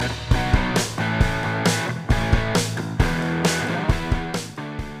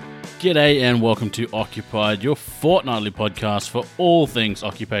G'day and welcome to Occupied, your fortnightly podcast for all things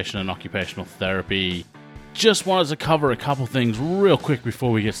occupation and occupational therapy. Just wanted to cover a couple things real quick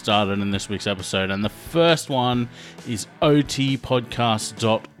before we get started in this week's episode, and the first one is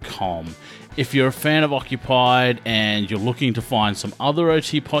otpodcast.com. If you're a fan of Occupied and you're looking to find some other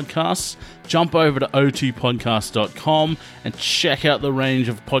OT podcasts, jump over to otpodcast.com and check out the range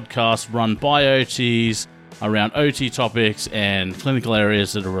of podcasts run by OTs around OT topics and clinical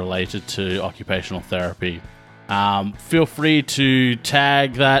areas that are related to occupational therapy. Feel free to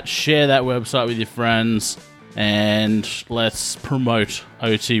tag that, share that website with your friends, and let's promote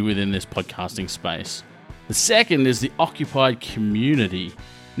OT within this podcasting space. The second is the Occupied community.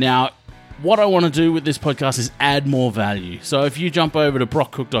 Now, what I want to do with this podcast is add more value. So if you jump over to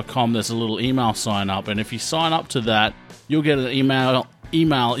brockcook.com, there's a little email sign up, and if you sign up to that, you'll get an email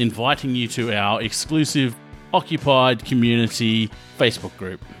inviting you to our exclusive Occupied community Facebook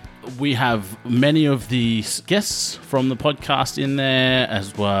group. We have many of the guests from the podcast in there,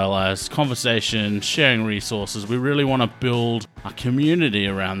 as well as conversation, sharing resources. We really want to build a community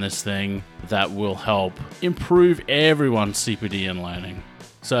around this thing that will help improve everyone's CPD and learning.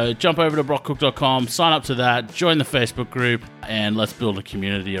 So jump over to brockcook.com, sign up to that, join the Facebook group, and let's build a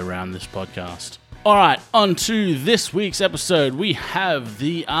community around this podcast. All right, on to this week's episode. We have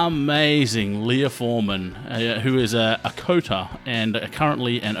the amazing Leah Forman, who is a COTA and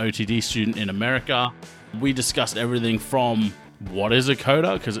currently an OTD student in America. We discussed everything from what is a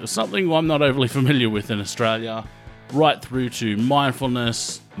COTA, because it's something I'm not overly familiar with in Australia, right through to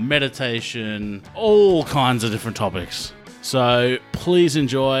mindfulness, meditation, all kinds of different topics. So please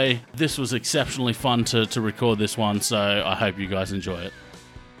enjoy. This was exceptionally fun to record this one, so I hope you guys enjoy it.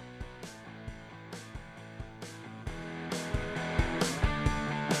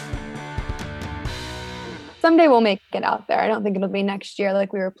 Someday we'll make it out there. I don't think it'll be next year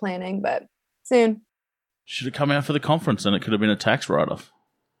like we were planning, but soon. Should have come out for the conference and it could have been a tax write-off.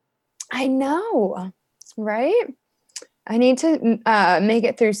 I know, right? I need to make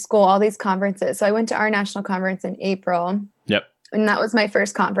it through school, all these conferences. So I went to our national conference in April. Yep. And that was my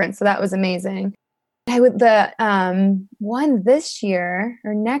first conference, so that was amazing. The one this year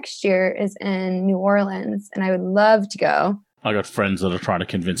or next year is in New Orleans, and I would love to go. I got friends that are trying to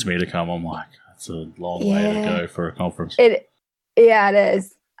convince me to come. I'm like, it's a long way to go for a conference. It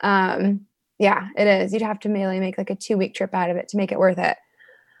is. It is. You'd have to mainly make like a 2-week trip out of it to make it worth it,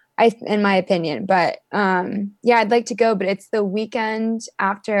 in my opinion. But I'd like to go, but it's the weekend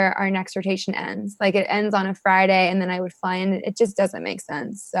after our next rotation ends. Like it ends on a Friday, and then I would fly in. It just doesn't make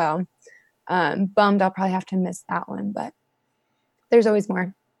sense. So bummed I'll probably have to miss that one, but there's always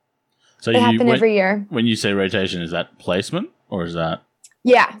more. So they happen every year. When you say rotation, is that placement or is that?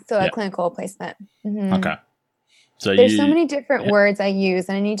 Yeah, so a clinical placement. Mm-hmm. Okay. So there's so many different words I use,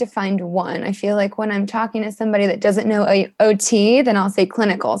 and I need to find one. I feel like when I'm talking to somebody that doesn't know OT, then I'll say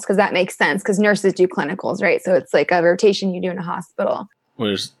clinicals, because that makes sense, because nurses do clinicals, right? So it's like a rotation you do in a hospital.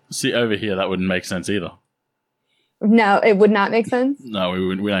 Whereas, see, over here, that wouldn't make sense either. No, it would not make sense? No,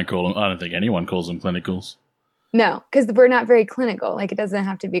 we don't call them, I don't think anyone calls them clinicals. No, because we're not very clinical. Like, it doesn't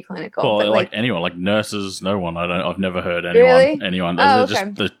have to be clinical. Well, but like anyone, like nurses, no one. I've never heard anyone. Really? Anyone. Oh, They're okay.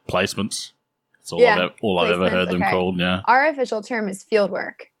 just the placements. That's all I've ever heard them called. Yeah. Our official term is field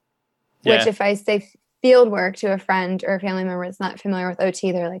work, which if I say field work to a friend or a family member that's not familiar with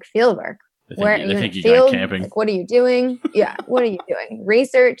OT, they're like, field work. They think you go camping. Like, what are you doing? Yeah. What are you doing?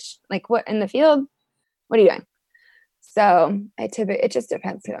 Research? Like, what in the field? What are you doing? So it just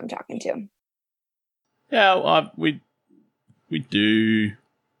depends who I'm talking to. Yeah, we do.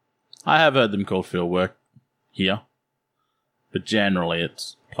 I have heard them called field work here, but generally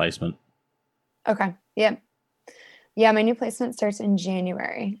it's placement. Okay. Yeah. Yeah, my new placement starts in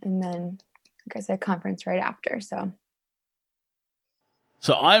January, and then, like I said, conference right after. So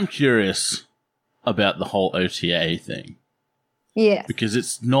I'm curious about the whole OTA thing. Yeah. Because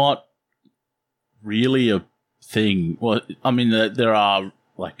it's not really a thing. Well, I mean, there are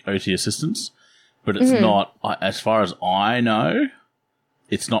like OT assistants, but it's not, as far as I know,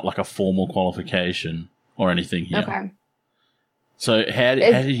 it's not like a formal qualification or anything here. Okay. So how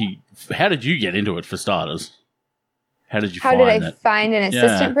did you get into it, for starters? How did you find it? How did I find an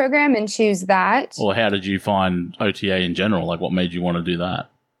assistant program and choose that? Or how did you find OTA in general? Like, what made you want to do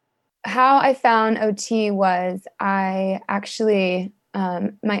that? How I found OT was I actually,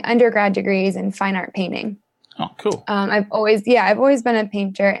 my undergrad degree is in fine art painting. Oh, cool. I've always been a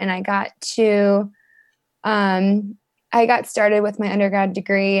painter, and I got started with my undergrad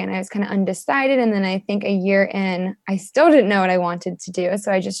degree, and I was kind of undecided. And then I think a year in, I still didn't know what I wanted to do.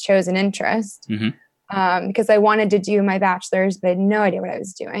 So I just chose an interest because I wanted to do my bachelor's, but I had no idea what I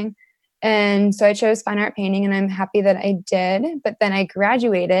was doing. And so I chose fine art painting, and I'm happy that I did. But then I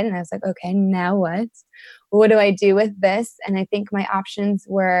graduated and I was like, okay, now what? What do I do with this? And I think my options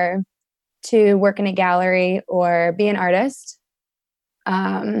were to work in a gallery or be an artist.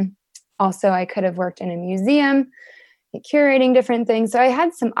 Also, I could have worked in a museum, curating different things. So I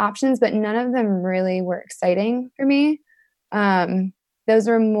had some options, but none of them really were exciting for me. Those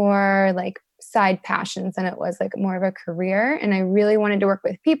were more like side passions than it was like more of a career. And I really wanted to work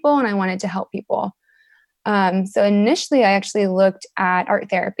with people and I wanted to help people. So initially I actually looked at art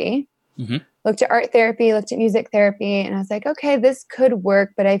therapy, looked at music therapy. And I was like, okay, this could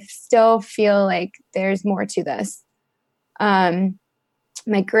work, but I still feel like there's more to this.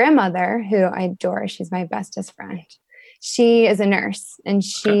 My grandmother, who I adore, she's my bestest friend. She is a nurse and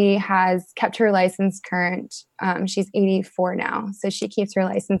she has kept her license current. She's 84 now. So she keeps her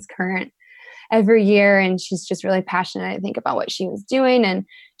license current every year. And she's just really passionate, I think, about what she was doing. And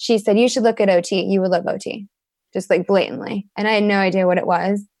she said, you should look at OT. You would love OT, just like blatantly. And I had no idea what it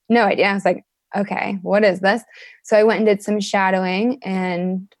was. No idea. I was like, okay, what is this? So I went and did some shadowing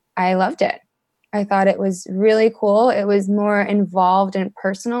and I loved it. I thought it was really cool. It was more involved and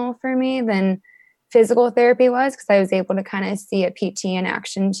personal for me than physical therapy was, because I was able to kind of see a PT in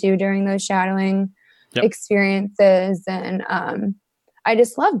action too during those shadowing experiences. And I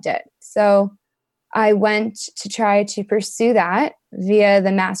just loved it. So I went to try to pursue that via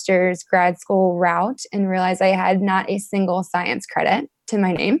the master's grad school route and realized I had not a single science credit to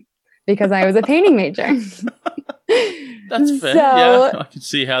my name because I was a painting major. That's fair. Yeah, I can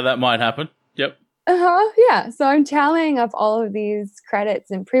see how that might happen. Yep. Yeah. So I'm tallying up all of these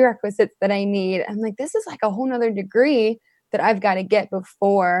credits and prerequisites that I need. I'm like, this is like a whole nother degree that I've got to get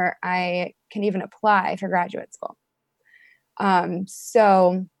before I can even apply for graduate school.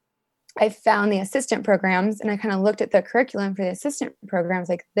 So I found the assistant programs and I kind of looked at the curriculum for the assistant programs.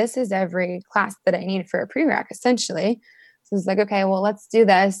 Like, this is every class that I need for a prereq, essentially. So it's like, okay, well, let's do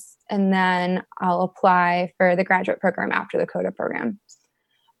this. And then I'll apply for the graduate program after the CODA program.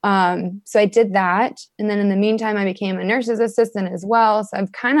 So I did that. And then in the meantime, I became a nurse's assistant as well. So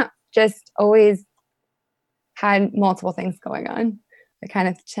I've kind of just always had multiple things going on. I kind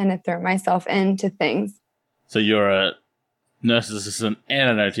of tend to throw myself into things. So you're a nurse's assistant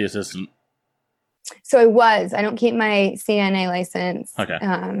and an OT assistant. So I don't keep my CNA license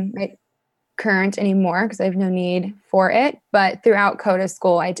current anymore because I have no need for it. But throughout CODA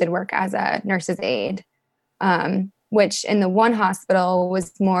school, I did work as a nurse's aide, which in the one hospital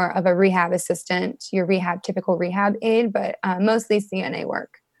was more of a rehab assistant, your typical rehab aide, but mostly CNA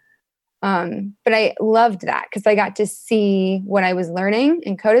work. But I loved that because I got to see what I was learning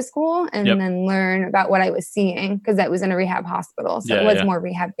in CODA school and then learn about what I was seeing because that was in a rehab hospital. So it was more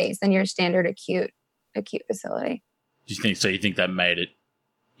rehab based than your standard acute facility. Do you think that made it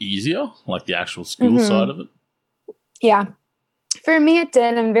easier, like the actual school side of it? Yeah. For me, it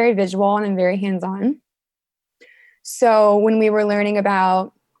did. I'm very visual and I'm very hands-on. So when we were learning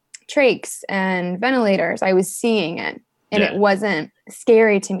about trachs and ventilators, I was seeing it and it wasn't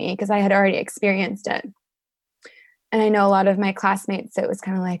scary to me because I had already experienced it. And I know a lot of my classmates, it was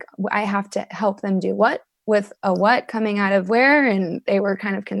kind of like, I have to help them do what with a what coming out of where. And they were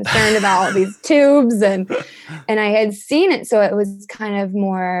kind of concerned about all these tubes and I had seen it. So it was kind of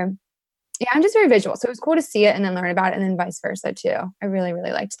more, I'm just very visual. So it was cool to see it and then learn about it and then vice versa too. I really,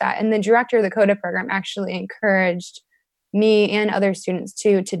 really liked that. And the director of the CODA program actually encouraged me and other students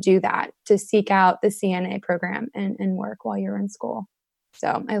too, to do that, to seek out the CNA program and work while you're in school.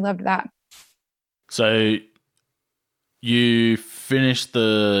 So I loved that. So you finished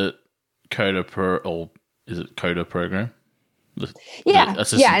the CODA is it CODA program? Yeah, and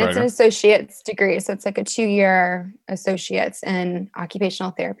it's an associate's degree. So it's like a 2-year associate's in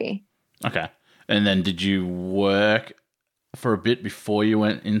occupational therapy. Okay. And then did you work for a bit before you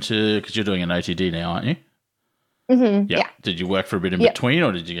went into, because you're doing an OTD now, aren't you? Mm-hmm, yeah. Did you work for a bit in between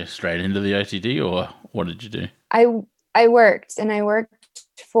or did you go straight into the OTD or what did you do? I worked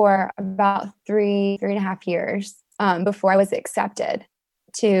for about 3.5 years before I was accepted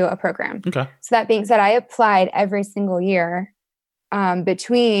to a program. Okay. So that being said, I applied every single year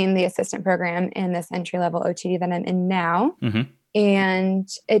between the assistant program and this entry-level OTD that I'm in now. Mm-hmm. And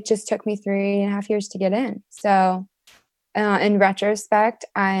it just took me 3.5 years to get in. So in retrospect,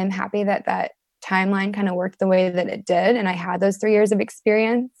 I'm happy that timeline kind of worked the way that it did. And I had those 3 years of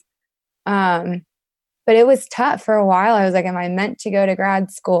experience. But it was tough for a while. I was like, am I meant to go to grad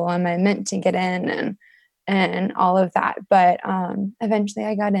school? Am I meant to get in? And all of that. But eventually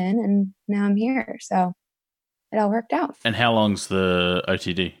I got in and now I'm here. So it all worked out. And how long's the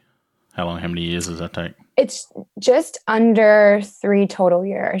OTD? How many years does that take? It's just under 3 total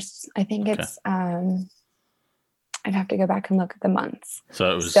years. I think it's, I'd have to go back and look at the months.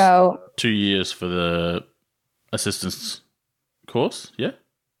 So it was 2 years for the assistance course, yeah?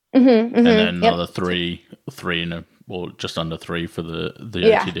 Mm-hmm, and then another three or just under 3 for the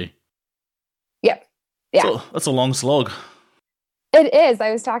OTD. Yep. Yeah. So that's a long slog. It is.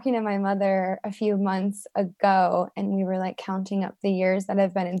 I was talking to my mother a few months ago, and we were like counting up the years that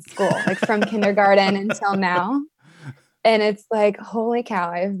I've been in school, like from kindergarten until now. And it's like, holy cow,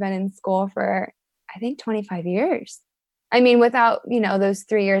 I've been in school for, I think, 25 years. I mean, without, those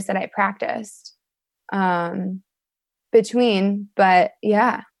 3 years that I practiced between, but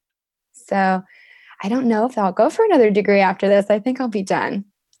yeah. So I don't know if I'll go for another degree after this. I think I'll be done.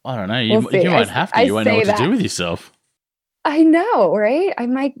 I don't know. You might have to. You won't know what to do with yourself. I know, right? I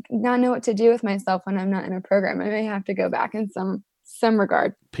might not know what to do with myself when I'm not in a program. I may have to go back in some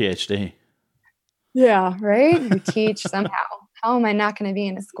regard. PhD. Yeah, right? Or teach somehow. How am I not going to be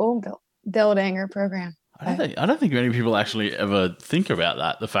in a school building or program? I don't think many people actually ever think about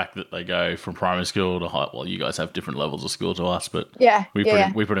that. The fact that they go from primary school to high. Well, you guys have different levels of school to us, but we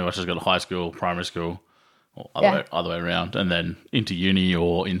pretty much just go to high school, primary school, or other way around, and then into uni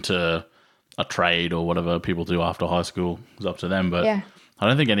or into a trade or whatever people do after high school. Is up to them. But I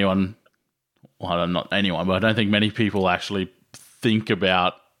don't think anyone. Well, not anyone, but I don't think many people actually think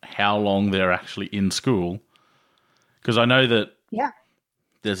about how long they're actually in school. Because I know that. Yeah.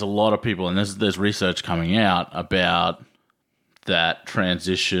 There's a lot of people, and there's research coming out about that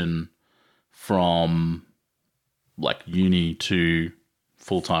transition from like uni to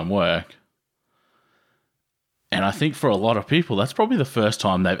full-time work. And I think for a lot of people, that's probably the first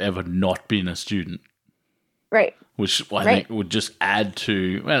time they've ever not been a student. Right. Which I think would just add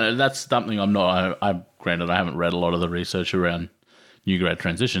to, well, that's something granted, I haven't read a lot of the research around new grad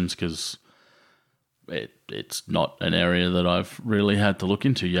transitions because it's not an area that I've really had to look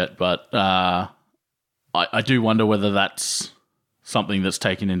into yet, but I do wonder whether that's something that's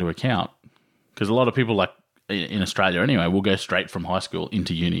taken into account, because a lot of people, like in Australia anyway, will go straight from high school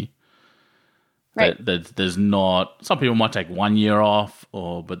into uni. Right. There's not. Some people might take 1 year off,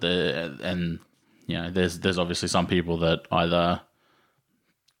 there's obviously some people that either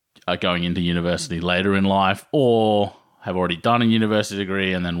are going into university later in life or have already done a university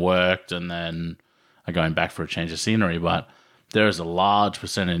degree and then worked and then are going back for a change of scenery. But there is a large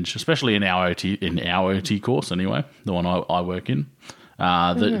percentage, especially in our OT course anyway, the one I work in,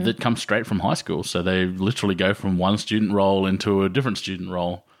 that comes straight from high school. So they literally go from one student role into a different student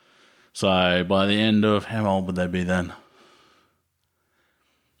role. So by the end of, how old would they be then?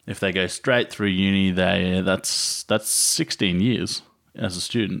 If they go straight through uni, that's 16 years as a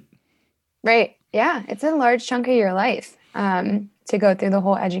student. Right. Yeah. It's a large chunk of your life. To go through the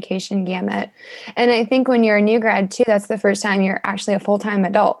whole education gamut. And I think when you're a new grad too, that's the first time you're actually a full-time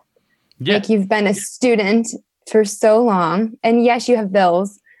adult. Yeah. Like you've been a student for so long, and yes, you have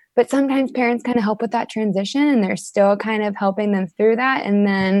bills, but sometimes parents kind of help with that transition and they're still kind of helping them through that. And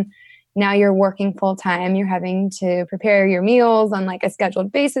then now you're working full-time, you're having to prepare your meals on like a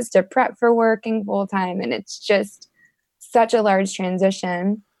scheduled basis to prep for working full-time. And it's just such a large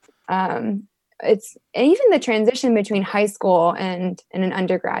transition. It's even the transition between high school and an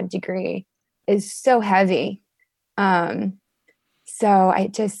undergrad degree is so heavy. I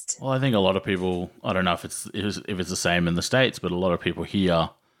think a lot of people, I don't know if it's the same in the States, but a lot of people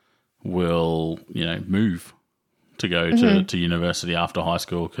here will, move to go to university after high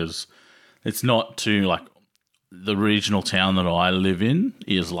school, because it's not too, like, the regional town that I live in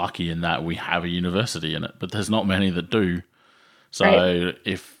is lucky in that we have a university in it, but there's not many that do. So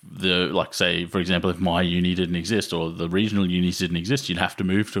if say, for example, if my uni didn't exist or the regional unis didn't exist, you'd have to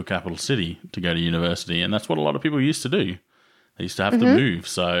move to a capital city to go to university. And that's what a lot of people used to do. They used to have to move.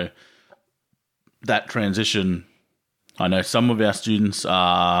 So that transition, I know some of our students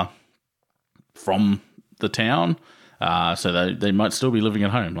are from the town, so they might still be living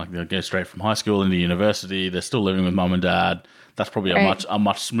at home. Like they'll go straight from high school into university. They're still living with mum and dad. That's probably a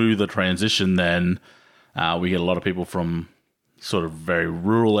much smoother transition than we get a lot of people from sort of very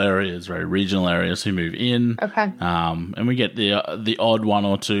rural areas, very regional areas who move in. Okay. And we get the odd one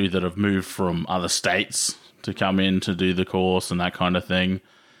or two that have moved from other states to come in to do the course and that kind of thing.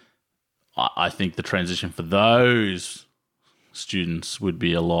 I think the transition for those students would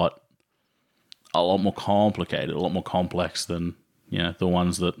be a lot more complicated, a lot more complex than, the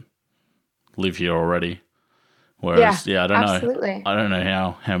ones that live here already. Whereas, I don't know. I don't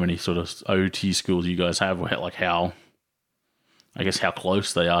know how many sort of OT schools you guys have, like how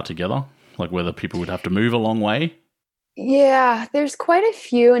close they are together, like whether people would have to move a long way. Yeah, there's quite a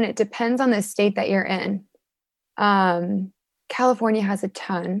few, and it depends on the state that you're in. California has a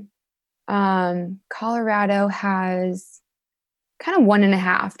ton. Colorado has kind of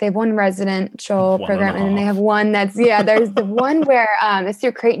 1.5. They have one residential program, and then they have one that's, there's the one where it's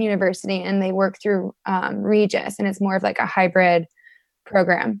through Creighton University, and they work through Regis, and it's more of like a hybrid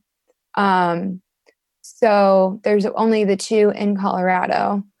program. So there's only the 2 in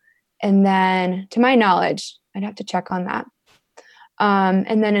Colorado. And then to my knowledge, I'd have to check on that.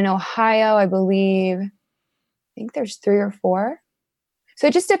 And then in Ohio, I think there's 3 or 4. So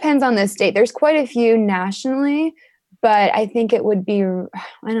it just depends on the state. There's quite a few nationally, but I think it would be, I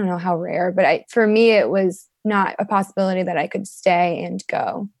don't know how rare, but for me, it was not a possibility that I could stay and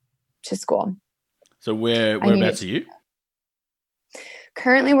go to school. So whereabouts are you?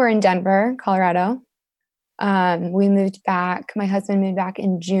 Currently, we're in Denver, Colorado. We moved back. My husband moved back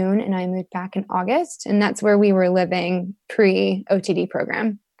in June, and I moved back in August. And that's where we were living pre-OTD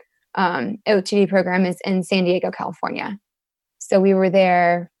program. OTD program is in San Diego, California. So we were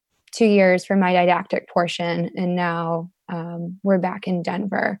there 2 years for my didactic portion, and now we're back in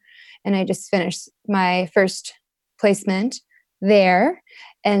Denver. And I just finished my first placement there,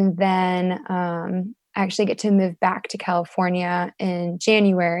 and then I actually get to move back to California in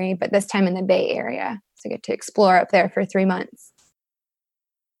January, but this time in the Bay Area. So I get to explore up there for 3 months.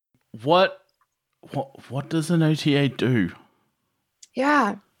 What does an OTA do?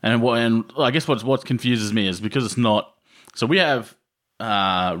 Yeah. And I guess what confuses me is because it's not. So we have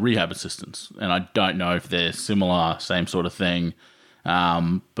rehab assistants, and I don't know if they're similar, same sort of thing.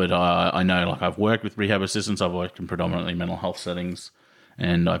 But I know, like, I've worked with rehab assistants. I've worked in predominantly mental health settings,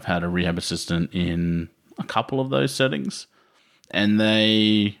 and I've had a rehab assistant in a couple of those settings, and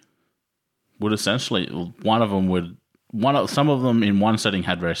they would essentially, some of them in one setting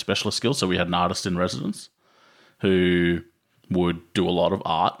had very specialist skills. So we had an artist in residence who would do a lot of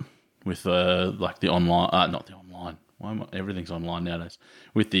art with like the online, not the online. Everything's online nowadays.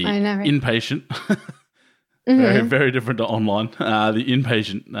 With the inpatient, very, very different to online. The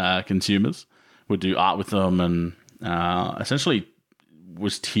inpatient consumers would do art with them, and essentially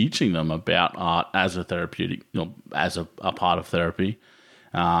was teaching them about art as a therapeutic, as a part of therapy.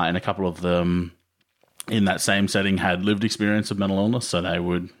 And a couple of them in that same setting had lived experience of mental illness, so they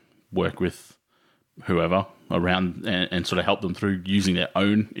would work with whoever around and sort of help them through using their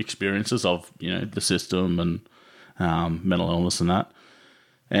own experiences of, the system and mental illness and that.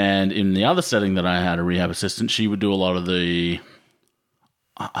 And in the other setting that I had a rehab assistant, she would do a lot of I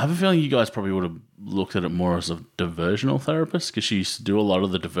have a feeling you guys probably would have looked at it more as a diversional therapist, because she used to do a lot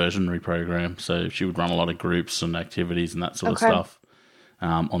of the diversionary program. So she would run a lot of groups and activities and that sort of stuff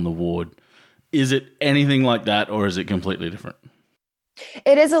on the ward. Is it anything like that, or is it completely different?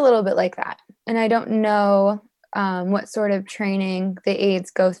 It is a little bit like that. And I don't know what sort of training the aides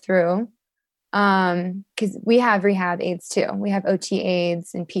go through. Because we have rehab aides too. We have OT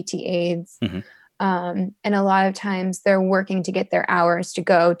aides and PT aides. Mm-hmm. And a lot of times they're working to get their hours to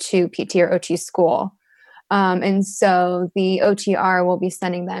go to PT or OT school. And so the OTR will be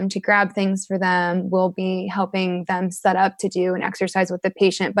sending them to grab things for them. We'll be helping them set up to do an exercise with the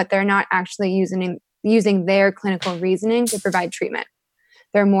patient, but they're not actually using their clinical reasoning to provide treatment.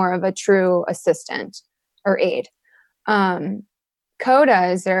 They're more of a true assistant or aide.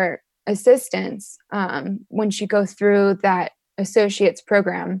 CODAs are assistants. Once you go through that associate's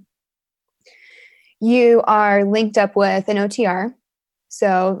program, you are linked up with an OTR.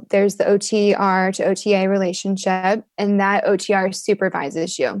 So there's the OTR to OTA relationship, and that OTR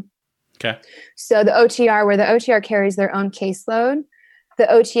supervises you. Okay. So the OTR, where the OTR carries their own caseload, the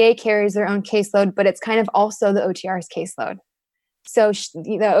OTA carries their own caseload, but it's kind of also the OTR's caseload. So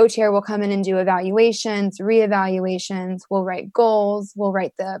the OTR will come in and do evaluations, reevaluations. We'll write goals. We'll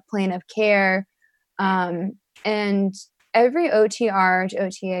write the plan of care. And every OTR to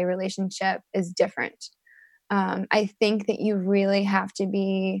OTA relationship is different. I think that you really have to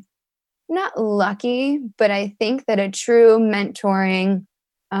be not lucky, but I think that a true mentoring,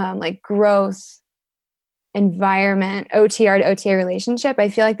 like growth environment, OTR to OTA relationship, I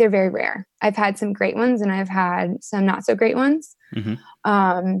feel like they're very rare. I've had some great ones and I've had some not so great ones.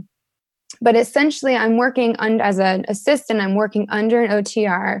 Mm-hmm. But essentially I'm working as an assistant, I'm working under an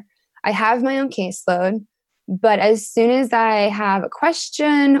OTR. I have my own caseload, but as soon as I have a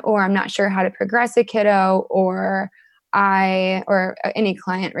question or I'm not sure how to progress a kiddo or any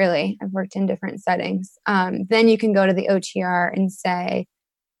client really, I've worked in different settings. Then you can go to the OTR and say,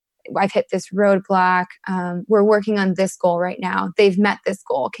 I've hit this roadblock. We're working on this goal right now. They've met this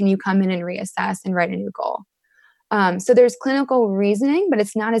goal. Can you come in and reassess and write a new goal? So there's clinical reasoning, but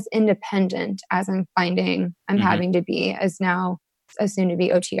it's not as independent as I'm finding I'm mm-hmm. having to be as soon to be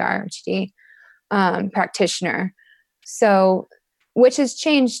OTR, OTD practitioner. So, which has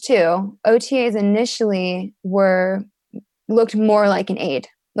changed too. OTAs initially looked more like an aid,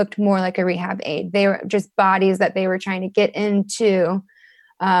 looked more like a rehab aid. They were just bodies that they were trying to get into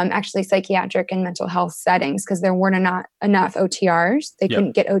actually psychiatric and mental health settings because there weren't enough OTRs. They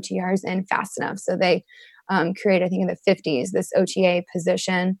couldn't get OTRs in fast enough. So they created, I think in the 50s, this OTA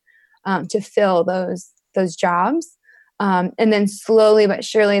position to fill those jobs. And then slowly but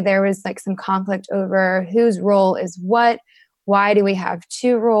surely there was like some conflict over whose role is what. Why do we have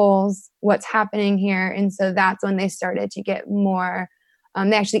two roles? What's happening here? And so that's when they started to get more,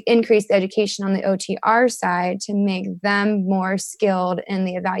 they actually increased the education on the OTR side to make them more skilled in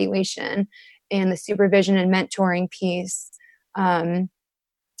the evaluation and the supervision and mentoring piece.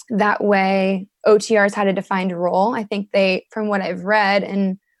 That way, OTRs had a defined role. I think from what I've read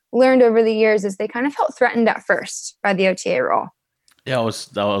and learned over the years, is they kind of felt threatened at first by the OTA role. Yeah, I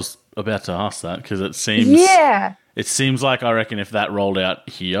was about to ask that because it seems like, I reckon, if that rolled out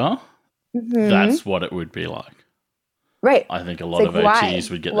here, that's what it would be like. Right. I think a lot of OTs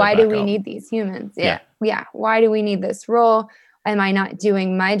would get that Why back do we up. need these humans? Yeah. Why do we need this role? Am I not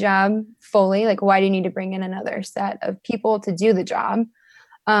doing my job fully? Like, why do you need to bring in another set of people to do the job?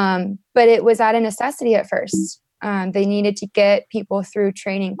 But it was out of necessity at first. They needed to get people through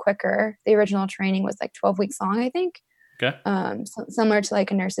training quicker. The original training was like 12 weeks long, I think. Okay. Similar to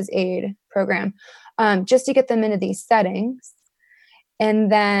like a nurse's aid program, just to get them into these settings.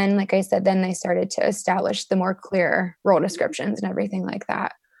 And then, like I said, then they started to establish the more clear role descriptions and everything like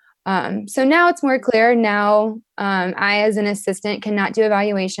that. So now it's more clear. Now, I, as an assistant, cannot do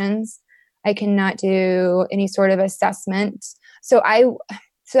evaluations. I cannot do any sort of assessment. So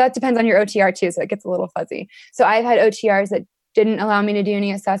that depends on your OTR too. So it gets a little fuzzy. So I've had OTRs that didn't allow me to do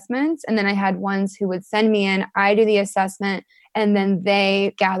any assessments. And then I had ones who would send me in, I do the assessment, and then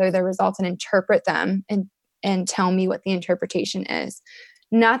they gather the results and interpret them and tell me what the interpretation is.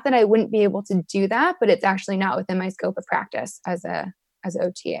 Not that I wouldn't be able to do that, but it's actually not within my scope of practice as an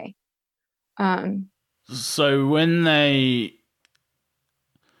OTA. So when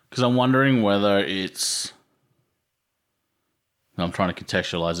because I'm wondering whether I'm trying to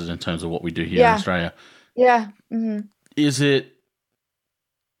contextualize it in terms of what we do here in Australia. Yeah. Mm-hmm.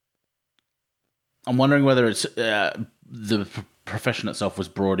 I'm wondering whether it's the profession itself was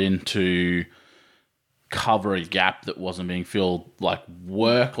brought in to cover a gap that wasn't being filled, like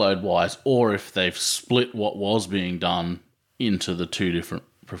workload-wise, or if they've split what was being done into the two different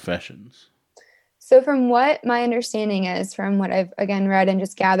professions. So from what my understanding is, from what I've, again, read and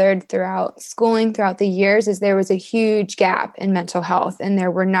just gathered throughout schooling throughout the years, is there was a huge gap in mental health and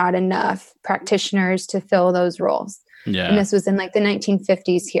there were not enough practitioners to fill those roles. Yeah. And this was in like the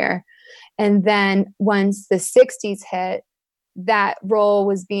 1950s here. And then once the 60s hit, that role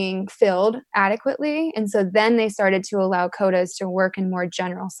was being filled adequately. And so then they started to allow codas to work in more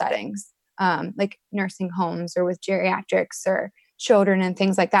general settings, like nursing homes or with geriatrics or children and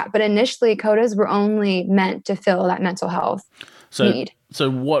things like that. But initially, codas were only meant to fill that mental health need. So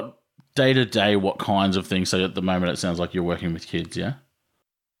what day to day, what kinds of things? So at the moment, it sounds like you're working with kids, yeah?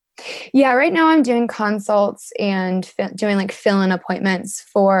 Yeah, right now I'm doing consults and doing like fill-in appointments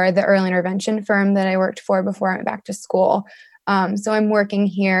for the early intervention firm that I worked for before I went back to school. So I'm working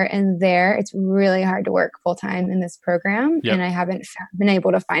here and there. It's really hard to work full-time in this program, and I haven't been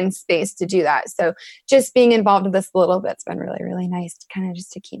able to find space to do that. So just being involved with this a little bit's been really, really nice to kind of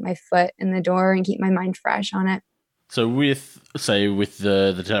just to keep my foot in the door and keep my mind fresh on it. So with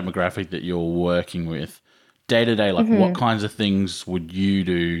the demographic that you're working with, day to day, like what kinds of things would you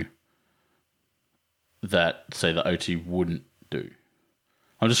do that, say, the OT wouldn't do?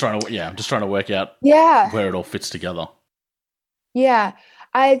 I'm just trying to work out where it all fits together. Yeah,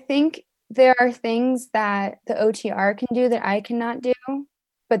 I think there are things that the OTR can do that I cannot do,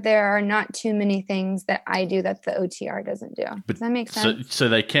 but there are not too many things that I do that the OTR doesn't do. Does that make sense? So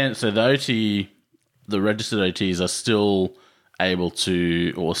they can. So the registered OTs are still able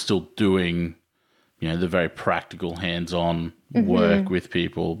to, or still doing, the very practical, hands-on work with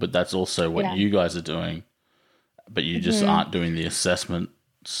people. But that's also what you guys are doing. But you just aren't doing the assessment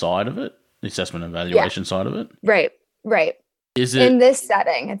side of it, the assessment evaluation side of it. Right. Is it in this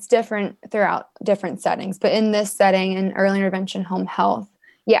setting? It's different throughout different settings, but in this setting, in early intervention home health,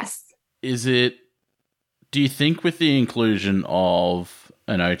 yes. Do you think with the inclusion of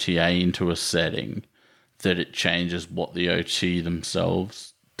an OTA into a setting that it changes what the OT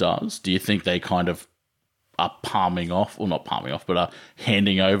themselves does? Do you think they kind of are palming off, or not palming off, but are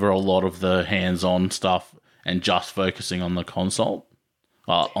handing over a lot of the hands-on stuff and just focusing on the consult,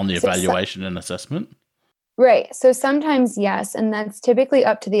 on the evaluation and assessment? Right. So sometimes yes, and that's typically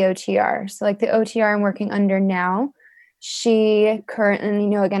up to the OTR. So like the OTR I'm working under now, She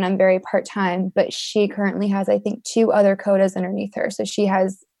currently, again, I'm very part-time, but she currently has, I think, 2 other codas underneath her. So she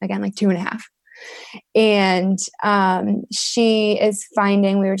has, again, like 2.5. And she is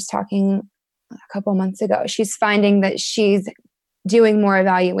finding, we were just talking a couple months ago, she's finding that she's doing more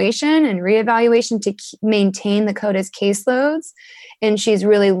evaluation and reevaluation to maintain the coda's caseloads. And she's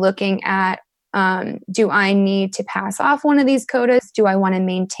really looking at, do I need to pass off one of these codas? Do I want to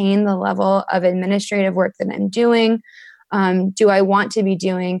maintain the level of administrative work that I'm doing? Do I want to be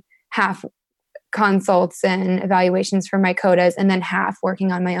doing half consults and evaluations for my codas and then half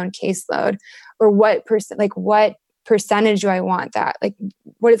working on my own caseload? Or what percentage do I want that? Like,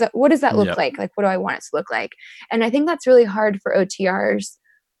 what does that look like? Like, what do I want it to look like? And I think that's really hard for OTRs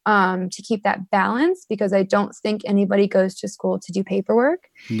to keep that balance, because I don't think anybody goes to school to do paperwork.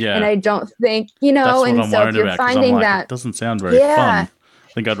 Yeah. And I don't think, That's what and I'm so if you're about, finding that, it doesn't sound very fun. I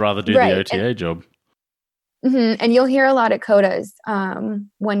think I'd rather do the OTA job. And you'll hear a lot of codas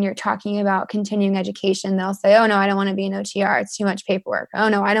when you're talking about continuing education. They'll say, oh, no, I don't want to be an OTR. It's too much paperwork. Oh,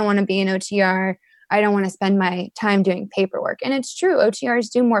 no, I don't want to be an OTR. I don't want to spend my time doing paperwork. And it's true.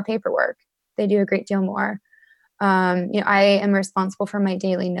 OTRs do more paperwork. They do a great deal more. I am responsible for my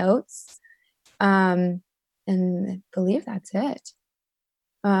daily notes. And I believe that's it.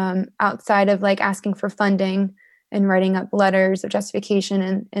 Outside of like asking for funding and writing up letters of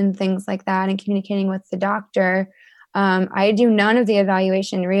justification and things like that and communicating with the doctor, I do none of the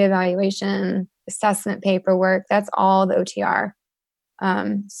evaluation, reevaluation, assessment paperwork. That's all the OTR.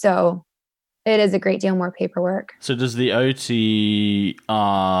 So it is a great deal more paperwork. So does the OT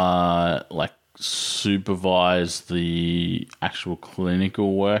supervise the actual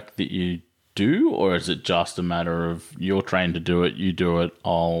clinical work that you do, or is it just a matter of you're trained to do it, you do it,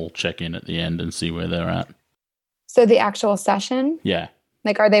 I'll check in at the end and see where they're at? So the actual session? Yeah.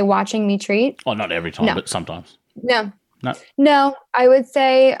 Like, are they watching me treat? Oh, not every time, but sometimes. No, I would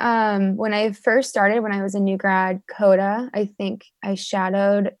say when I first started, when I was a new grad coda, I think I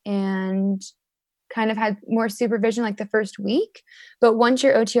shadowed and kind of had more supervision like the first week. But once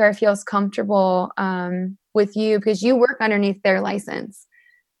your OTR feels comfortable with you, because you work underneath their license.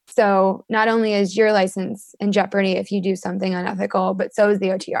 So not only is your license in jeopardy if you do something unethical, but so is the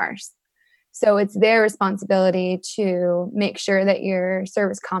OTRs. So it's their responsibility to make sure that you're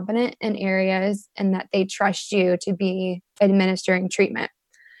service competent in areas and that they trust you to be administering treatment.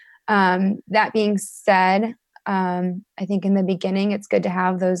 That being said, I think in the beginning, it's good to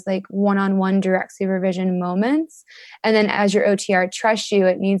have those like one-on-one direct supervision moments. And then as your OTR trusts you,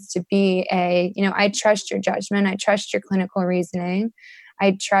 it needs to be I trust your judgment. I trust your clinical reasoning.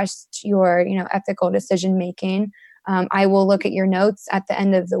 I trust your, ethical decision-making. I will look at your notes at the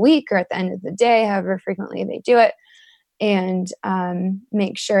end of the week or at the end of the day, however frequently they do it, and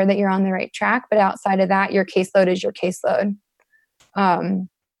make sure that you're on the right track. But outside of that, your caseload is your caseload.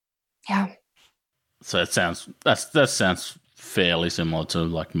 Yeah. So that sounds fairly similar to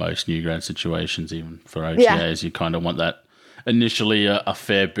like most new grad situations, even for OTAs. Yeah. You kind of want that initially a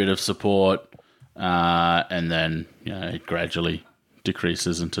fair bit of support, and then it gradually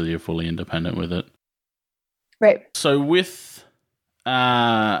decreases until you're fully independent with it. Right. So with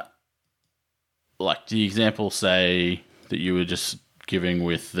like the example, say, that you were just giving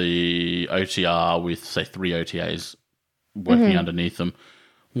with the OTR with, say, 3 OTAs working underneath them,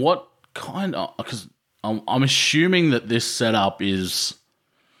 what kind of, because I'm assuming that this setup is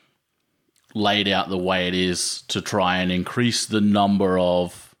laid out the way it is to try and increase the number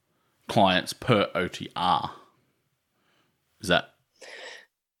of clients per OTR. Is that?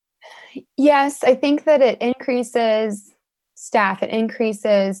 Yes, I think that it increases staff. It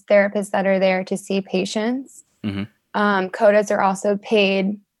increases therapists that are there to see patients. Codas are also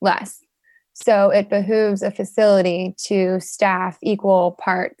paid less. So it behooves a facility to staff equal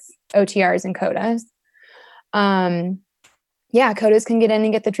parts OTRs and codas. Codas can get in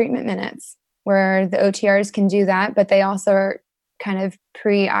and get the treatment minutes, where the OTRs can do that, but they also are kind of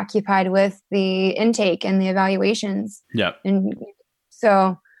preoccupied with the intake and the evaluations. Yeah. And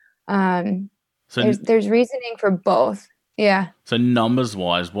so there's reasoning for both. Yeah. So numbers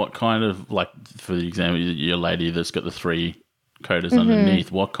wise, what kind of, like, for the example, your lady that's got the 3 codas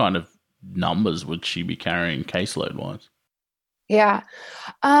underneath, what kind of numbers would she be carrying caseload wise? Yeah.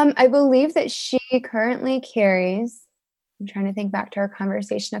 I believe that she currently carries, I'm trying to think back to our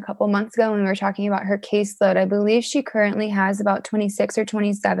conversation a couple months ago when we were talking about her caseload. I believe she currently has about 26 or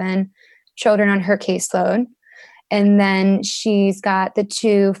 27 children on her caseload. And then she's got the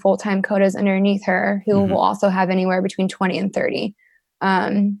 2 full-time codas underneath her who will also have anywhere between 20 and 30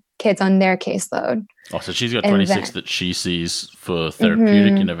 kids on their caseload. Oh, so she's got 26 that she sees for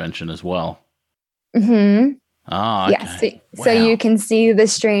therapeutic intervention as well. Ah, Yes. okay. So you can see the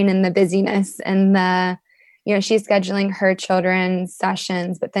strain and the busyness and she's scheduling her children's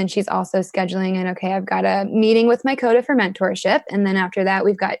sessions, but then she's also scheduling okay, I've got a meeting with my CODA for mentorship. And then after that,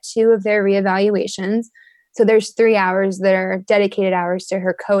 we've got 2 of their reevaluations. So there's 3 hours that are dedicated hours to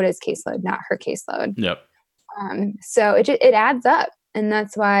her CODA's caseload, not her caseload. Yep. So it adds up. And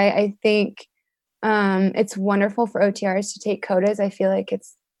that's why I think it's wonderful for OTRs to take CODAs. I feel like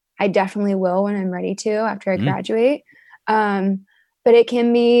I definitely will when I'm ready to after I graduate. But it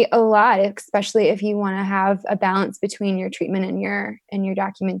can be a lot, especially if you want to have a balance between your treatment and your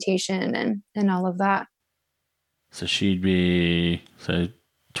documentation and all of that. So she'd be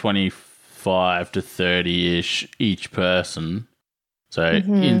 25 to 30-ish each person. So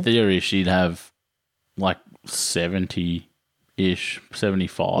in theory, she'd have like 70-ish,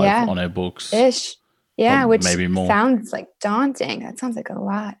 75 on her books. Ish. Yeah, which maybe more. Sounds like daunting. That sounds like a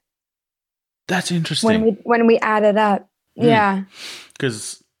lot. That's interesting. When we add it up. Yeah.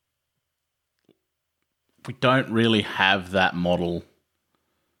 Because we don't really have that model.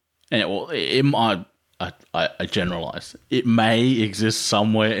 And I generalize. It may exist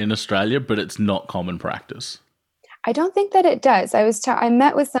somewhere in Australia, but it's not common practice. I don't think that it does. I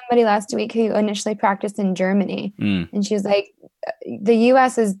met with somebody last week who initially practiced in Germany, and she was like, the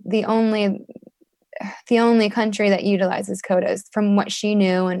U.S. is the only country that utilizes CODAs from what she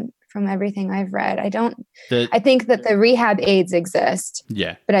knew and from everything I've read. I think that the rehab aids exist.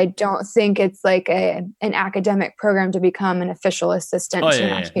 Yeah. But I don't think it's like an academic program to become an official assistant to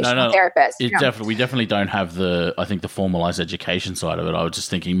an occupational therapist. We definitely don't have the formalized education side of it. I was just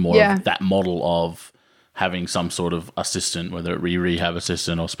thinking more of that model of having some sort of assistant, whether it be rehab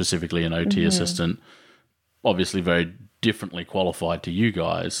assistant or specifically an OT assistant, obviously very differently qualified to you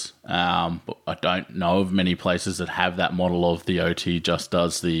guys. But I don't know of many places that have that model of the OT just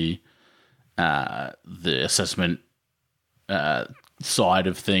does the assessment side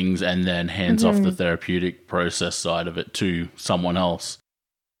of things and then hands off the therapeutic process side of it to someone else.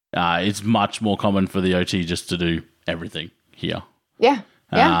 It's much more common for the OT just to do everything here. Yeah.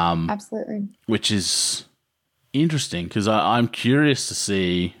 Yeah, absolutely. Which is interesting because I'm curious to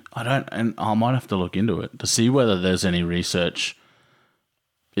see. I might have to look into it to see whether there's any research.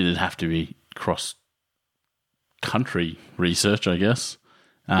 It'd have to be cross-country research, I guess,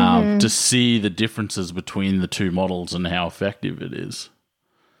 to see the differences between the two models and how effective it is.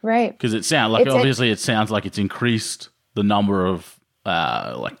 Right. Because it sounds like it sounds like it's increased the number of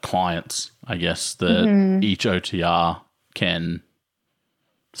clients, I guess, that each OTR can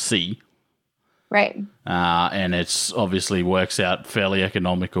see. Right. And it's obviously works out fairly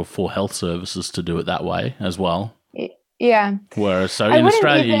economical for health services to do it that way as well. Yeah. Whereas in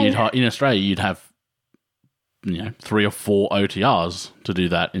Australia you'd have 3 or 4 OTRs to do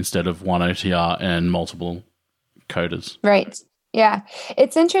that instead of one OTR and multiple CODAs. Right. Yeah.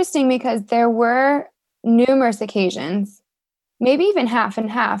 It's interesting because there were numerous occasions, maybe even half and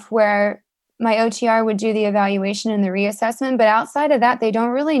half, where my OTR would do the evaluation and the reassessment, but outside of that, they don't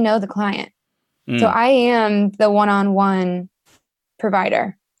really know the client. So I am the one-on-one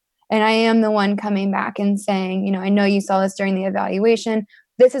provider, and I am the one coming back and saying, I know you saw this during the evaluation.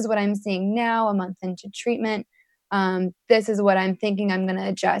 This is what I'm seeing now, a month into treatment. This is what I'm thinking. I'm going to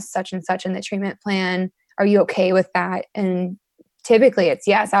adjust such and such in the treatment plan. Are you okay with that? And typically it's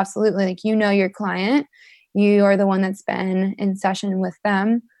yes, absolutely. Like, your client, you are the one that's been in session with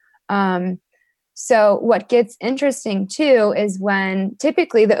them. So what gets interesting too is when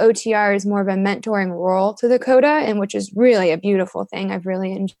typically the OTR is more of a mentoring role to the CODA, and which is really a beautiful thing. I've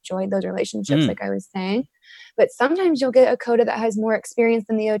really enjoyed those relationships, like I was saying. But sometimes you'll get a CODA that has more experience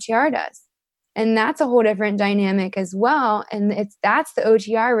than the OTR does. And that's a whole different dynamic as well. And that's the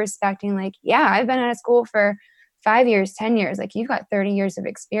OTR respecting, like, yeah, I've been out of school for 5 years, 10 years. Like, you've got 30 years of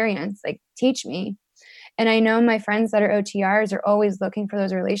experience. Like, teach me. And I know my friends that are OTRs are always looking for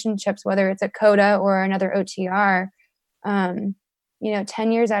those relationships, whether it's a CODA or another OTR. 10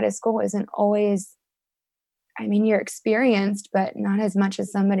 years out of school isn't always, you're experienced, but not as much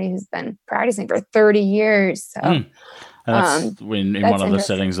as somebody who's been practicing for 30 years. So that's in one of the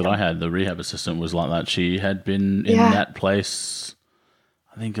settings that I had, the rehab assistant was like that. She had been in that place,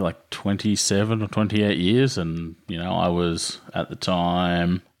 I think, like 27 or 28 years. And, I was at the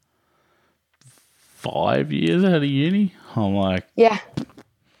time 5 years out of uni. I'm like,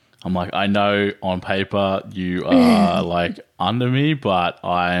 I know on paper you are like under me, but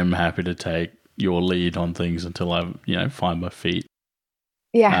I'm happy to take your lead on things until I, find my feet.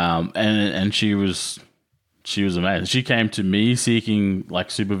 Yeah. And she was amazing. She came to me seeking like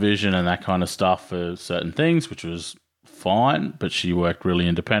supervision and that kind of stuff for certain things, which was fine, but she worked really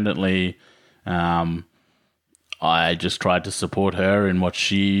independently. I just tried to support her in what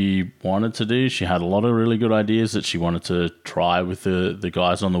she wanted to do. She had a lot of really good ideas that she wanted to try with the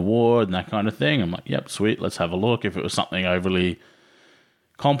guys on the ward and that kind of thing. I'm like, yep, sweet, let's have a look. If it was something overly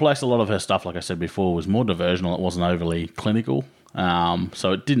complex, a lot of her stuff, like I said before, was more diversional. It wasn't overly clinical.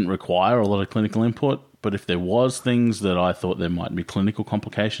 So it didn't require a lot of clinical input. But if there was things that I thought there might be clinical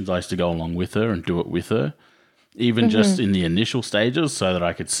complications, I used to go along with her and do it with her, even just in the initial stages, so that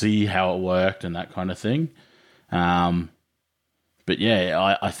I could see how it worked and that kind of thing. But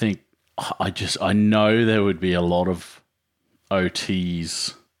yeah, I think I know there would be a lot of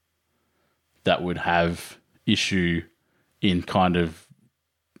OTs that would have issue in kind of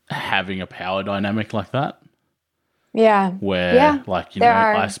having a power dynamic like that. Yeah. Where, like, you know,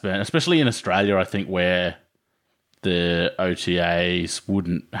 I spent, especially in Australia, I think, where the OTAs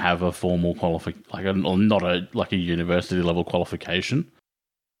wouldn't have a formal not a university level qualification.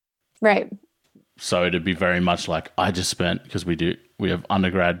 Right. So it'd be very much like, I just spent, because we have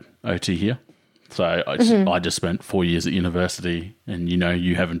undergrad OT here. So I just spent 4 years at university, and, you know,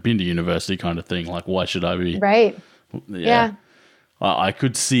 you haven't been to university kind of thing. Like, why should I be? Right. Yeah. I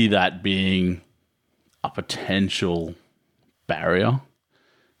could see that being a potential barrier.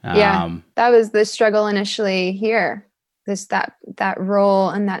 That was the struggle initially here. That role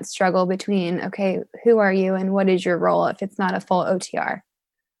and that struggle between, okay, who are you and what is your role if it's not a full OTR?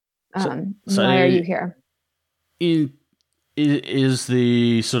 So why are you here? Is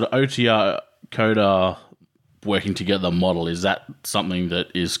the sort of OTR coder working together model, is that something that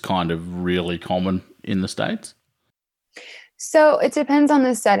is kind of really common in the States? So it depends on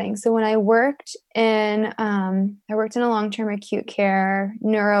the setting. So when I worked in a long-term acute care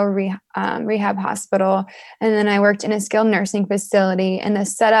neuro rehab hospital, and then I worked in a skilled nursing facility. And the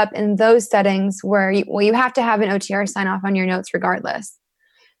setup in those settings where you have to have an OTR sign off on your notes regardless.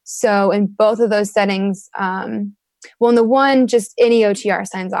 So in both of those settings, in the one, just any OTR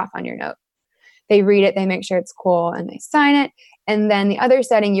signs off on your note. They read it, they make sure it's cool, and they sign it. And then the other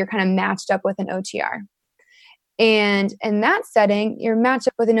setting, you're kind of matched up with an OTR. And in that setting, you're matched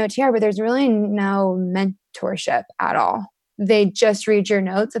up with an OTR, but there's really no mentorship at all. They just read your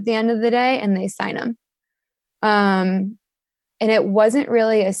notes at the end of the day and they sign them. And it wasn't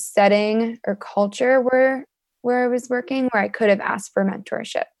really a setting or culture where I was working where I could have asked for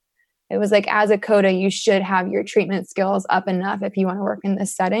mentorship. It was like, as a coda, you should have your treatment skills up enough if you want to work in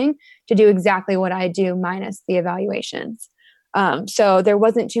this setting to do exactly what I do minus the evaluations. So there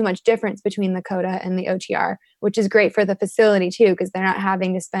wasn't too much difference between the coda and the OTR, which is great for the facility too, because they're not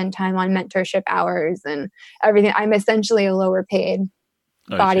having to spend time on mentorship hours and everything. I'm essentially a lower paid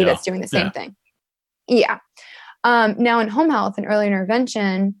body that's doing the same thing. Yeah. Now in home health and early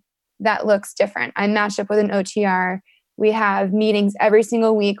intervention, that looks different. I'm matched up with an OTR. We have meetings every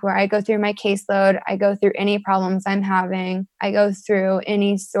single week where I go through my caseload. I go through any problems I'm having. I go through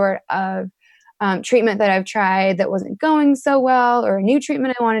any sort of treatment that I've tried that wasn't going so well, or a new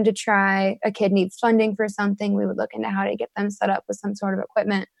treatment I wanted to try. A kid needs funding for something. We would look into how to get them set up with some sort of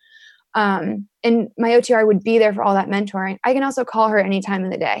equipment. And my OTR would be there for all that mentoring. I can also call her any time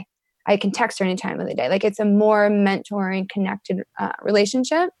of the day. I can text her any time of the day. Like, it's a more mentoring connected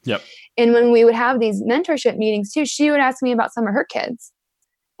relationship. Yep. And when we would have these mentorship meetings too, she would ask me about some of her kids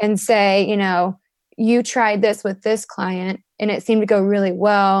and say, you know, you tried this with this client and it seemed to go really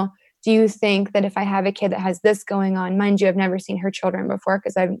well. Do you think that if I have a kid that has this going on, mind you, I've never seen her children before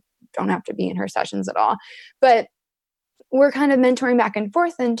because I don't have to be in her sessions at all, but we're kind of mentoring back and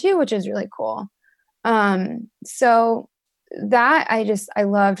forth then too, which is really cool. So that I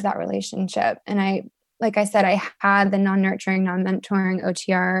loved that relationship. And like I said, I had the non-nurturing, non-mentoring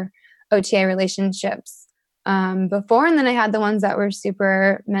OTA relationships before, and then I had the ones that were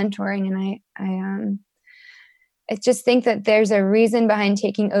super mentoring. And I just think that there's a reason behind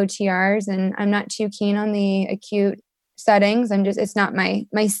taking OTRs, and I'm not too keen on the acute settings. It's not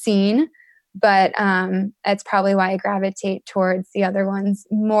my scene, but that's probably why I gravitate towards the other ones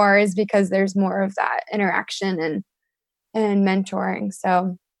more, is because there's more of that interaction and mentoring.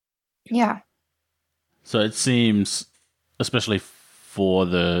 So, yeah. So it seems, especially for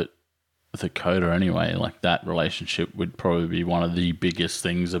the coder anyway, like that relationship would probably be one of the biggest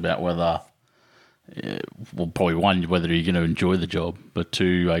things about whether, probably one, whether you're going to enjoy the job, but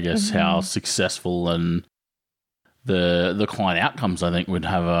two, I guess, how successful and the client outcomes, I think, would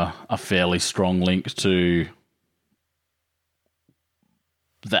have a fairly strong link to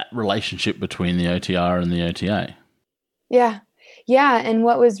that relationship between the OTR and the OTA. Yeah. Yeah. And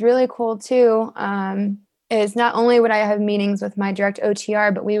what was really cool too, is not only would I have meetings with my direct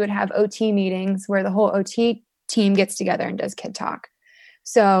OTR, but we would have OT meetings where the whole OT team gets together and does kid talk.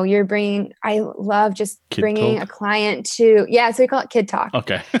 So I love just Kid bringing talk? a client so we call it kid talk.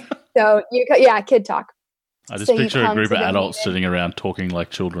 Okay. So kid talk. I just So you picture a come group to of the adults meeting. sitting around talking like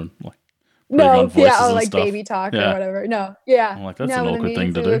children, like putting on No, voices and like stuff. baby talk Yeah. or whatever. No, yeah. I'm like, that's No, an in the awkward thing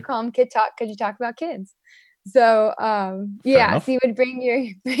meetings to we do. would call them kid talk because you talk about kids. So Fair enough. so you would bring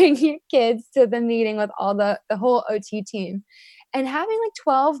your kids to the meeting with all the whole OT team, and having like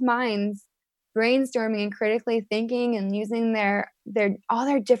 12 minds brainstorming and critically thinking and using their all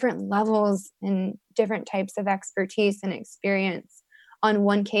their different levels and different types of expertise and experience on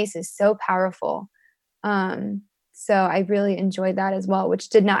one case is so powerful. So I really enjoyed that as well, which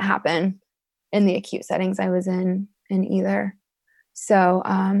did not happen in the acute settings I was in either. So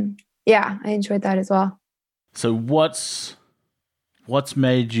I enjoyed that as well. So what's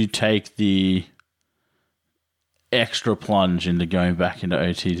made you take the extra plunge into going back into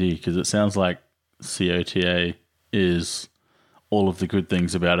OTD? Because it sounds like COTA is all of the good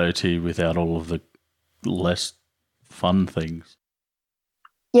things about OT without all of the less fun things.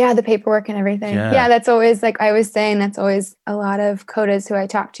 Yeah, the paperwork and everything. Yeah, that's always, like I was saying, that's always a lot of CODAs who I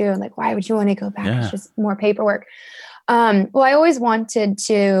talk to. Like, why would you want to go back? Yeah. It's just more paperwork. Well, I always wanted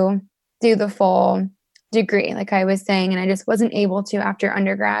to do the full degree, like I was saying, and I just wasn't able to after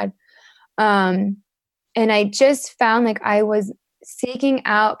undergrad. And I just found like I was seeking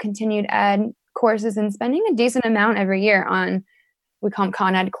out continued ed courses and spending a decent amount every year on, we call them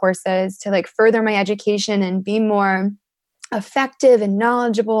con ed courses, to like further my education and be more effective and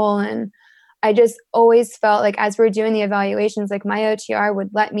knowledgeable. And I just always felt like as we're doing the evaluations, like my OTR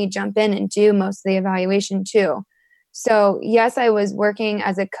would let me jump in and do most of the evaluation too. So yes, I was working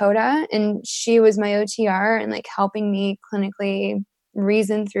as a CODA and she was my OTR and like helping me clinically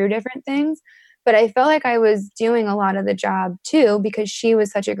reason through different things. But I felt like I was doing a lot of the job too, because she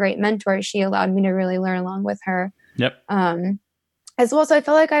was such a great mentor. She allowed me to really learn along with her. Yep. As well. So I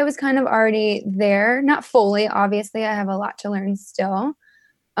felt like I was kind of already there, not fully, obviously I have a lot to learn still.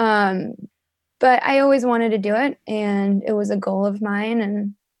 But I always wanted to do it and it was a goal of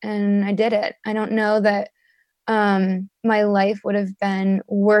mine and I did it. I don't know that my life would have been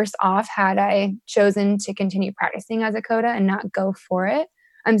worse off had I chosen to continue practicing as a CODA and not go for it.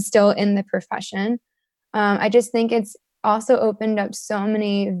 I'm still in the profession. I just think it's also opened up so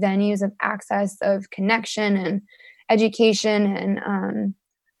many venues of access, of connection and education. And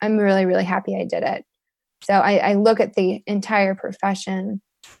I'm really, really happy I did it. So I look at the entire profession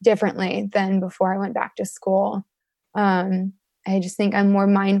differently than before I went back to school. I just think I'm more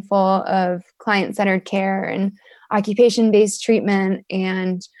mindful of client-centered care and occupation-based treatment.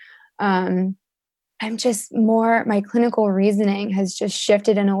 And I'm just more, my clinical reasoning has just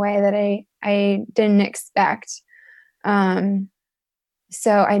shifted in a way that I didn't expect.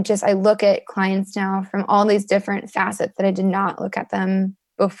 So I look at clients now from all these different facets that I did not look at them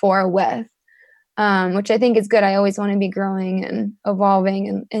before with, which I think is good. I always want to be growing and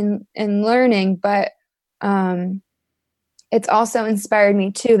evolving and learning, but it's also inspired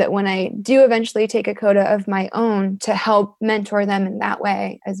me too, that when I do eventually take a CODA of my own, to help mentor them in that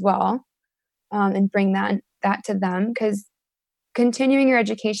way as well, and bring that to them, because continuing your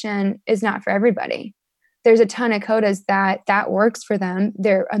education is not for everybody. There's a ton of CODAs that works for them.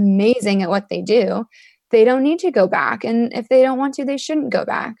 They're amazing at what they do. They don't need to go back. And if they don't want to, they shouldn't go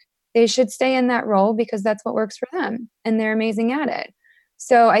back. They should stay in that role because that's what works for them. And they're amazing at it.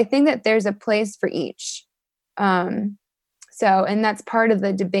 So I think that there's a place for each. And that's part of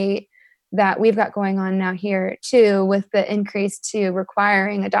the debate that we've got going on now here too, with the increase to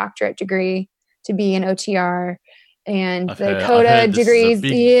requiring a doctorate degree to be an OTR. And the CODA degrees,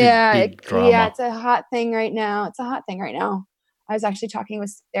 big it's a hot thing right now. I was actually talking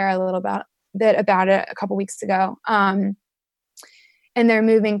with Sarah a little bit about it a couple weeks ago. And they're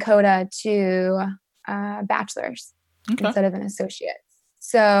moving CODA to bachelor's instead of an associate.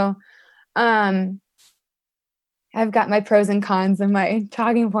 So I've got my pros and cons and my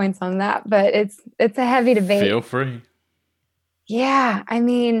talking points on that, but it's a heavy debate. Feel free. Yeah, I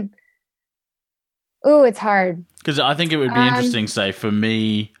mean, it's hard. Because I think it would be interesting, say, for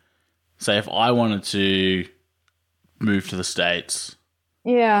me, say if I wanted to move to the States.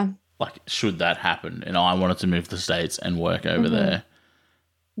 Yeah. Like, should that happen? And I wanted to move to the States and work over there.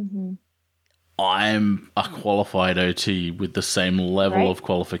 Mm-hmm. I'm a qualified OT with the same level of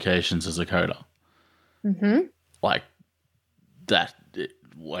qualifications as a CODA. Mm-hmm. Like, that,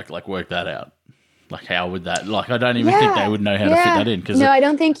 work that out. Like, how would that, I don't even think they would know how to fit that in. No, I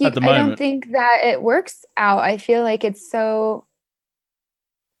don't think I don't think that it works out. I feel like it's so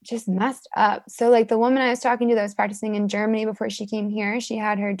just messed up. So like the woman I was talking to that was practicing in Germany before she came here, she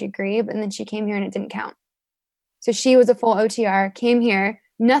had her degree, but then she came here and it didn't count. So she was a full OTR, came here,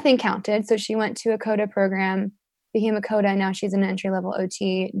 nothing counted. So she went to a CODA program, became a CODA, and now she's an entry-level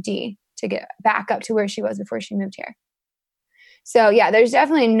OTD to get back up to where she was before she moved here. So yeah, there's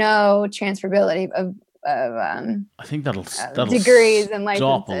definitely no transferability of I think that'll degrees and licenses.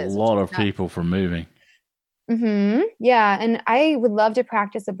 Stop a lot of people from moving. Mm-hmm. Yeah, and I would love to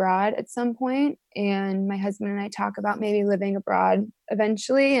practice abroad at some point. And my husband and I talk about maybe living abroad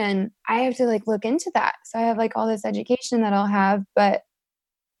eventually. And I have to like look into that. So I have like all this education that I'll have, but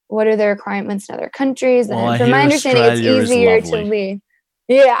what are the requirements in other countries? Well, and from my understanding, Australia it's easier to leave.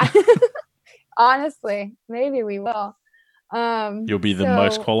 Yeah, honestly, maybe we will. You'll be the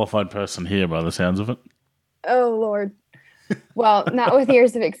most qualified person here by the sounds of it. Oh, Lord. Well, not with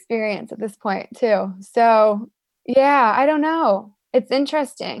years of experience at this point, too. So, yeah, I don't know. It's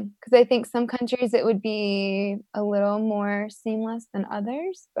interesting because I think some countries it would be a little more seamless than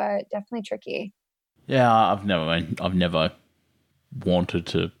others, but definitely tricky. Yeah, I've never wanted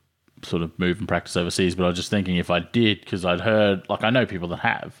to sort of move and practice overseas, but I was just thinking if I did, because I'd heard, like, I know people that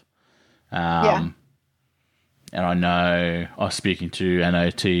have. And I know I was speaking to an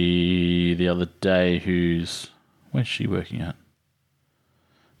OT the other day where's she working at?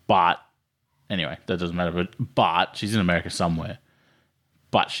 But anyway, that doesn't matter. But she's in America somewhere.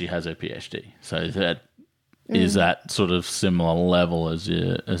 But she has her PhD. So that is that sort of similar level as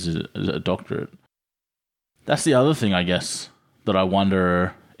a doctorate. That's the other thing, I guess, that I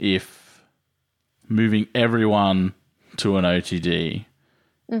wonder if moving everyone to an OTD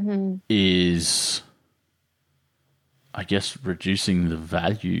is, I guess, reducing the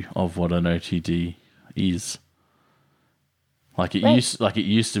value of what an OTD is. Like it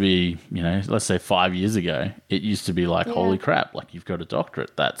used to be, you know, let's say 5 years ago, it used to be like, holy crap, like you've got a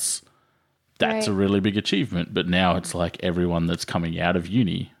doctorate. That's a really big achievement. But now it's like everyone that's coming out of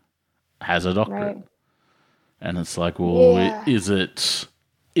uni has a doctorate. Right. And it's like, well, is it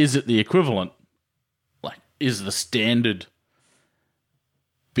the equivalent? Like, is the standard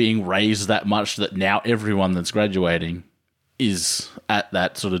being raised that much that now everyone that's graduating is at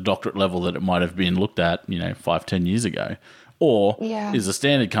that sort of doctorate level that it might have been looked at, 5-10 years ago? Or is the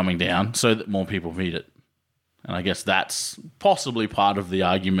standard coming down so that more people meet it? And I guess that's possibly part of the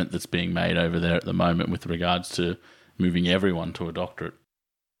argument that's being made over there at the moment with regards to moving everyone to a doctorate.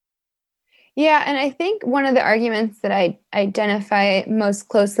 Yeah, and I think one of the arguments that I identify most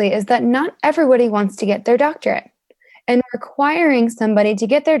closely is that not everybody wants to get their doctorate. And requiring somebody to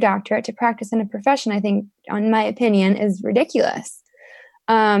get their doctorate to practice in a profession, I think, in my opinion, is ridiculous.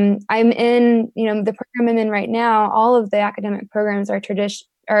 I'm in, the program I'm in right now, all of the academic programs are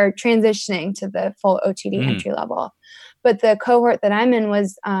transitioning to the full OTD entry level. But the cohort that I'm in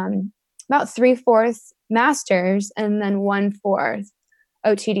was about 3/4 masters and then 1/4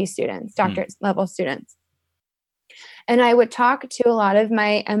 OTD students, doctorate level students. And I would talk to a lot of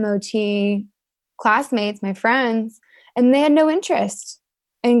my MOT classmates, my friends, and they had no interest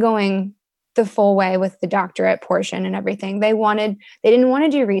in going the full way with the doctorate portion and everything. They didn't want to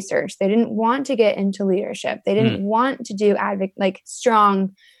do research. They didn't want to get into leadership. They didn't want to do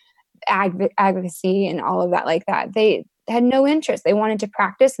strong advocacy and all of that like that. They had no interest. They wanted to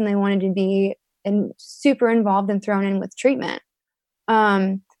practice and they wanted to be super involved and thrown in with treatment.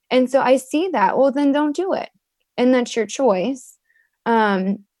 And so I see that. Well, then don't do it. And that's your choice.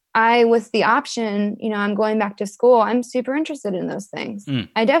 With the option, I'm going back to school. I'm super interested in those things.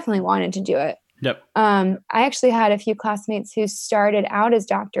 I definitely wanted to do it. Yep. I actually had a few classmates who started out as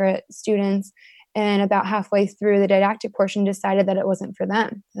doctorate students and about halfway through the didactic portion decided that it wasn't for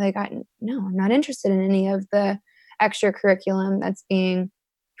them. Like, no, I'm not interested in any of the extra curriculum that's being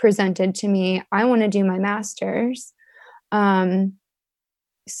presented to me. I want to do my master's.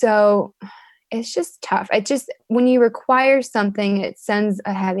 So it's just tough. When you require something, it sends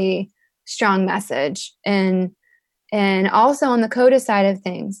a heavy, strong message. And also on the CODA side of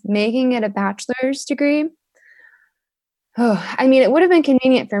things, making it a bachelor's degree. It would have been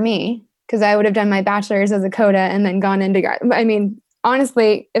convenient for me because I would have done my bachelor's as a CODA and then gone into grad.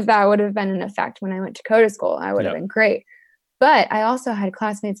 Honestly, if that would have been in effect when I went to CODA school, I would have been great. But I also had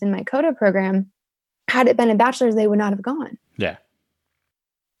classmates in my CODA program. Had it been a bachelor's, they would not have gone. Yeah.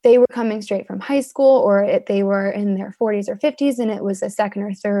 They were coming straight from high school or they were in their 40s or 50s and it was a second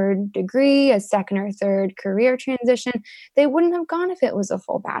or third degree, a second or third career transition. They wouldn't have gone if it was a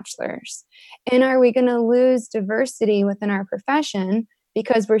full bachelor's. And are we going to lose diversity within our profession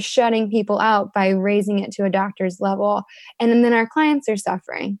because we're shutting people out by raising it to a doctor's level? And then our clients are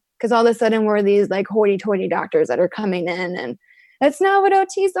suffering because all of a sudden we're these like hoity-toity doctors that are coming in, and that's not what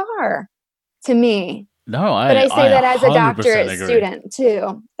OTs are to me. No, But I say that as a 100% doctorate agree. student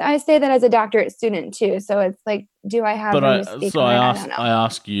too. I say that as a doctorate student too. So it's like, do I have room to speak on it? I don't know. I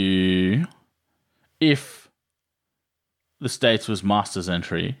ask you, if the States was master's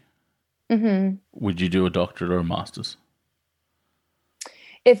entry, would you do a doctorate or a master's?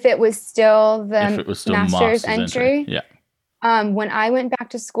 If it was still the If it was still master's master's entry, yeah. When I went back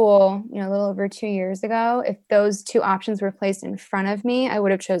to school, a little over 2 years ago, if those two options were placed in front of me, I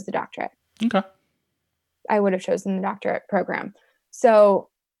would have chose the doctorate. Okay. I would have chosen the doctorate program. So,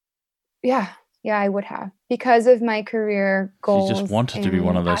 yeah, I would have, because of my career goals. You just wanted to be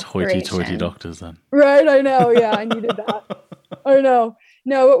one of those hoity-toity doctors then. Right, I know. Yeah, I needed that. I know.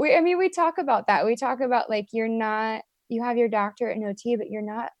 No, we talk about that. We talk about like, you have your doctorate in OT, but you're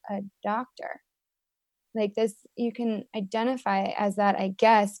not a doctor. Like this, you can identify as that, I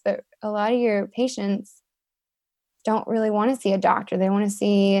guess, but a lot of your patients don't really want to see a doctor. They want to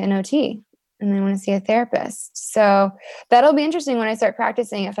see an OT and they want to see a therapist. So that'll be interesting when I start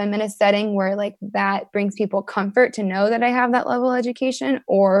practicing, if I'm in a setting where like that brings people comfort to know that I have that level of education,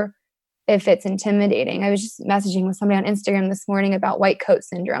 or if it's intimidating. I was just messaging with somebody on Instagram this morning about white coat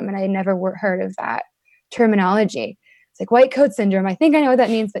syndrome, and I had never heard of that terminology. It's like, white coat syndrome, I think I know what that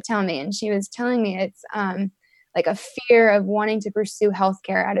means, but tell me. And she was telling me it's like a fear of wanting to pursue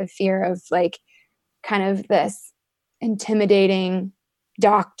healthcare out of fear of like kind of this intimidating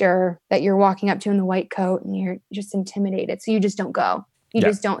doctor that you're walking up to in the white coat, and you're just intimidated. So you just don't go. You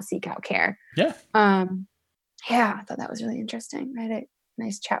just don't seek out care. Yeah. Yeah, I thought that was really interesting. I had a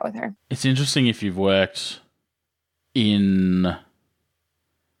nice chat with her. It's interesting if you've worked in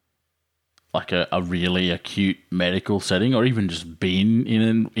like a really acute medical setting, or even just been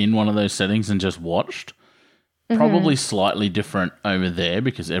in one of those settings and just watched. Probably slightly different over there,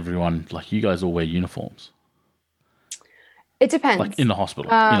 because everyone, like, you guys all wear uniforms. It depends. Like in the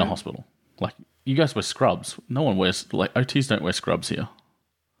hospital, like you guys wear scrubs. No one wears, like, OTs don't wear scrubs here.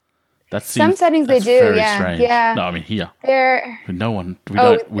 Some settings they do, yeah. Strange. Yeah. No, I mean here. No one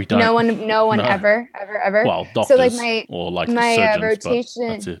ever. Well, doctors, so like my surgeons,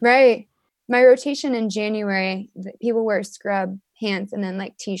 rotation, right? My rotation in January, people wear scrub pants and then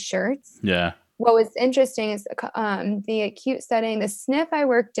like t-shirts. Yeah. What was interesting is the acute setting, the SNF I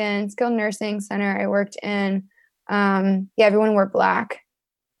worked in, skilled nursing center I worked in. Everyone wore black,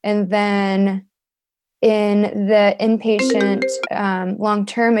 and then in the inpatient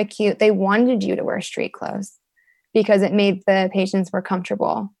long-term acute, they wanted you to wear street clothes because it made the patients more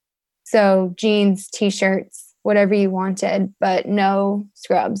comfortable. So jeans, t-shirts, whatever you wanted, but no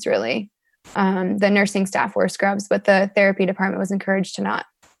scrubs really. The nursing staff wore scrubs, but the therapy department was encouraged to not.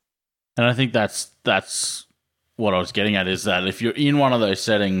 And I think that's what I was getting at, is that if you're in one of those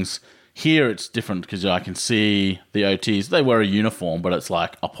settings, here it's different because I can see the OTs, they wear a uniform, but it's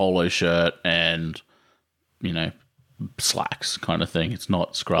like a polo shirt and, slacks kind of thing. It's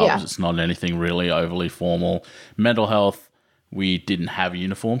not scrubs. Yeah. It's not anything really overly formal. Mental health, we didn't have a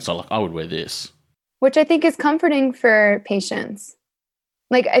uniform, so like I would wear this. Which I think is comforting for patients.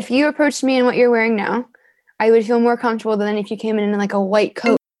 Like if you approached me in what you're wearing now, I would feel more comfortable than if you came in like a white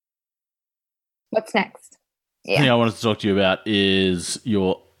coat. What's next? The thing I wanted to talk to you about is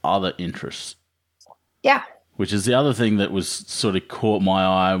your other interests. Yeah. Which is the other thing that was sort of caught my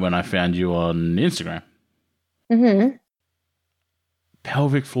eye when I found you on Instagram.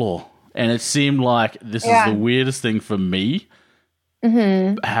 Pelvic floor. And it seemed like this is the weirdest thing for me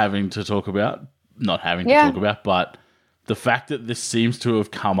having to talk about. Not having to talk about, but the fact that this seems to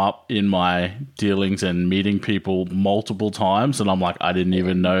have come up in my dealings and meeting people multiple times, and I'm like, I didn't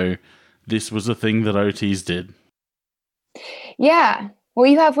even know this was a thing that OTs did. Yeah. Well,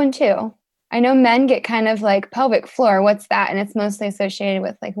 you have one too. I know men get kind of like pelvic floor. What's that? And it's mostly associated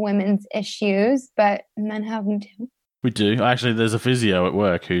with like women's issues, but men have them too. We do. Actually, there's a physio at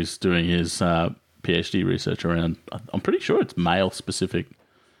work who's doing his PhD research around, I'm pretty sure it's male specific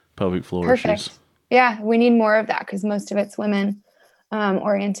pelvic floor issues. Yeah, we need more of that because most of it's women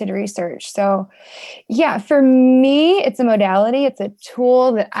oriented research. So yeah, for me, it's a modality. It's a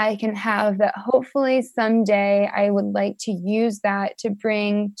tool that I can have that hopefully someday I would like to use that to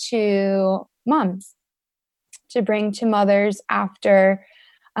bring to moms, to bring to mothers after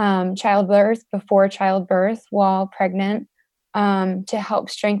childbirth, before childbirth, while pregnant, to help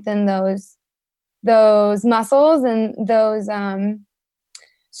strengthen those muscles and those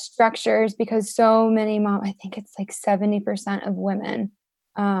structures, because so many moms, I think it's like 70% of women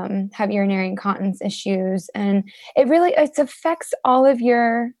have urinary incontinence issues, and it affects all of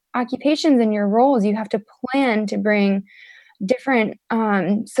your occupations and your roles. You have to plan to bring different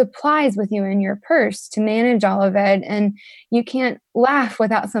supplies with you in your purse to manage all of it. And you can't laugh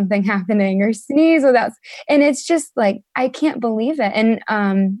without something happening or sneeze without, and it's just like, I can't believe it.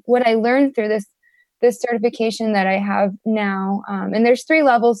 And what I learned through this certification that I have now, and there's 3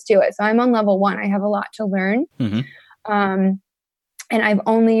 levels to it. So I'm on level 1. I have a lot to learn. And I've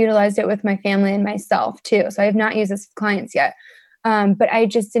only utilized it with my family and myself too. So I have not used this with clients yet. But I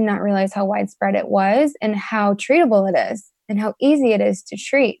just did not realize how widespread it was and how treatable it is and how easy it is to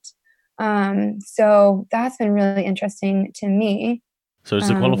treat. So that's been really interesting to me. So is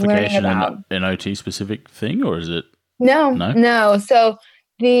the qualification an OT specific thing, or is it? No. So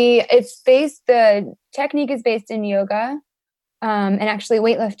the technique is based in yoga, and actually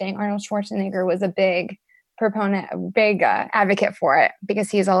weightlifting. Arnold Schwarzenegger was a big proponent, advocate for it, because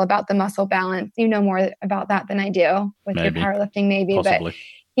he's all about the muscle balance. You know more about that than I do with your powerlifting, maybe. Possibly. But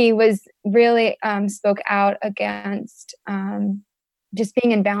he was really spoke out against just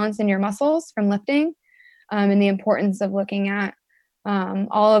being in balance in your muscles from lifting, and the importance of looking at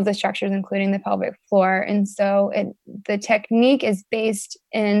all of the structures, including the pelvic floor. And so the technique is based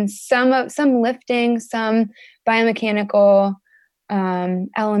in some lifting, some biomechanical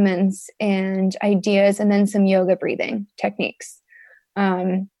elements and ideas, and then some yoga breathing techniques.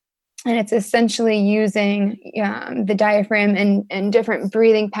 And it's essentially using the diaphragm and different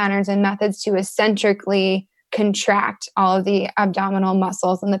breathing patterns and methods to eccentrically contract all of the abdominal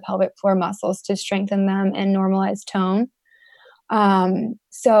muscles and the pelvic floor muscles to strengthen them and normalize tone.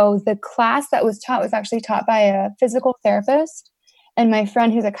 So the class that was actually taught by a physical therapist, and my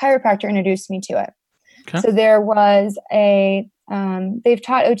friend who's a chiropractor introduced me to it. Okay. So there was they've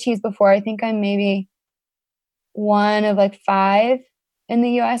taught OTs before. I think I'm maybe one of like 5 in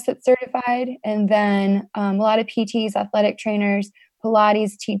the US that's certified. And then a lot of PTs, athletic trainers,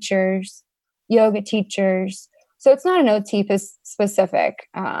 Pilates teachers, yoga teachers. So it's not an OT specific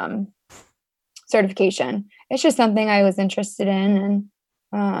certification. It's just something I was interested in,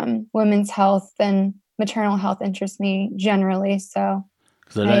 and women's health and maternal health interests me generally. So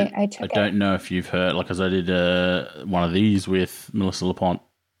I don't know if you've heard, because I did one of these with Melissa LaPont,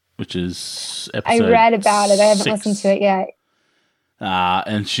 which is episode I read about it. I haven't 6. listened to it yet.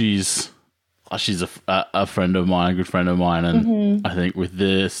 And she's a friend of mine, a good friend of mine, and I think with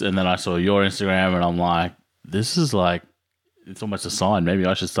this, and then I saw your Instagram, and I'm like, this is like, it's almost a sign. Maybe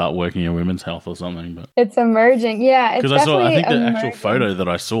I should start working in women's health or something. But it's emerging, yeah. Because I think the actual photo that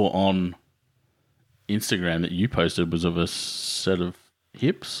I saw on Instagram that you posted was of a set of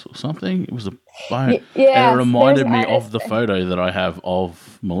hips or something. It was a bone. Yeah, and it reminded me of the photo that I have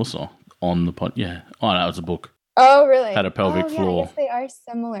of Melissa on the pod. Yeah. Oh, no, it was a book. Oh, really? Had a pelvic floor. I guess they are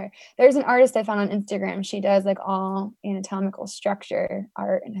similar. There's an artist I found on Instagram. She does like all anatomical structure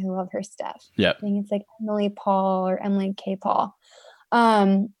art, and I love her stuff. Yeah. I think it's like Emily Paul or Emily K. Paul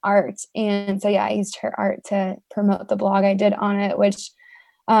art. And so, yeah, I used her art to promote the blog I did on it, which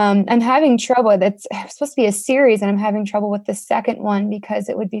I'm having trouble with. It's supposed to be a series, and I'm having trouble with the second one because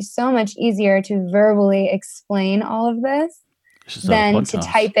it would be so much easier to verbally explain all of this than to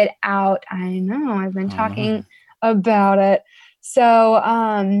type it out. I know. I've been talking about it. So,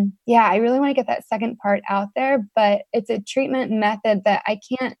 I really want to get that second part out there, but it's a treatment method that I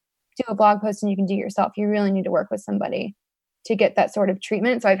can't do a blog post and you can do yourself. You really need to work with somebody to get that sort of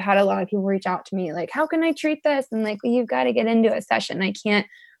treatment. So I've had a lot of people reach out to me like, how can I treat this? And like, well, you've got to get into a session. I can't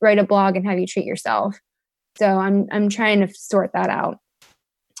write a blog and have you treat yourself. So I'm trying to sort that out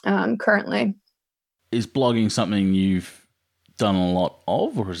currently. Is blogging something you've done a lot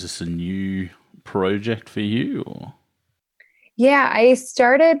of, or is this a new project for you? Or? Yeah, I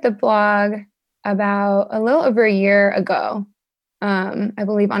started the blog about a little over a year ago, I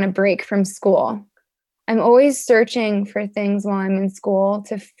believe on a break from school. I'm always searching for things while I'm in school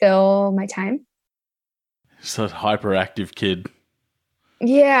to fill my time. So hyperactive kid.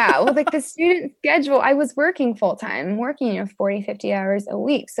 Yeah. Well, like the student schedule, I was working full time, working, 40, 50 hours a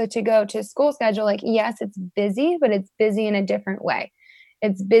week. So to go to school schedule, like, yes, it's busy, but it's busy in a different way.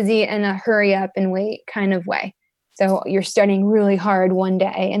 It's busy in a hurry up and wait kind of way. So you're studying really hard one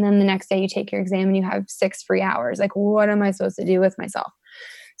day, and then the next day you take your exam and you have 6 free hours. Like, what am I supposed to do with myself?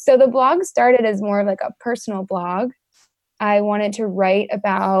 So the blog started as more of like a personal blog. I wanted to write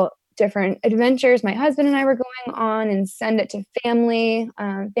about different adventures my husband and I were going on and send it to family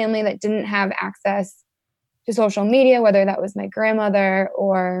that didn't have access to social media, whether that was my grandmother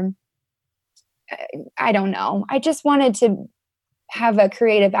or I don't know. I just wanted to have a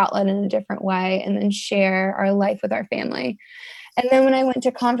creative outlet in a different way and then share our life with our family. And then when I went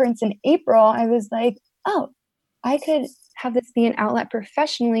to conference in April, I was like, oh, I could have this be an outlet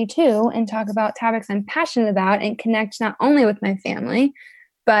professionally too, and talk about topics I'm passionate about and connect not only with my family,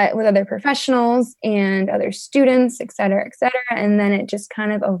 but with other professionals and other students, et cetera, et cetera. And then it just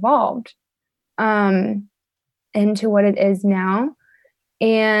kind of evolved into what it is now.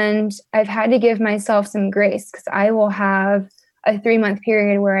 And I've had to give myself some grace because I will have a 3-month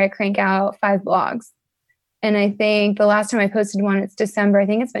period where I crank out 5 blogs. And I think the last time I posted one, it's December. I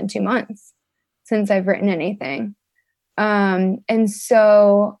think it's been 2 months since I've written anything. And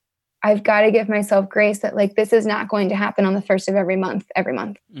so I've got to give myself grace that like, this is not going to happen on the first of every month.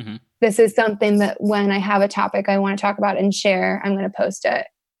 Mm-hmm. This is something that when I have a topic I want to talk about and share, I'm going to post it.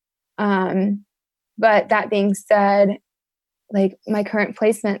 But that being said, like my current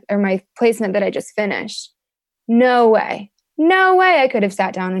placement or my placement that I just finished, no way I could have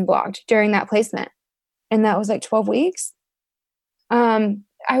sat down and blogged during that placement. And that was like 12 weeks.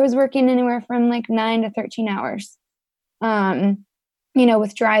 I was working anywhere from like 9 to 13 hours,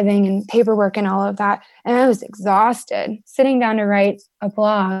 with driving and paperwork and all of that. And I was exhausted. Sitting down to write a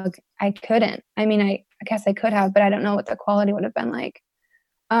blog, I couldn't. I mean, I guess I could have, but I don't know what the quality would have been like.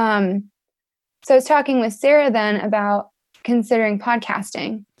 So I was talking with Sarah then about considering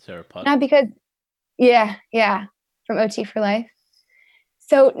podcasting. Sarah Pod. Not because, yeah, from OT for Life.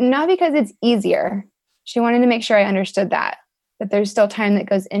 So not because it's easier. She wanted to make sure I understood that there's still time that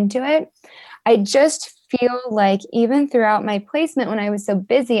goes into it. I just feel like even throughout my placement when I was so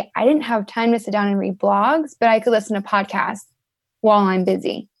busy, I didn't have time to sit down and read blogs, but I could listen to podcasts while I'm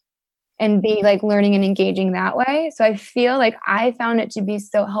busy and be like learning and engaging that way. So I feel like I found it to be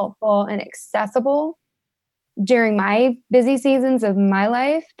so helpful and accessible during my busy seasons of my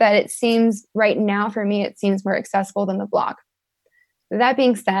life that it seems right now for me, it seems more accessible than the blog. That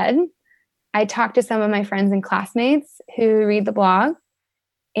being said, I talked to some of my friends and classmates who read the blog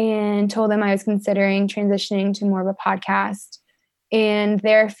and told them I was considering transitioning to more of a podcast. And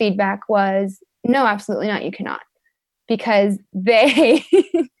their feedback was, no, absolutely not. You cannot. Because they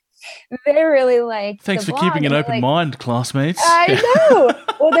really like. Thanks for keeping an open mind, classmates. I know.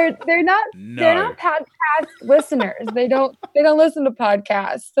 Well, they're not podcast listeners. They don't listen to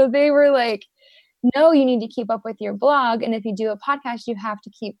podcasts. So they were like, no, you need to keep up with your blog. And if you do a podcast, you have to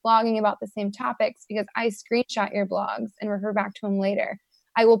keep blogging about the same topics because I screenshot your blogs and refer back to them later.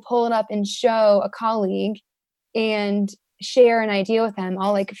 I will pull it up and show a colleague and share an idea with them.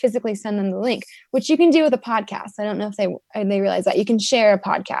 I'll like physically send them the link, which you can do with a podcast. I don't know if they realize that you can share a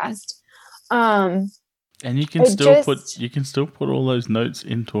podcast. And you can still put all those notes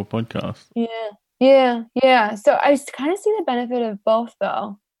into a podcast. Yeah. So I kind of see the benefit of both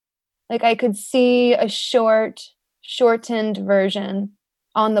though. Like I could see a shortened version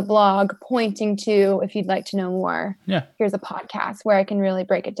on the blog pointing to, if you'd like to know more, here's a podcast where I can really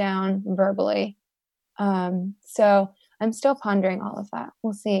break it down verbally. So I'm still pondering all of that.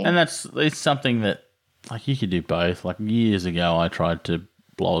 We'll see. And it's something that like you could do both. Like years ago, I tried to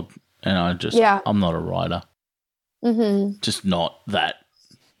blog and I'm not a writer. Mm-hmm. Just not that.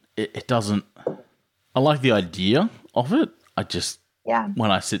 It doesn't, I like the idea of it.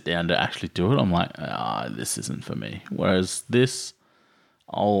 When I sit down to actually do it, I'm like, this isn't for me. Whereas this,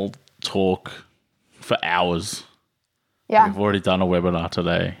 I'll talk for hours. Yeah. We've already done a webinar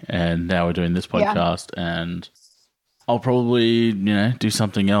today, and now we're doing this podcast, and I'll probably, do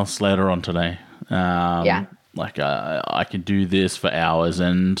something else later on today. Like I can do this for hours,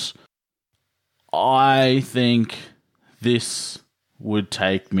 and I think this would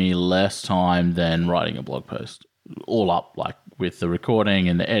take me less time than writing a blog post. All up, like with the recording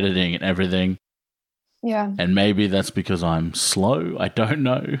and the editing and everything. Yeah. And maybe that's because I'm slow. I don't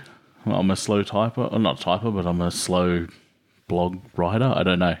know. I'm a slow typer. Or not typer, but I'm a slow blog writer. I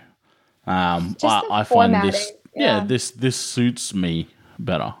don't know. I find this, this suits me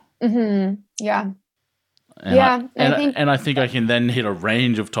better. Mm-hmm. Yeah. And I think I can then hit a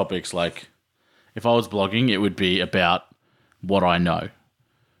range of topics. Like if I was blogging, it would be about what I know.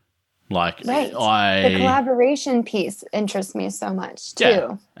 Like the collaboration piece interests me so much too.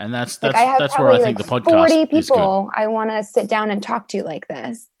 Yeah. And that's where I think the podcast 40 people is good. I want to sit down and talk to like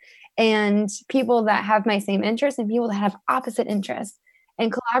this, and people that have my same interests and people that have opposite interests.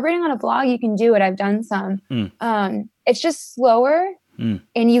 And collaborating on a blog, you can do it. I've done some. It's just slower, and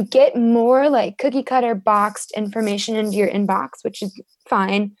you get more like cookie cutter boxed information into your inbox, which is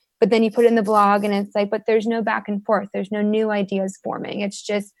fine. But then you put it in the blog, and it's like, but there's no back and forth. There's no new ideas forming. It's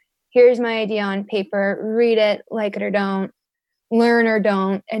just, here's my idea on paper, read it, like it or don't, learn or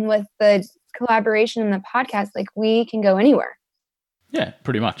don't. And with the collaboration in the podcast, like we can go anywhere. Yeah,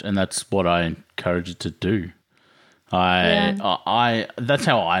 pretty much. And that's what I encourage you to do. That's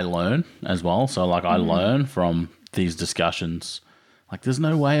how I learn as well. So like I learn from these discussions. Like, there's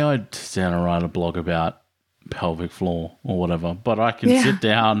no way I'd sit down and write a blog about pelvic floor or whatever, but I can sit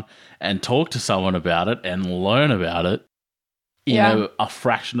down and talk to someone about it and learn about it in a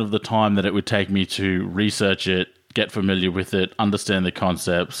fraction of the time that it would take me to research it, get familiar with it, understand the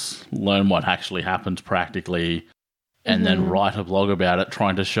concepts, learn what actually happens practically, and then write a blog about it,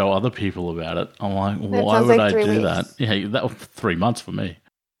 trying to show other people about it. I'm like, why would I do that? Yeah, that was 3 months for me.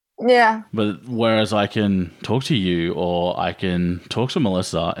 Yeah. But whereas I can talk to you or I can talk to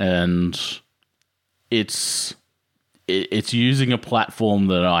Melissa, and it's using a platform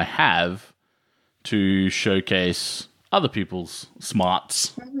that I have to showcase other people's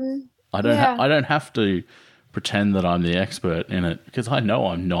smarts. I don't have to pretend that I'm the expert in it, because I know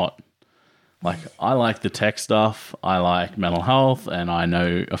I'm not. Like, I like the tech stuff, I like mental health, and I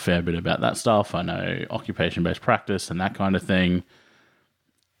know a fair bit about that stuff. I know occupation-based practice and that kind of thing.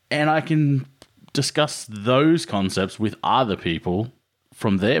 And I can discuss those concepts with other people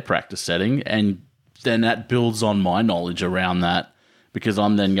from their practice setting, and then that builds on my knowledge around that, because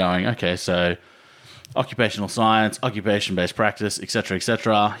I'm then going, okay, so occupational science, occupation-based practice,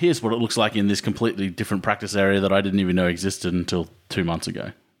 etc. Here's what it looks like in this completely different practice area that I didn't even know existed until 2 months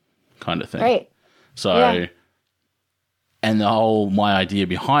ago, kind of thing. Right. So, and my idea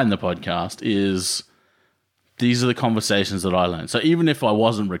behind the podcast is, these are the conversations that I learned. So even if I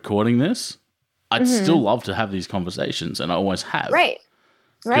wasn't recording this, I'd still love to have these conversations, and I always have. Right.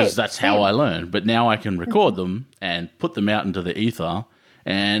 Because that's how I learn. But now I can record them and put them out into the ether,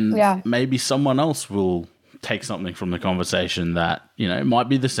 and maybe someone else will take something from the conversation that, might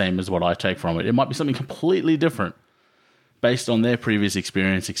be the same as what I take from it. It might be something completely different based on their previous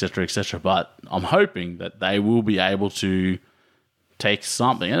experience, etc. But I'm hoping that they will be able to take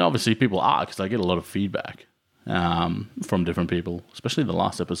something. And obviously people are, because I get a lot of feedback from different people, especially the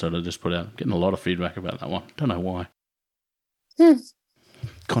last episode I just put out. Getting a lot of feedback about that one. Don't know why.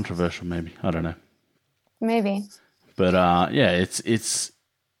 Controversial, maybe. I don't know. Maybe. But it's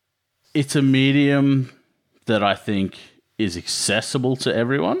a medium that I think is accessible to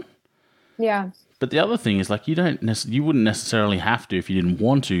everyone. Yeah. But the other thing is, like, you wouldn't necessarily have to, if you didn't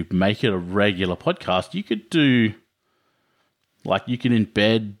want to, make it a regular podcast. You could do, like, you can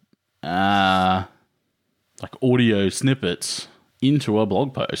embed like audio snippets into a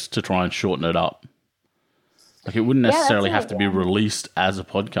blog post to try and shorten it up. Like, it wouldn't necessarily have to be released as a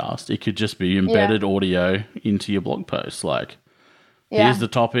podcast. It could just be embedded audio into your blog post. Like, here's the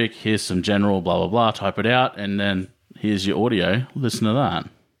topic, here's some general blah, blah, blah, type it out, and then here's your audio. Listen to that.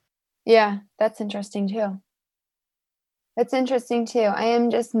 Yeah, that's interesting too. I am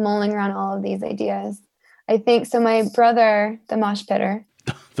just mulling around all of these ideas. I think, so my brother, the mosh pitter,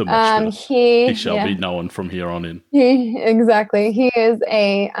 he shall be known from here on in. Exactly. He is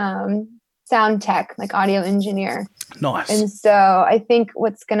a sound tech, like audio engineer. Nice. And so I think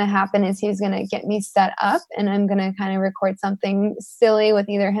what's going to happen is he's going to get me set up, and I'm going to kind of record something silly with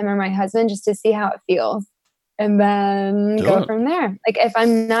either him or my husband, just to see how it feels, and then go from there. Like, if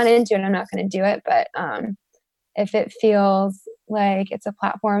I'm not into it, I'm not going to do it. But if it feels like it's a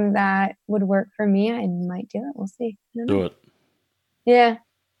platform that would work for me, I might do it. We'll see. Do it. Yeah.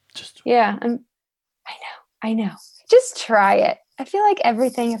 I know. Just try it. I feel like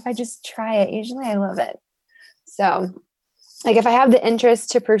everything, if I just try it, usually I love it. So, like, if I have the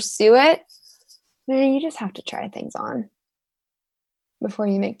interest to pursue it, then you just have to try things on before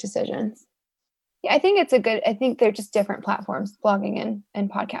you make decisions. Yeah, I think they're just different platforms, blogging and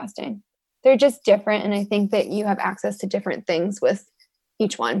podcasting. They're just different, and I think that you have access to different things with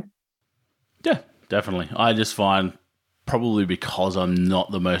each one. Yeah, definitely. I just find, probably because I'm not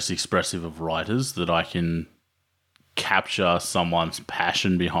the most expressive of writers, that I can capture someone's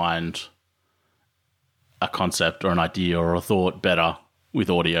passion behind a concept or an idea or a thought better with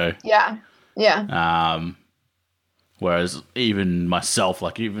audio. Yeah. Whereas even myself,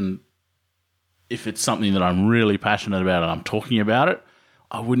 like, even if it's something that I'm really passionate about and I'm talking about it,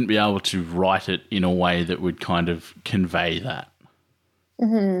 I wouldn't be able to write it in a way that would kind of convey that.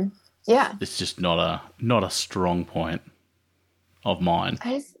 Mm-hmm. Yeah. It's just not a strong point of mine.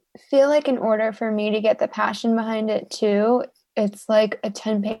 I just feel like in order for me to get the passion behind it too, it's like a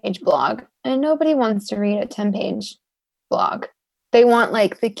 10-page blog, and nobody wants to read a 10-page blog. They want,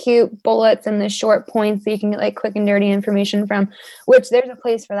 like, the cute bullets and the short points that you can get, like, quick and dirty information from, which there's a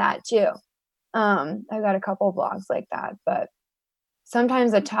place for that too. I've got a couple of blogs like that, but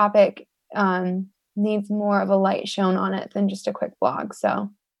sometimes a topic needs more of a light shown on it than just a quick blog. So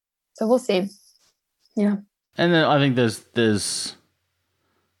we'll see. Yeah. And then I think there's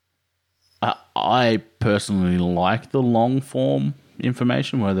I personally like the long form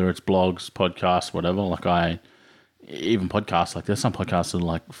information, whether it's blogs, podcasts, whatever. Like, I even podcasts, like there's some podcasts that are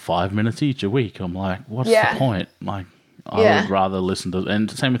like 5 minutes each a week. I'm like, what's the point? Like, I would rather listen to,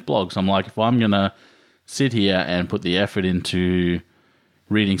 and same with blogs. I'm like, if I'm going to sit here and put the effort into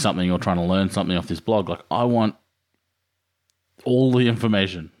reading something or trying to learn something off this blog, like I want all the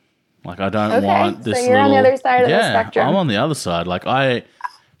information. Like I don't want this. So you're on the other side of the spectrum. I'm on the other side. Like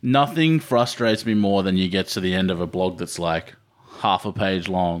nothing frustrates me more than you get to the end of a blog that's like half a page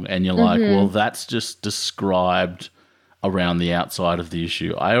long and you're like, well, that's just described around the outside of the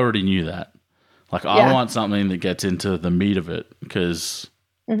issue. I already knew that. Like I want something that gets into the meat of it because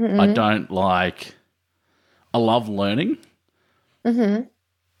I love learning.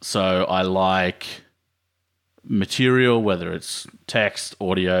 So I like material, whether it's text,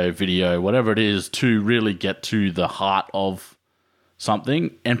 audio, video, whatever it is, to really get to the heart of something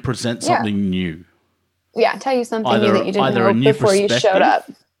and present something new. Yeah, tell you something new that you didn't know before you showed up.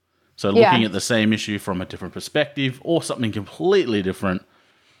 So looking at the same issue from a different perspective or something completely different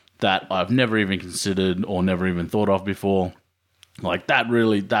that I've never even considered or never even thought of before. Like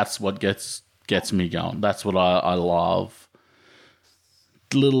that's what gets me going. That's what I love.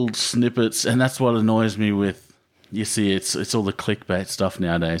 Little snippets, and that's what annoys me with, you see, it's all the clickbait stuff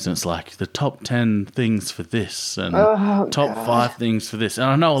nowadays, and it's like the top 10 things for this and top 5 things for this. And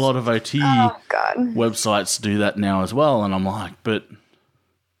I know a lot of OT websites do that now as well, and I'm like, but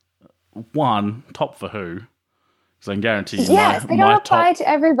one, top for who? Because I can guarantee you they don't apply to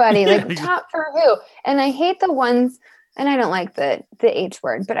everybody. Like top for who? And I hate the ones, and I don't like the H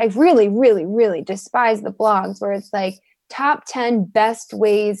word, but I really, really, really despise the blogs where it's like top 10 best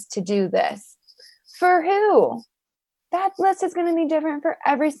ways to do this. For who? That list is going to be different for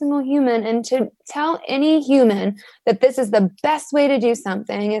every single human. And to tell any human that this is the best way to do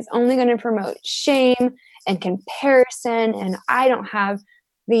something is only going to promote shame and comparison. And I don't have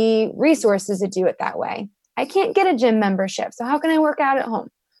the resources to do it that way. I can't get a gym membership. So how can I work out at home?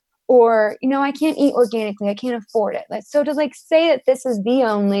 Or, I can't eat organically. I can't afford it. So to say that this is the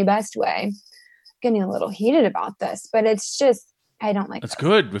only best way, I'm getting a little heated about this, but it's just, I don't like it. That's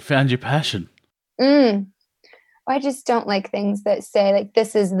good. We found your passion. I just don't like things that say like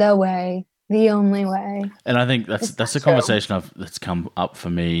this is the way, the only way. And I think that's a conversation that's come up for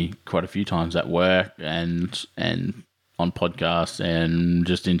me quite a few times at work and on podcasts and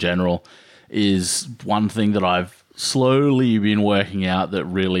just in general, is one thing that I've slowly been working out that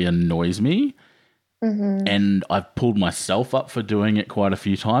really annoys me. And I've pulled myself up for doing it quite a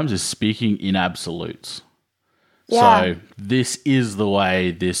few times, is speaking in absolutes. So this is the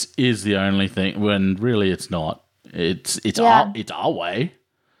way, this is the only thing, when really it's not. It's our way,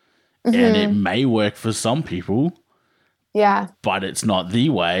 and it may work for some people, but it's not the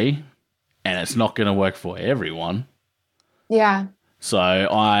way, and it's not going to work for everyone. So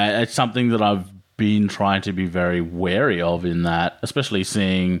it's something that I've been trying to be very wary of in that, especially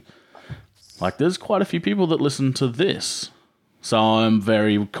seeing, like, there's quite a few people that listen to this. So I'm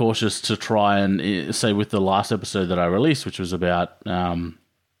very cautious to try and say with the last episode that I released, which was about the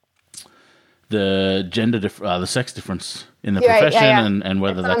the sex difference in the profession and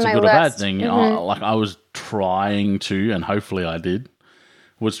whether that's a good or bad thing. I was trying to, and hopefully I did,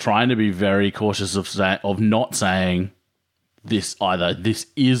 was trying to be very cautious of not saying this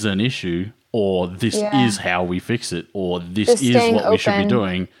is an issue or this is how we fix it or this is what we should be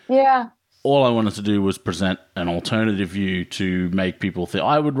doing. All I wanted to do was present an alternative view to make people think.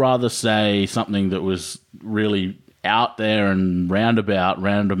 I would rather say something that was really out there and round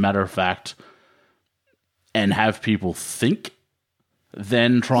a matter of fact, and have people think,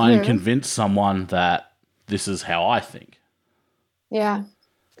 than try and convince someone that this is how I think.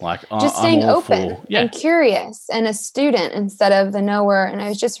 Like just staying open and curious and a student instead of the knower. And I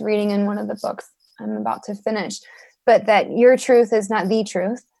was just reading in one of the books I'm about to finish, but that your truth is not the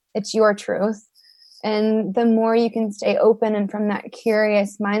truth. It's your truth. And the more you can stay open and from that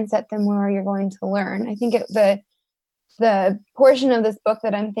curious mindset, the more you're going to learn. I think the portion of this book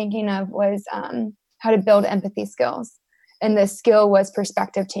that I'm thinking of was how to build empathy skills. And the skill was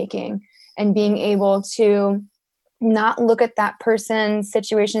perspective taking and being able to not look at that person's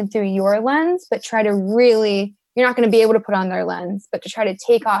situation through your lens, but try to really, you're not going to be able to put on their lens, but to try to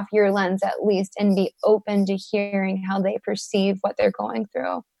take off your lens at least and be open to hearing how they perceive what they're going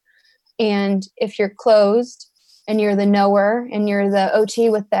through. And if you're closed and you're the knower and you're the OT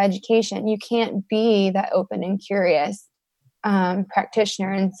with the education, you can't be that open and curious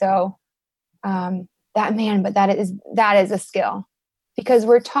practitioner. And so that is a skill, because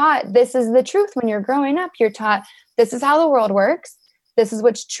we're taught this is the truth. When you're growing up, you're taught this is how the world works. This is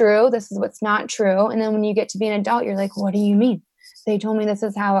what's true. This is what's not true. And then when you get to be an adult, you're like, what do you mean? They told me this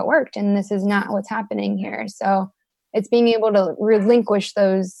is how it worked and this is not what's happening here. So It's being able to relinquish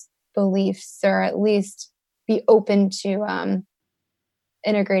those beliefs, or at least be open to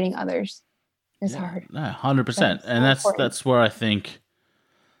integrating others is hard. No, 100%. And important. that's where I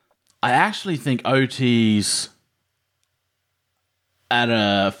actually think OTs at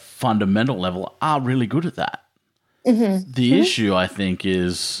a fundamental level are really good at that. Mm-hmm. The issue, I think,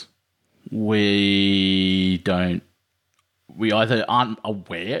 is we either aren't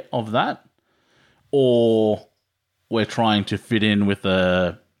aware of that, or we're trying to fit in with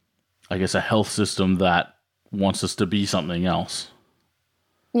a health system that wants us to be something else.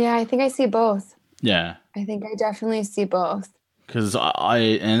 Yeah, I think I see both. Yeah. I think I definitely see both. Because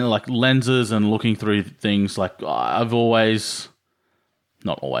and like lenses and looking through things, like I've always,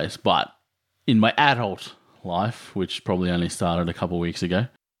 not always, but in my adult life, which probably only started a couple of weeks ago,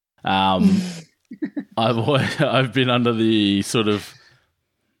 I've been under the sort of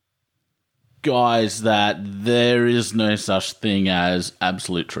guise that there is no such thing as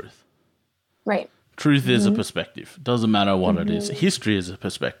absolute truth. Right. Truth is a perspective. Doesn't matter what it is. History is a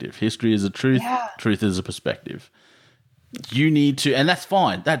perspective. History is a truth. Yeah. Truth is a perspective. You need to, and that's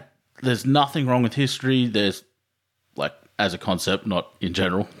fine. There's nothing wrong with history. There's, like, as a concept, not in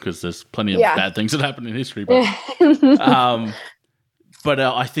general, because there's plenty of bad things that happen in history. But,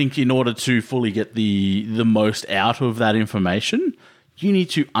 I think in order to fully get the most out of that information, you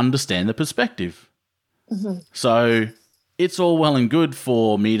need to understand the perspective. Mm-hmm. So it's all well and good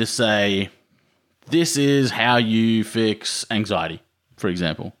for me to say, this is how you fix anxiety, for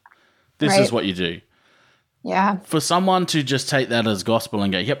example. This is what you do. Yeah. For someone to just take that as gospel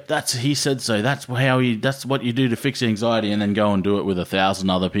and go, yep, he said so. That's what you do to fix anxiety, and then go and do it with 1,000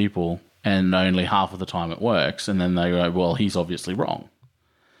 other people, and only half of the time it works. And then they go, well, he's obviously wrong.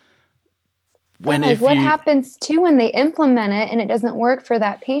 What happens too when they implement it and it doesn't work for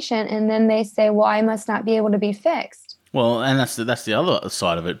that patient, and then they say, well, I must not be able to be fixed. Well, and that's the other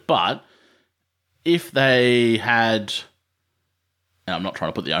side of it. But if they had, and I'm not trying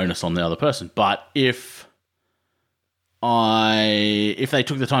to put the onus on the other person, but if they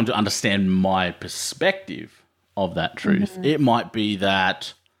took the time to understand my perspective of that truth, it might be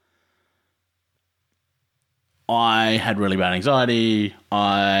that I had really bad anxiety.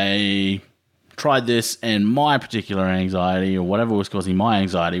 I tried this, and my particular anxiety, or whatever was causing my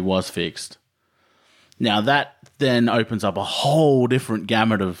anxiety, was fixed. Now that then opens up a whole different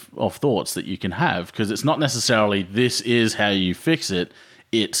gamut of thoughts that you can have, because it's not necessarily this is how you fix it.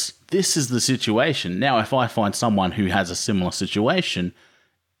 It's this is the situation. Now, if I find someone who has a similar situation,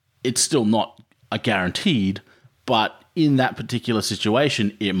 it's still not a guaranteed, but in that particular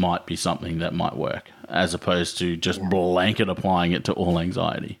situation, it might be something that might work, as opposed to just blanket applying it to all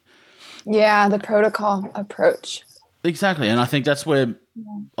anxiety. Yeah, the protocol approach. Exactly. And I think that's where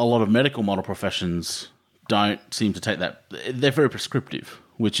a lot of medical model professions don't seem to take that. They're very prescriptive,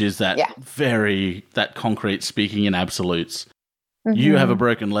 which is that that concrete speaking in absolutes. Mm-hmm. You have a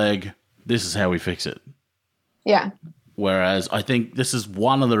broken leg. This is how we fix it. Yeah. Whereas I think this is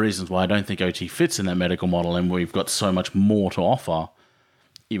one of the reasons why I don't think OT fits in that medical model, and we've got so much more to offer,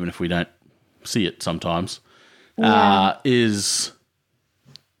 even if we don't see it sometimes, is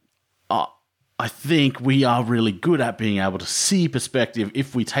I think we are really good at being able to see perspective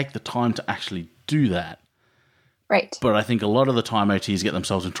if we take the time to actually do that. Right. But I think a lot of the time OTs get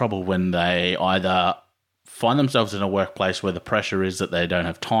themselves in trouble when they either find themselves in a workplace where the pressure is that they don't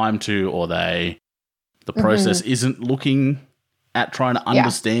have time to, or the process isn't looking at trying to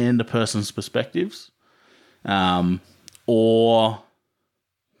understand a person's perspectives, or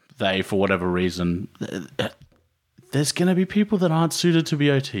they, for whatever reason, there's going to be people that aren't suited to be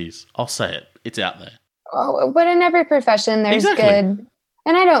OTs. I'll say it. It's out there. Oh, but in every profession, there's good.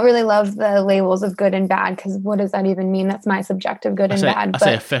 And I don't really love the labels of good and bad, because what does that even mean? That's my subjective good and bad. I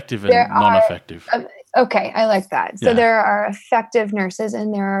say effective and non-effective. Okay, I like that. So there are effective nurses,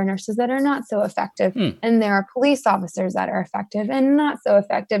 and there are nurses that are not so effective. And there are police officers that are effective and not so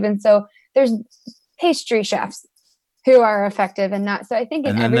effective. And so there's pastry chefs who are effective and not. So I think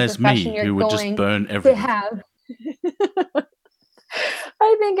in every profession you're going to have.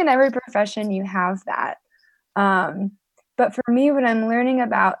 I think in every profession you have that. But for me, what I'm learning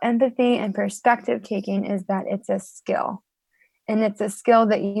about empathy and perspective taking is that it's a skill. And it's a skill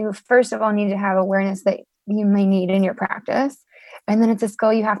that you, first of all, need to have awareness that you may need in your practice. And then it's a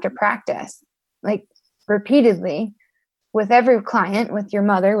skill you have to practice, like, repeatedly with every client, with your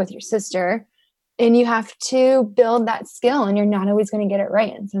mother, with your sister. And you have to build that skill, and you're not always going to get it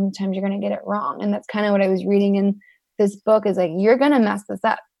right. And sometimes you're going to get it wrong. And that's kind of what I was reading in this book, is like, you're going to mess this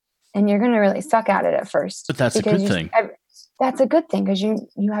up and you're going to really suck at it at first. But that's a good thing. That's a good thing, because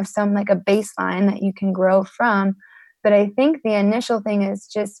you have some, like, a baseline that you can grow from. But I think the initial thing is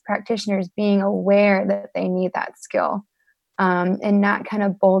just practitioners being aware that they need that skill, and not kind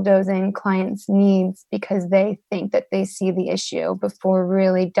of bulldozing clients' needs because they think that they see the issue before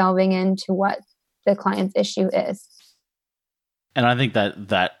really delving into what the client's issue is. And I think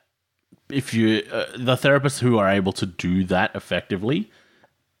that if you, the therapists who are able to do that effectively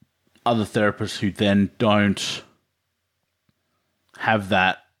are the therapists who then don't have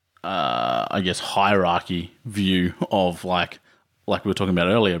that, I guess, hierarchy view of like we were talking about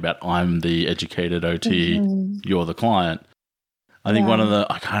earlier about I'm the educated OT, you're the client. I think one of the,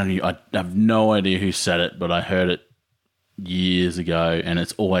 I have no idea who said it, but I heard it years ago and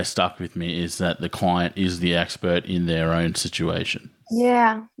it's always stuck with me, is that the client is the expert in their own situation.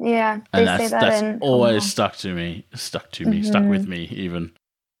 Yeah. And that's always stuck with me even.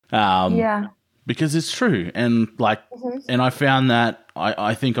 Because it's true. And and I found that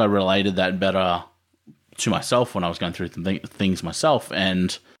I think I related that better to myself when I was going through things myself.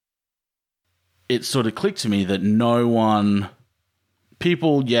 And it sort of clicked to me that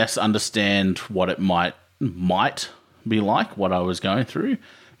people, yes, understand what it might be like, what I was going through,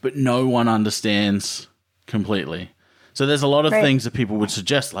 but no one understands completely. So there's a lot of things that people would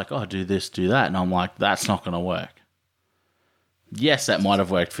suggest, like, oh, do this, do that. And I'm like, that's not going to work. Yes, that might have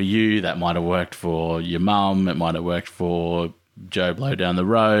worked for you. That might have worked for your mum. It might have worked for Joe Blow down the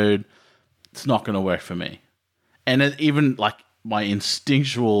road. It's not going to work for me. And even like my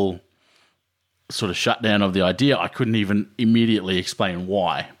instinctual sort of shutdown of the idea, I couldn't even immediately explain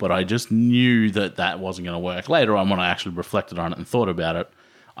why, but I just knew that wasn't going to work. Later on, when I actually reflected on it and thought about it,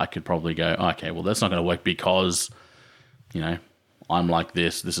 I could probably go, okay, well, that's not going to work because, I'm like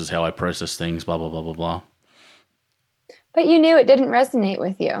this. This is how I process things, blah, blah, blah, blah, blah. But you knew it didn't resonate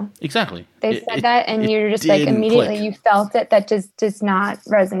with you. Exactly. They said that, and you're just like, immediately you felt it. That just does not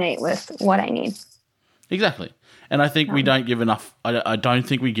resonate with what I need. Exactly. And I think we don't give enough, I don't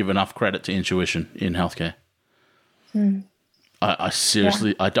think we give enough credit to intuition in healthcare. I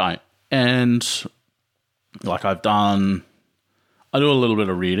seriously, I don't. And like I do a little bit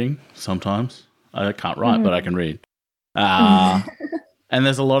of reading sometimes. I can't write, but I can read. And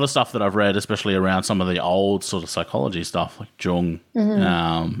there's a lot of stuff that I've read, especially around some of the old sort of psychology stuff, like Jung,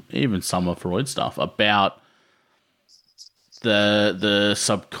 even some of Freud stuff, about the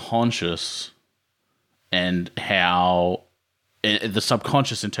subconscious and how the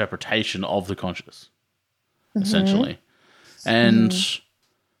subconscious interpretation of the conscious, essentially. And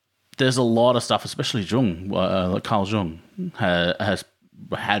there's a lot of stuff, especially Jung, like Carl Jung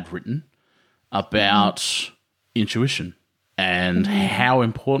had written about intuition and how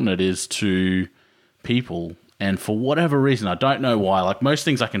important it is to people. And for whatever reason, I don't know why, like most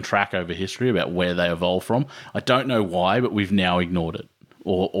things I can track over history about where they evolved from. I don't know why, but we've now ignored it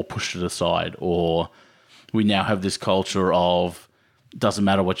or pushed it aside, or we now have this culture of doesn't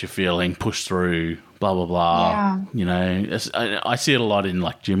matter what you're feeling, push through, blah, blah, blah. Yeah. I see it a lot in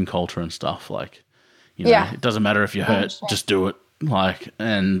like gym culture and stuff. Like, it doesn't matter if you're hurt, just do it. Like,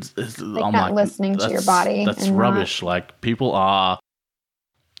 and I'm like listening to your body. That's rubbish. Like, people are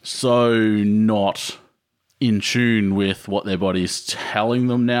so not in tune with what their body's telling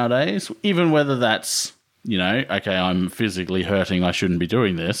them nowadays, even whether that's, okay, I'm physically hurting, I shouldn't be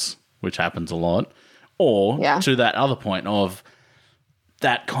doing this, which happens a lot, or to that other point of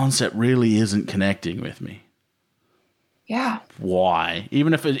that concept really isn't connecting with me. Yeah. Why?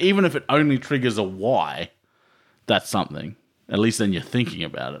 Even if it only triggers a why, that's something. At least then you're thinking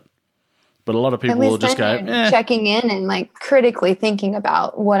about it. But a lot of people will just go, checking in and like critically thinking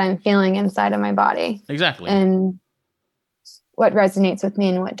about what I'm feeling inside of my body. Exactly. And what resonates with me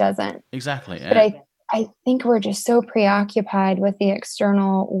and what doesn't. Exactly. But I think we're just so preoccupied with the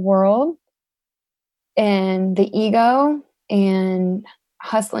external world and the ego and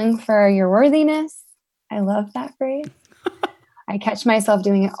hustling for your worthiness. I love that phrase. I catch myself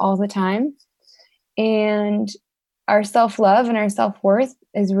doing it all the time. And our self-love and our self-worth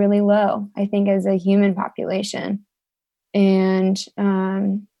is really low, I think, as a human population. And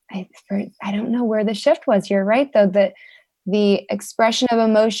I don't know where the shift was. You're right, though, that the expression of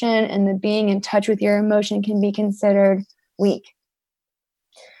emotion and the being in touch with your emotion can be considered weak.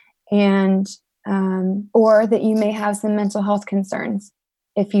 And or that you may have some mental health concerns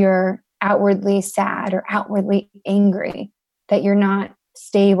if you're outwardly sad or outwardly angry, that you're not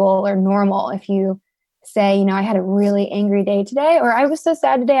stable or normal. If you say, I had a really angry day today, or I was so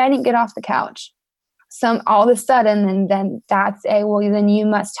sad today, I didn't get off the couch. All of a sudden, and then that's then you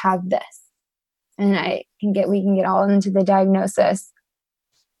must have this. And we can get all into the diagnosis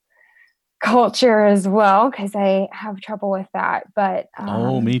culture as well, because I have trouble with that. But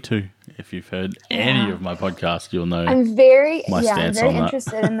me too. If you've heard any of my podcasts, you'll know I'm very stance on that.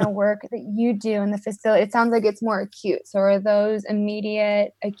 interested in the work that you do in the facility. It sounds like it's more acute. So are those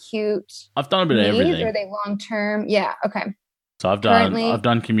immediate, acute I've done a bit of everything. Or are they long-term? Yeah. Okay. So I've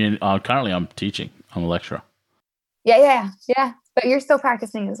done community. Currently I'm teaching. I'm a lecturer. Yeah. But you're still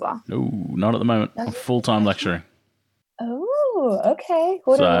practicing as well. No, not at the moment. I'm full-time lecturing. Oh, okay.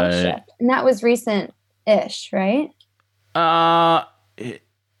 What a shift. And that was recent-ish, right?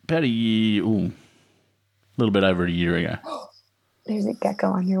 About a year, a little bit over a year ago. There's a gecko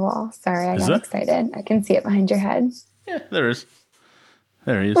on your wall. Sorry, I got excited. I can see it behind your head. Yeah, there is.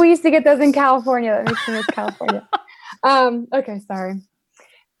 There he is. We used to get those in California. That makes me miss California. Okay, sorry.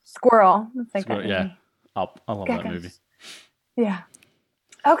 Squirrel. It's like Squirrel, yeah. I love that movie. Yeah.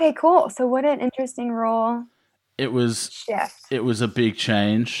 Okay, cool. So what an interesting role. It was a big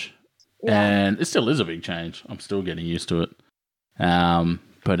change. Yeah. And it still is a big change. I'm still getting used to it.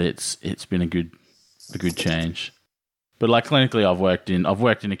 But it's been a good change. But like clinically, I've worked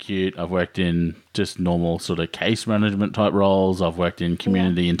in acute, I've worked in just normal sort of case management type roles, I've worked in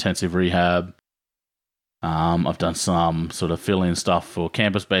community intensive rehab. I've done some sort of fill-in stuff for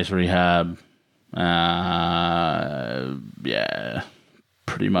campus-based rehab.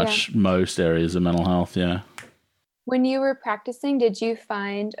 Pretty much most areas of mental health, yeah. When you were practicing, did you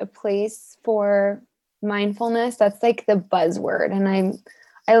find a place for mindfulness? That's like the buzzword, and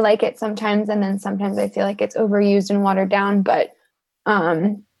I like it sometimes, and then sometimes I feel like it's overused and watered down. But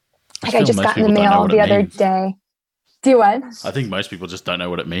I just got in the mail the other day. Do what? I think most people just don't know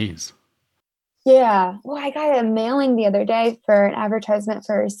what it means. Yeah. Well, I got a mailing the other day for an advertisement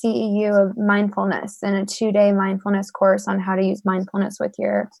for a CEU of mindfulness and a 2-day mindfulness course on how to use mindfulness with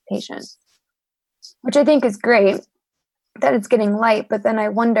your patients, which I think is great that it's getting light. But then I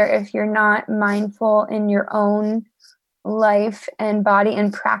wonder if you're not mindful in your own life and body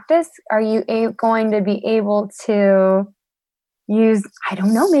and practice, are you going to be able to use, I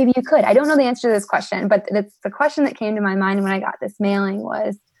don't know, maybe you could. I don't know the answer to this question, but it's the question that came to my mind when I got this mailing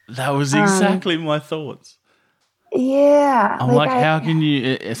was, that was exactly my thoughts. Yeah. I'm like how can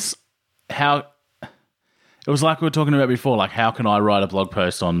you, it was like we were talking about before, like how can I write a blog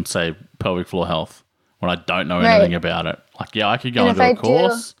post on, say, pelvic floor health when I don't know anything about it? Like, I could go into a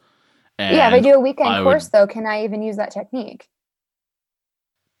course. If I do a weekend course, though, can I even use that technique?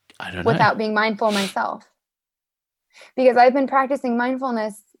 I don't know. Without being mindful myself. Because I've been practicing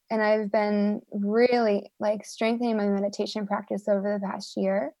mindfulness and I've been really strengthening my meditation practice over the past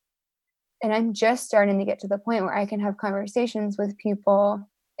year. And I'm just starting to get to the point where I can have conversations with people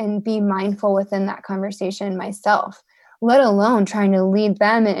and be mindful within that conversation myself, let alone trying to lead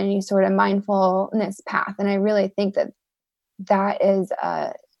them in any sort of mindfulness path. And I really think that is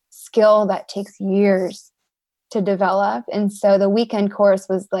a skill that takes years to develop. And so the weekend course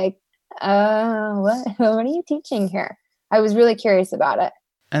was like, what are you teaching here? I was really curious about it.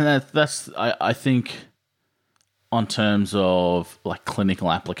 And that's I think on terms of like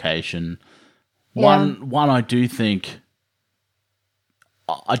clinical application, one I do think,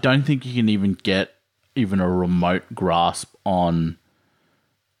 I don't think you can even get even a remote grasp on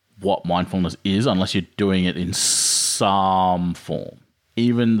what mindfulness is unless you're doing it in some form.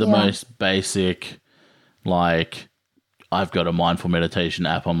 Even the most basic, like I've got a mindful meditation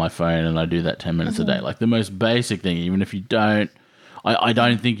app on my phone and I do that 10 minutes a day. Like the most basic thing, even if you don't, I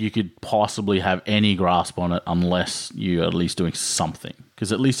don't think you could possibly have any grasp on it unless you're at least doing something.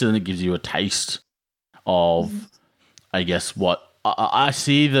 Because at least then it gives you a taste of, I guess, what I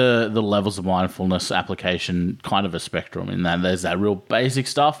see the levels of mindfulness application kind of a spectrum in that there's that real basic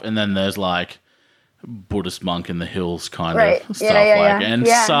stuff and then there's like Buddhist monk in the hills kind of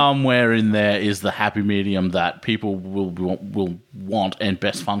stuff. Somewhere in there is the happy medium that people will want and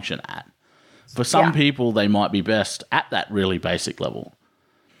best function at. For some people, they might be best at that really basic level.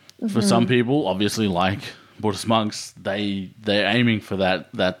 For some people, obviously, like Buddhist monks, they're aiming for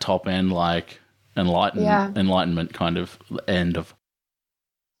that top end, like enlightenment kind of end of.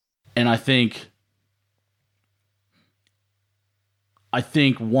 And I think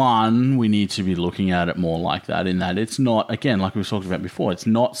one, we need to be looking at it more like that, in that it's not, again, like we were talking about before, it's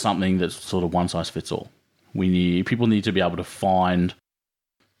not something that's sort of one size fits all. People need to be able to find,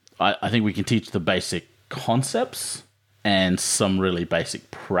 I think we can teach the basic concepts and some really basic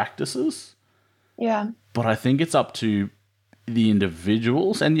practices. Yeah. But I think it's up to the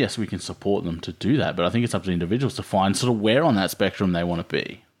individuals, and yes, we can support them to do that, but I think it's up to the individuals to find sort of where on that spectrum they want to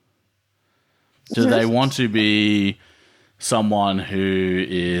be. Do they want to be someone who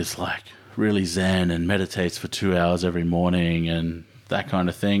is like really zen and meditates for 2 hours every morning and that kind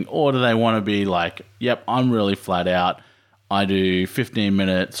of thing? Or do they want to be like, yep, I'm really flat out. I do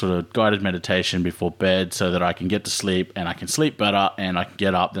 15-minute sort of guided meditation before bed so that I can get to sleep and I can sleep better and I can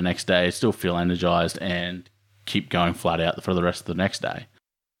get up the next day, still feel energized and keep going flat out for the rest of the next day.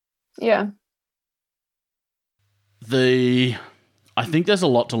 Yeah. I think there's a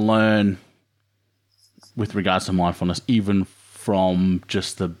lot to learn with regards to mindfulness, even from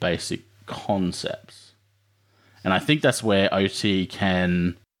just the basic concepts. And I think that's where OT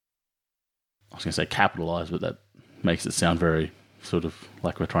can, I was going to say capitalize, but that makes it sound very sort of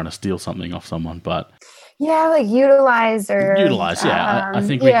like we're trying to steal something off someone, but yeah, like utilize. Yeah, I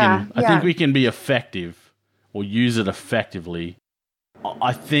think I think we can be effective or use it effectively.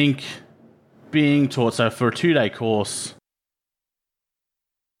 I think being taught, so for a 2-day course,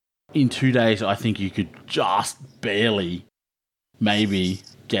 in 2 days, I think you could just barely maybe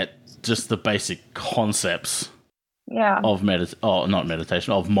get just the basic concepts of not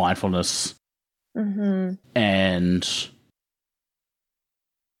meditation, of mindfulness. Mm-hmm. And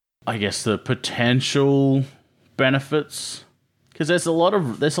I guess the potential benefits, because there's a lot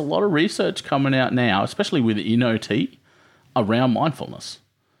of research coming out now, especially within OT, around mindfulness.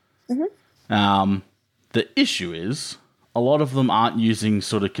 Mm-hmm. The issue is a lot of them aren't using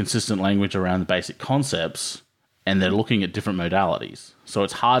sort of consistent language around the basic concepts, and they're looking at different modalities. So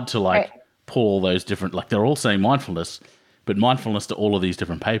it's hard to pull all those different, they're all saying mindfulness, but mindfulness to all of these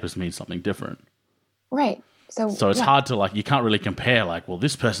different papers means something different. Right. So it's hard to you can't really compare well,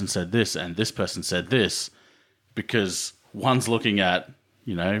 this person said this and this person said this, because one's looking at,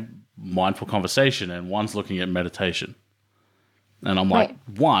 mindful conversation and one's looking at meditation. And I'm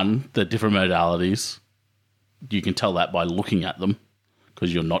one, they're different modalities. You can tell that by looking at them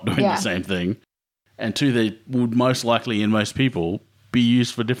because you're not doing the same thing. And two, they would most likely, in most people, be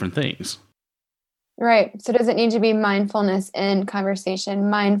used for different things. Right. So does it need to be mindfulness in conversation?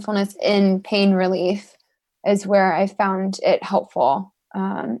 Mindfulness in pain relief is where I found it helpful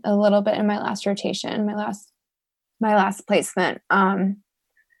a little bit in my last rotation, my last placement.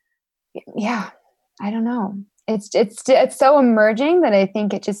 Yeah, I don't know. It's so emerging that I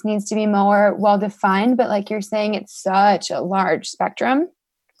think it just needs to be more well defined. But like you're saying, it's such a large spectrum.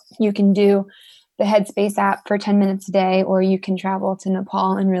 You can do the Headspace app for 10 minutes a day, or you can travel to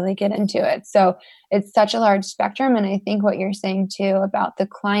Nepal and really get into it. So it's such a large spectrum. And I think what you're saying too about the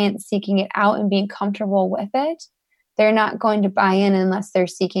client seeking it out and being comfortable with it, they're not going to buy in unless they're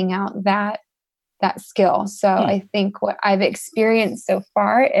seeking out that skill. So I think what I've experienced so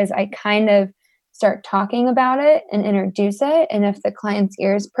far is I kind of start talking about it and introduce it. And if the client's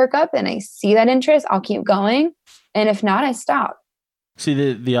ears perk up and I see that interest, I'll keep going. And if not, I stop.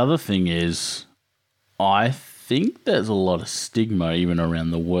 See, the other thing is, I think there's a lot of stigma even around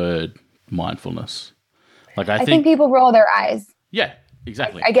the word mindfulness. I think people roll their eyes. Yeah,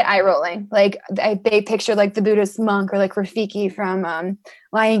 exactly. I get eye rolling. They picture the Buddhist monk or Rafiki from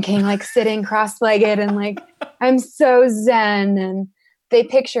Lion King, sitting cross-legged and I'm so zen, and they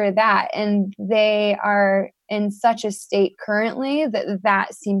picture that, and they are in such a state currently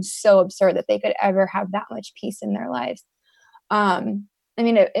that seems so absurd that they could ever have that much peace in their lives.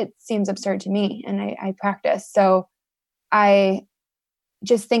 It seems absurd to me, and I practice. So I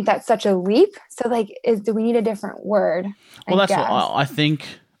just think that's such a leap. So do we need a different word? Well, that's what I think.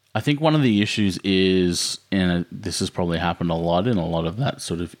 I think one of the issues is, and this has probably happened a lot in a lot of that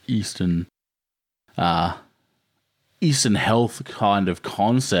sort of Eastern health kind of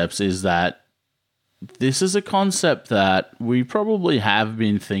concepts, is that this is a concept that we probably have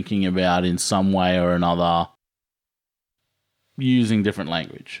been thinking about in some way or another using different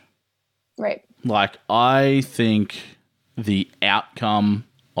language. Right. I think the outcome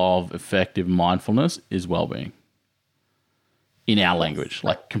of effective mindfulness is well-being in our language,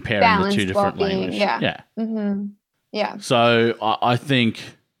 comparing balanced, the two different well-being, languages. Yeah. Mm-hmm. Yeah. So I think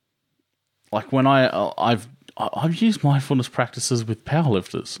when I've used mindfulness practices with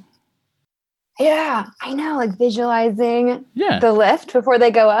powerlifters. Yeah, I know, visualizing the lift before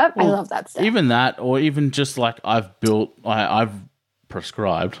they go up. Well, I love that stuff. Even that, or even just I've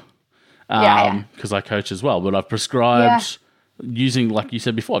prescribed, because I coach as well, but I've prescribed using, like you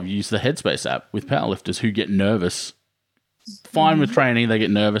said before, I've used the Headspace app with powerlifters who get nervous. Fine with training, they get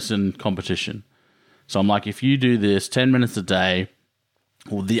nervous in competition. So I'm if you do this 10 minutes a day,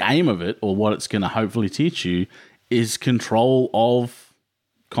 well, the aim of it, or what it's going to hopefully teach you, is control of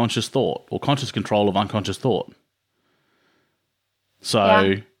conscious thought, or conscious control of unconscious thought.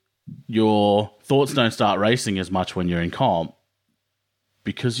 So your thoughts don't start racing as much when you're in comp,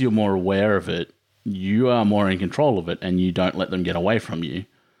 because you're more aware of it. You are more in control of it, and you don't let them get away from you.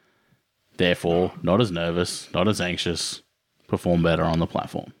 Therefore, not as nervous, not as anxious, perform better on the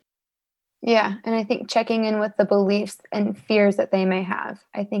platform. Yeah. And I think checking in with the beliefs and fears that they may have,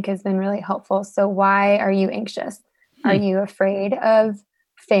 I think has been really helpful. So why are you anxious? Are you afraid of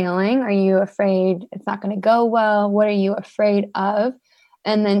failing? Are you afraid it's not going to go well? What are you afraid of?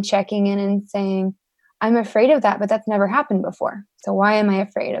 And then checking in and saying, I'm afraid of that, but that's never happened before. So why am I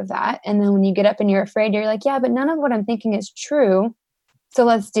afraid of that? And then when you get up and you're afraid, you're like, yeah, but none of what I'm thinking is true. So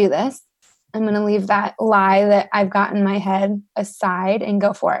let's do this. I'm going to leave that lie that I've got in my head aside and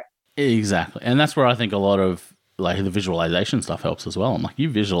go for it. Exactly. And that's where I think a lot of like the visualization stuff helps as well. I'm like, you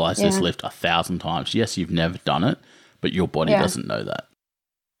visualize this lift 1,000 times. Yes, you've never done it, but your body doesn't know that.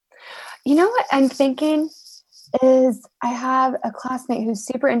 You know what I'm thinking is I have a classmate who's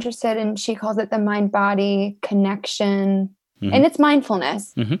super interested, and she calls it the mind-body connection, and it's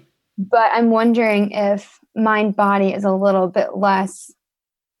mindfulness. But I'm wondering if mind-body is a little bit less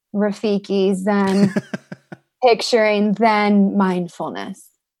Rafiki Zen picturing than mindfulness.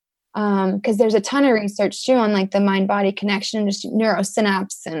 Because there's a ton of research too on like the mind-body connection, just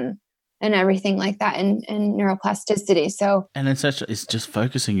neurosynapse and everything like that, and neuroplasticity. So, and it's just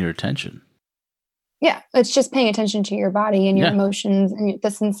focusing your attention. Yeah, it's just paying attention to your body and your emotions and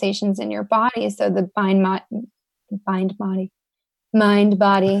the sensations in your body. So the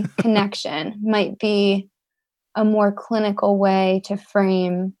mind-body connection might be a more clinical way to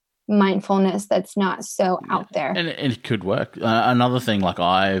frame mindfulness that's not so out there. And it could work. Another thing, like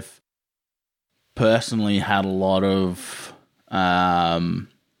I've personally had a lot of,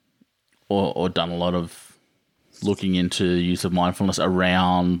 or done a lot of looking into the use of mindfulness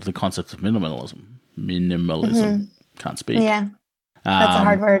around the concept of minimalism. Can't speak. Yeah, that's a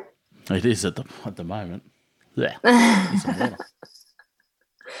hard word. It is at the moment. Yeah.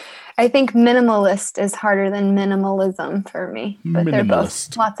 I think minimalist is harder than minimalism for me, but they're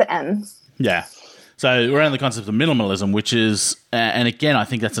both lots of M's. Yeah. So around the concept of minimalism, which is, and again, I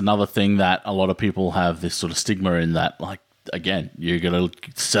think that's another thing that a lot of people have this sort of stigma in that, like, again, you're going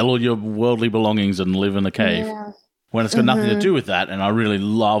to sell all your worldly belongings and live in a cave. Yeah. When it's got nothing to do with that. And I really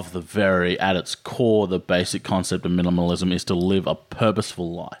love at its core, the basic concept of minimalism is to live a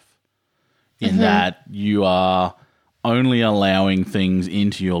purposeful life in that you are only allowing things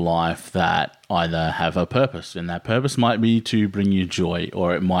into your life that either have a purpose, and that purpose might be to bring you joy,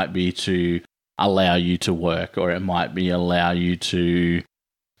 or it might be to allow you to work, or it might be allow you to,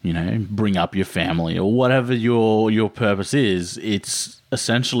 bring up your family, or whatever your purpose is. It's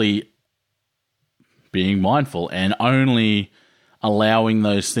essentially being mindful and only allowing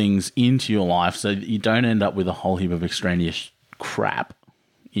those things into your life so that you don't end up with a whole heap of extraneous crap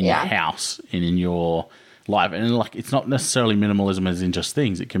in your house and in your life. And like, it's not necessarily minimalism as in just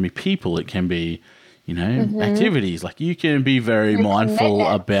things. It can be people. It can be, activities. Like you can be very mindful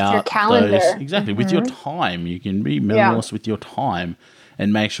about those. Exactly. With your time, you can be minimalist with your time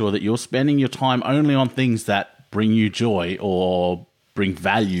and make sure that you're spending your time only on things that bring you joy or bring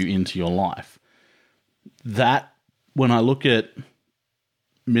value into your life. That, when I look at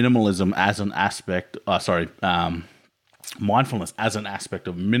minimalism as an aspect, mindfulness as an aspect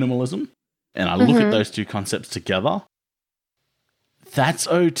of minimalism, and I look at those two concepts together, that's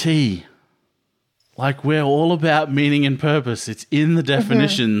OT. Like, we're all about meaning and purpose. It's in the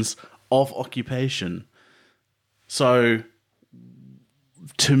definitions of occupation. So,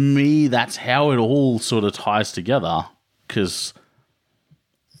 to me, that's how it all sort of ties together.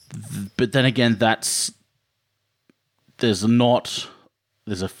 But then again, there's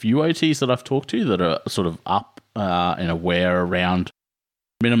a few OTs that I've talked to that are sort of up and aware around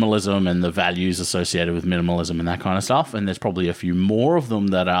minimalism and the values associated with minimalism and that kind of stuff. And there's probably a few more of them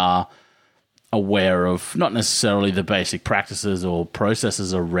that are aware of not necessarily the basic practices or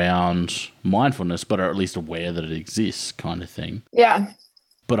processes around mindfulness, but are at least aware that it exists, kind of thing. Yeah.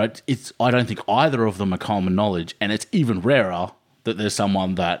 But I don't think either of them are common knowledge, and it's even rarer that there's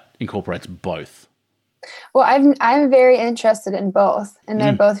someone that incorporates both. Well, I'm very interested in both, and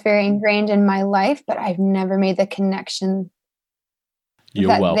they're both very ingrained in my life, but I've never made the connection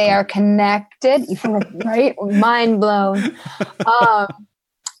that they are connected, right? Mind blown.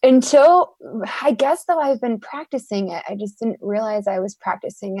 Until, I guess, though, I've been practicing it. I just didn't realize I was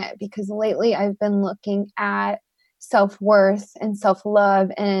practicing it because lately I've been looking at self-worth and self-love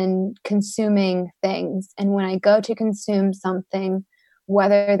and consuming things. And when I go to consume something,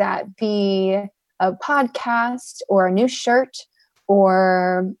 whether that be a podcast or a new shirt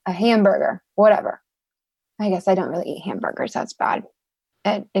or a hamburger, whatever. I guess I don't really eat hamburgers. That's bad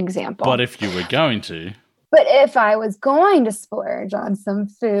example. But if you were going to. But if I was going to splurge on some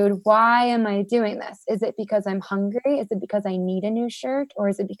food, why am I doing this? Is it because I'm hungry? Is it because I need a new shirt? Or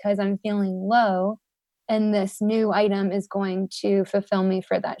is it because I'm feeling low and this new item is going to fulfill me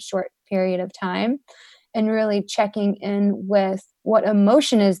for that short period of time, and really checking in with what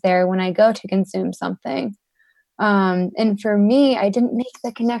emotion is there when I go to consume something. And for me, I didn't make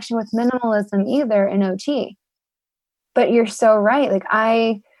the connection with minimalism either in OT. But you're so right. Like,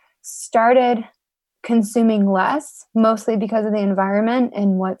 I started consuming less, mostly because of the environment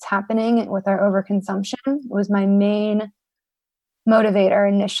and what's happening with our overconsumption was my main motivator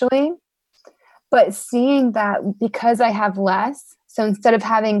initially. But seeing that because I have less, so instead of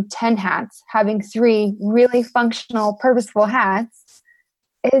having 10 hats, having 3 really functional, purposeful hats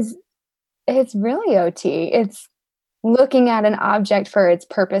it's really OT. It's looking at an object for its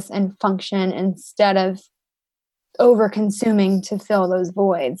purpose and function instead of over consuming to fill those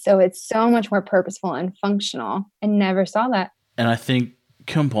voids. So it's so much more purposeful and functional. I never saw that. And I think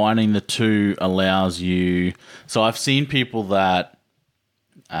combining the two allows you. So I've seen people that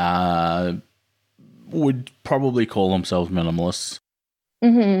would probably call themselves minimalists.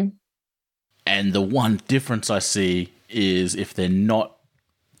 Mm-hmm. And the one difference I see is if they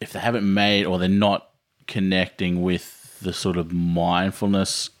haven't made, or they're not connecting with the sort of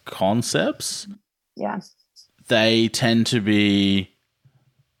mindfulness concepts. Yeah. They tend to be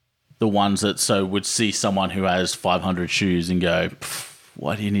the ones that would see someone who has 500 shoes and go,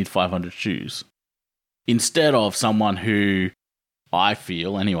 why do you need 500 shoes? Instead of someone who, I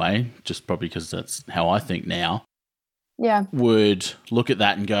feel anyway, just probably because that's how I think now, yeah, would look at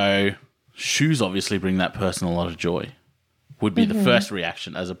that and go, shoes obviously bring that person a lot of joy, would be the first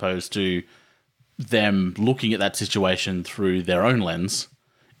reaction, as opposed to them looking at that situation through their own lens.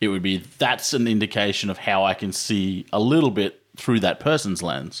 It would be, that's an indication of how I can see a little bit through that person's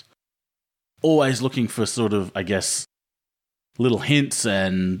lens. Always looking for sort of, I guess, little hints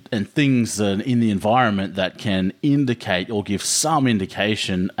and things in the environment that can indicate or give some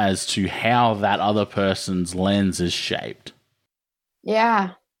indication as to how that other person's lens is shaped.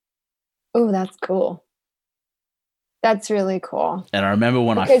 Yeah. Oh, that's cool. That's really cool. And I remember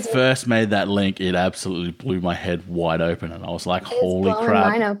when I first made that link, it absolutely blew my head wide open. And I was like, holy crap. It's blowing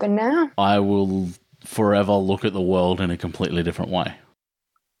mine open now. I will forever look at the world in a completely different way.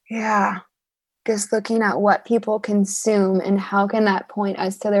 Yeah. Just looking at what people consume and how can that point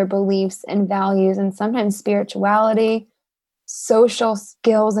us to their beliefs and values, and sometimes spirituality, social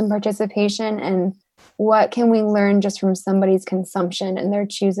skills and participation, and what can we learn just from somebody's consumption and their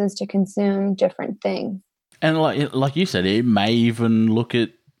chooses to consume different things. And like you said, it may even look at,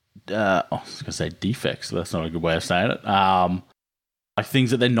 I was going to say defects. That's not a good way of saying it. Like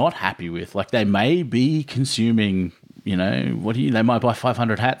things that they're not happy with. Like they may be consuming, they might buy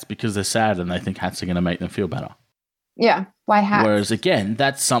 500 hats because they're sad and they think hats are going to make them feel better. Yeah. Why hats? Whereas again,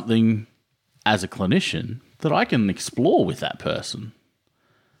 that's something as a clinician that I can explore with that person.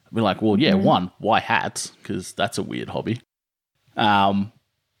 I'd be like, well, yeah, one, why hats? Because that's a weird hobby.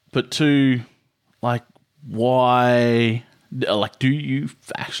 But two, like, why, like, do you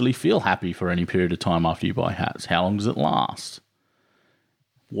actually feel happy for any period of time after you buy hats? How long does it last?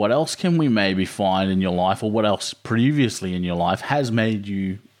 What else can we maybe find in your life, or what else previously in your life has made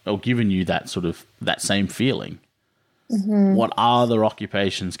you or given you that sort of, that same feeling? What other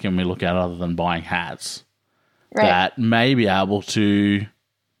occupations can we look at other than buying hats that may be able to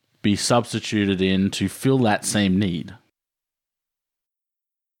be substituted in to fill that same need?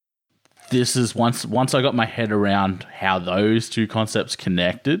 This is once I got my head around how those two concepts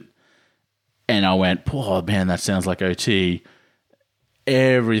connected, and I went, oh man, that sounds like OT.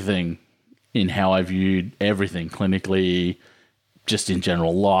 Everything in how I viewed everything clinically, just in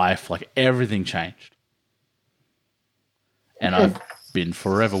general life, like everything changed. And I've been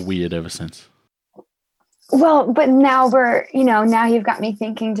forever weird ever since. Well, but now we're, now you've got me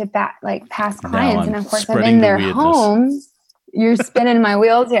thinking to past clients, and of course I'm in their homes. You're spinning my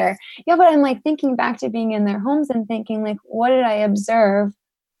wheels here. Yeah, but I'm like thinking back to being in their homes and thinking like, what did I observe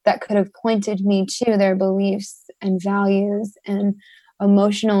that could have pointed me to their beliefs and values and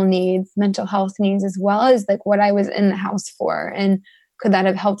emotional needs, mental health needs, as well as like what I was in the house for? And could that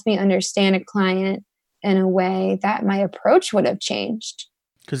have helped me understand a client in a way that my approach would have changed?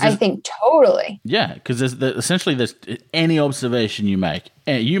 I think totally. Yeah, because essentially there's any observation you make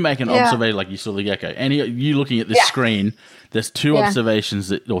an observation, like you saw the gecko. You looking at this screen, there's two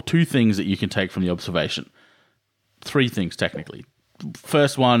observations or two things that you can take from the observation. Three things technically.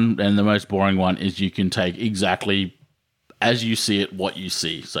 First one, and the most boring one, is you can take exactly as you see it, what you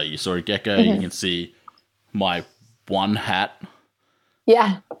see. So you saw a gecko, you can see my one hat.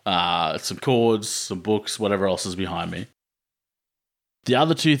 Yeah. Some cords, some books, whatever else is behind me. The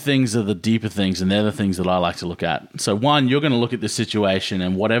other two things are the deeper things, and they're the things that I like to look at. So one, you're going to look at this situation,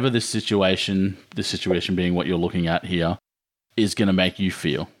 and whatever this situation being what you're looking at here, is going to make you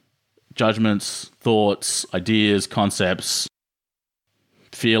feel. Judgments, thoughts, ideas, concepts,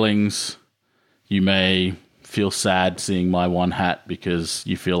 feelings. You may feel sad seeing my one hat because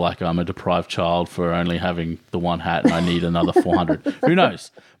you feel like I'm a deprived child for only having the one hat and I need another 400. Who knows?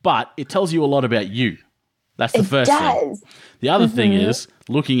 But it tells you a lot about you. That's the first thing. The other thing is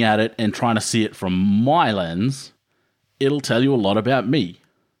looking at it and trying to see it from my lens. It'll tell you a lot about me.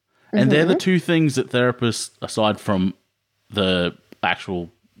 And they're the two things that therapists, aside from the actual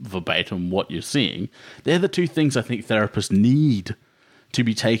verbatim what you're seeing, they're the two things I think therapists need to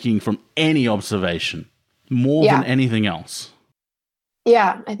be taking from any observation more than anything else.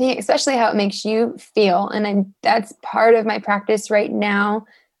 Yeah, I think especially how it makes you feel. And that's part of my practice right now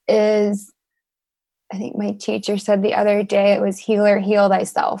is, I think my teacher said the other day, it was heal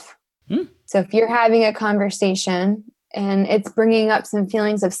thyself. So if you're having a conversation and it's bringing up some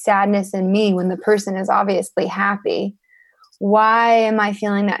feelings of sadness in me when the person is obviously happy, why am I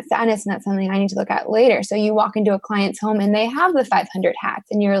feeling that sadness? And that's something I need to look at later. So you walk into a client's home and they have the 500 hats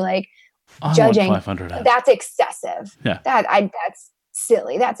and you're like judging. 500 hats. That's excessive. Yeah. That's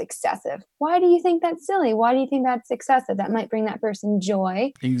silly. That's excessive. Why do you think that's silly? Why do you think that's excessive? That might bring that person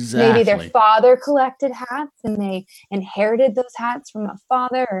joy. Exactly. Maybe their father collected hats and they inherited those hats from a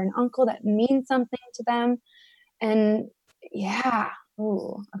father or an uncle that means something to them. And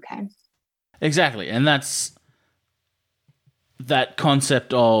okay. Exactly. And that's that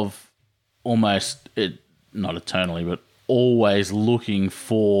concept of almost, not eternally, but always looking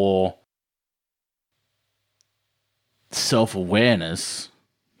for self-awareness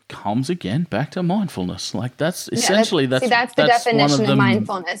comes again back to mindfulness. Like that's essentially that's the definition of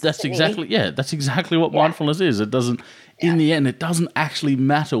mindfulness. That's exactly what mindfulness is. It doesn't in the end, it doesn't actually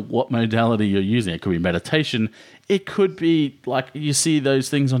matter what modality you're using. It could be meditation. It could be like you see those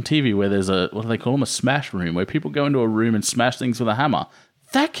things on TV where there's what do they call them? A smash room, where people go into a room and smash things with a hammer.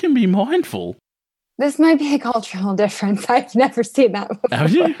 That can be mindful. This might be a cultural difference. I've never seen that before.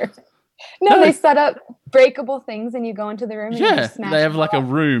 Have you? No, they set up breakable things and you go into the room and you just smash they have like a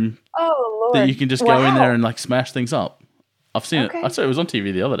room that you can just go in there and like smash things up. I've seen it. I saw it was on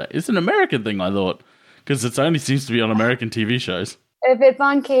TV the other day. It's an American thing, I thought, because it only seems to be on American TV shows. If it's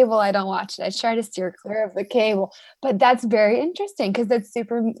on cable, I don't watch it. I try to steer clear of the cable. But that's very interesting because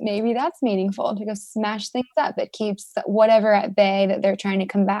maybe that's meaningful to go smash things up. It keeps whatever at bay that they're trying to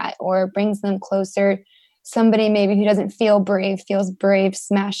combat or brings them closer. Somebody maybe who doesn't feel brave feels brave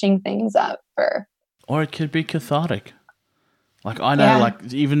smashing things up. Or it could be cathartic. Like I know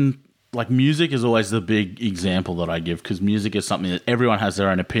like even like music is always the big example that I give because music is something that everyone has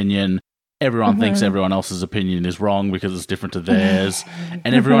their own opinion. Everyone thinks everyone else's opinion is wrong because it's different to theirs.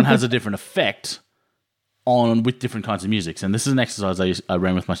 And everyone has a different effect with different kinds of music. And this is an exercise I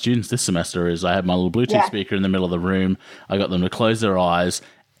ran with my students this semester is I had my little Bluetooth speaker in the middle of the room. I got them to close their eyes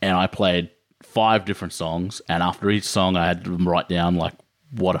and I played 5 different songs. And after each song, I had them write down like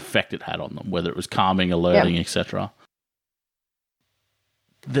what effect it had on them, whether it was calming, alerting, etc.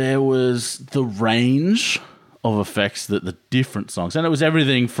 There was the range of effects that the different songs, and it was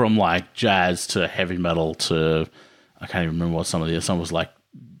everything from like jazz to heavy metal to I can't even remember what some of the other song was, like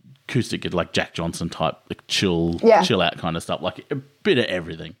acoustic, like Jack Johnson type, like chill out kind of stuff, like a bit of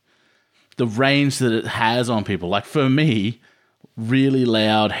everything. The range that it has on people, like for me, really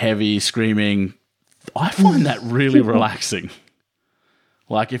loud, heavy screaming, I find that really relaxing.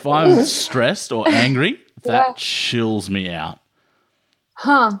 Like if I'm stressed or angry, that chills me out.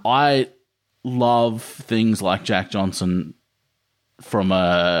 I love things like Jack Johnson from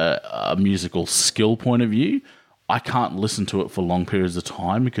a musical skill point of view. I can't listen to it for long periods of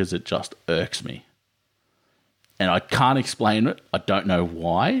time because it just irks me. And I can't explain it. I don't know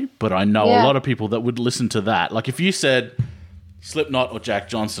why, but I know a lot of people that would listen to that. Like if you said Slipknot or Jack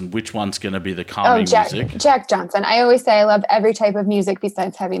Johnson, which one's going to be the calming music? Jack Johnson. I always say I love every type of music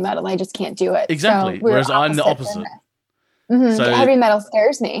besides heavy metal. I just can't do it. Exactly. So whereas I'm the opposite. So heavy metal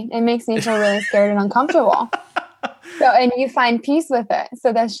scares me. It makes me feel really scared and uncomfortable. And you find peace with it.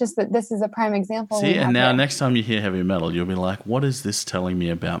 So that's just that this is a prime example. See, and now next time you hear heavy metal, you'll be like, what is this telling me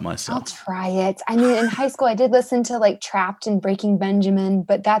about myself? I'll try it. I mean, in high school, I did listen to like Trapped and Breaking Benjamin,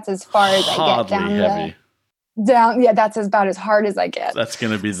 but that's as far as I get down heavy. That's about as hard as I get. That's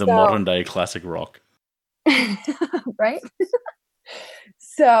going to be the modern day classic rock. Right?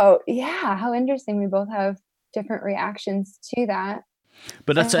 So, how interesting. We both have different reactions to that.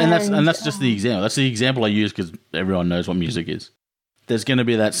 But that's just the example. That's the example I use because everyone knows what music is. there's going to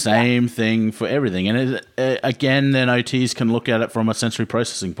be that same thing for everything. And again, then OTs can look at it from a sensory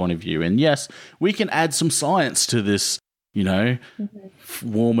processing point of view. And yes, we can add some science to this,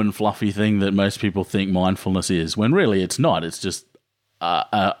 warm and fluffy thing that most people think mindfulness is, when really it's not. It's just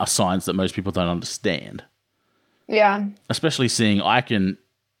a science that most people don't understand. Yeah. Especially seeing I can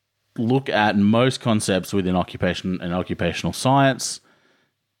look at most concepts within occupation and occupational science,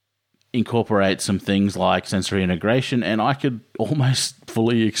 incorporate some things like sensory integration, and I could almost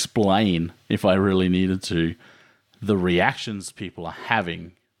fully explain, if I really needed to, the reactions people are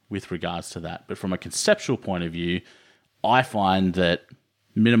having with regards to that. But from a conceptual point of view, I find that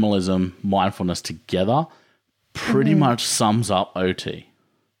minimalism, mindfulness together pretty much sums up OT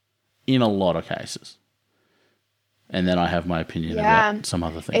in a lot of cases. And then I have my opinion about some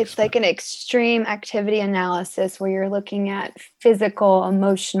other things. It's like an extreme activity analysis where you're looking at physical,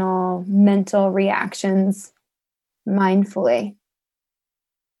 emotional, mental reactions mindfully.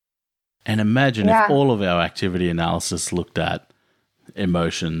 And imagine if all of our activity analysis looked at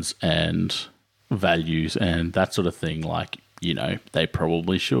emotions and values and that sort of thing, like, they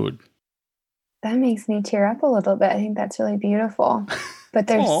probably should. That makes me tear up a little bit. I think that's really beautiful. But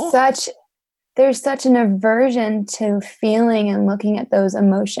there's such an aversion to feeling and looking at those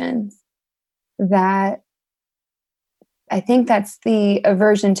emotions that I think that's the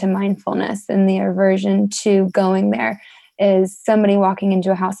aversion to mindfulness, and the aversion to going there is somebody walking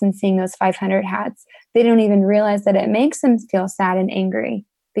into a house and seeing those 500 hats. They don't even realize that it makes them feel sad and angry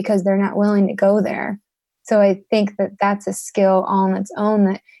because they're not willing to go there. So I think that that's a skill all on its own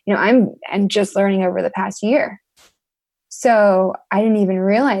that, I'm just learning over the past year. So I didn't even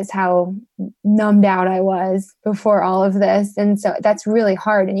realize how numbed out I was before all of this. And so that's really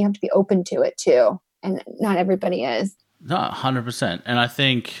hard, and you have to be open to it too. And not everybody is. No, 100%. And I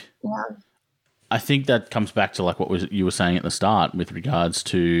think that comes back to like what you were saying at the start with regards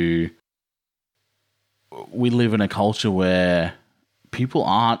to, we live in a culture where people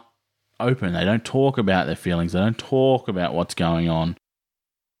aren't open. They don't talk about their feelings. They don't talk about what's going on.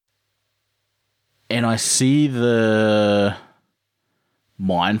 And I see the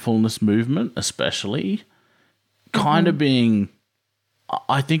mindfulness movement especially kind of being,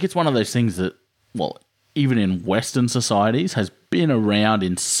 I think it's one of those things that, even in Western societies, has been around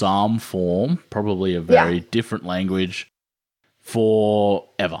in some form, probably a very different language,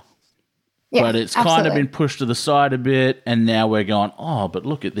 forever. Yeah, but it's kind of been pushed to the side a bit, and now we're going, but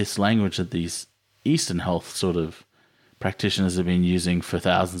look at this language that these Eastern health sort of practitioners have been using for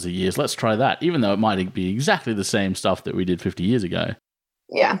thousands of years. Let's try that, even though it might be exactly the same stuff that we did 50 years ago.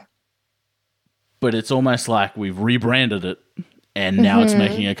 Yeah. But it's almost like we've rebranded it, and now it's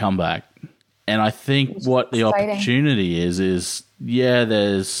making a comeback. And I think what the opportunity is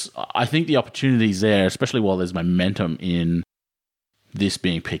I think the opportunity's there, especially while there's momentum in this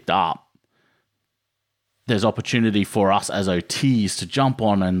being picked up. There's opportunity for us as OTs to jump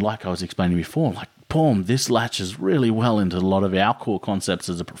on, and like I was explaining before, like, boom, this latches really well into a lot of our core concepts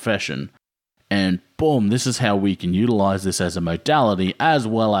as a profession. And boom, this is how we can utilize this as a modality as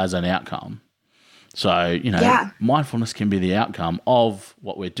well as an outcome. So, mindfulness can be the outcome of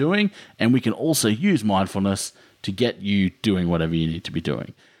what we're doing, and we can also use mindfulness to get you doing whatever you need to be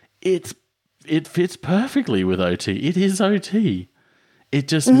doing. It fits perfectly with OT. It is OT. It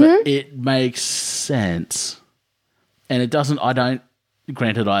just it makes sense. And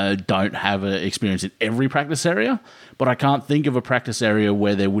granted, I don't have an experience in every practice area, but I can't think of a practice area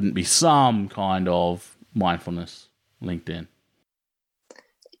where there wouldn't be some kind of mindfulness linked in.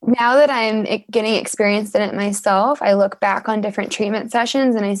 Now that I'm getting experienced in it myself, I look back on different treatment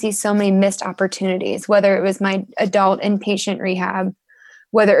sessions and I see so many missed opportunities, whether it was my adult inpatient rehab,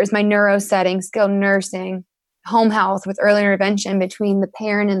 whether it was my neuro setting, skilled nursing, home health with early intervention between the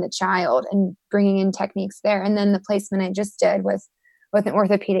parent and the child and bringing in techniques there. And then the placement I just did with an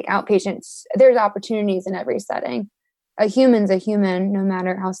orthopedic outpatient. There's opportunities in every setting. A human's a human, no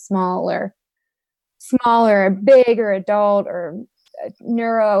matter how small or big or adult or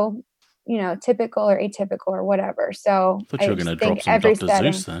neuro, typical or atypical or whatever. So I thought you were going to drop some Dr.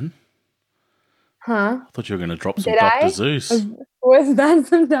 Zeus then. Huh? I thought you were going to drop some Dr. Zeus. Was that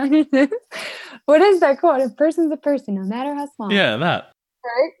some Dr. Zeus? What is that quote? A person's a person, no matter how small. Yeah, that.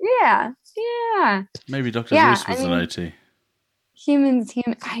 Right? Yeah. Maybe Dr. Zeus was an OT. Humans.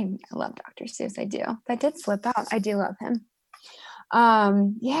 I love Dr. Seuss. I do. That did slip out. I do love him.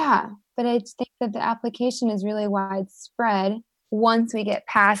 But I think that the application is really widespread once we get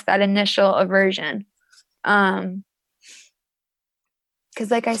past that initial aversion. Because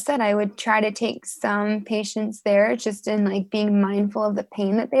like I said, I would try to take some patients there just in like being mindful of the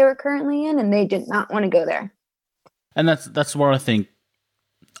pain that they were currently in, and they did not want to go there. And that's where I think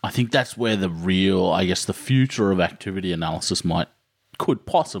I think that's where the real, I guess, the future of activity analysis could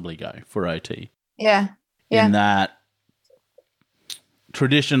possibly go for OT. Yeah. In that,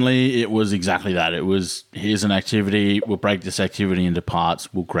 traditionally, it was exactly that. It was, here's an activity, we'll break this activity into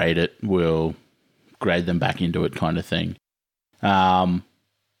parts, we'll grade it, we'll grade them back into it kind of thing.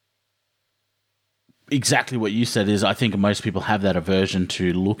 Exactly what you said is, I think most people have that aversion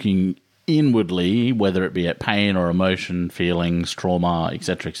to looking inwardly, whether it be at pain or emotion, feelings, trauma,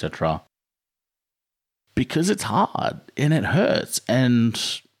 etc., because it's hard and it hurts.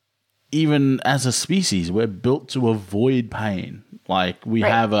 And even as a species, we're built to avoid pain. Like, we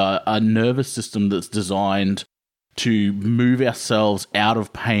have a nervous system that's designed to move ourselves out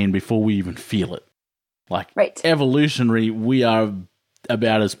of pain before we even feel it. Like, evolutionary, we are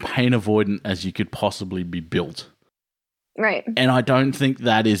about as pain avoidant as you could possibly be built. Right. And I don't think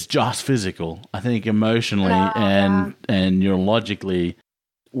that is just physical. I think emotionally and neurologically,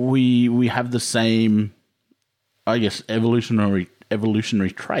 we have the same, I guess, evolutionary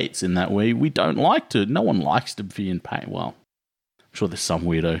traits in that we don't like to. No one likes to be in pain. Well, I'm sure there's some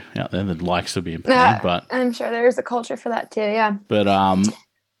weirdo out there that likes to be in pain, but I'm sure there's a culture for that too. Yeah. But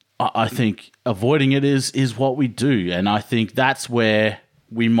I think avoiding it is what we do, and I think that's where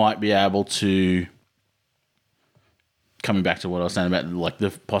we might be able to. Coming back to what I was saying about like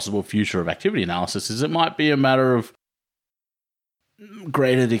the possible future of activity analysis, is it might be a matter of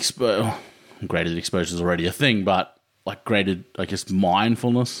graded exposure is already a thing, but like graded, I guess,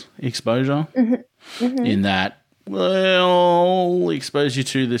 mindfulness exposure in that, we'll expose you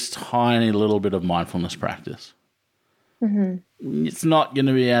to this tiny little bit of mindfulness practice. It's not going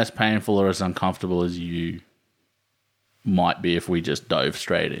to be as painful or as uncomfortable as you might be if we just dove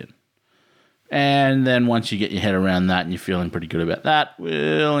straight in. And then once you get your head around that and you're feeling pretty good about that,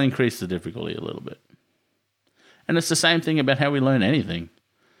 we'll increase the difficulty a little bit. And it's the same thing about how we learn anything.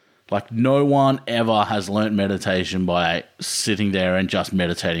 Like, no one ever has learnt meditation by sitting there and just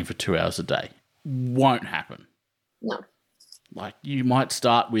meditating for 2 hours a day. Won't happen. No. Like, you might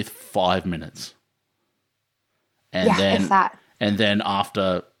start with 5 minutes. And then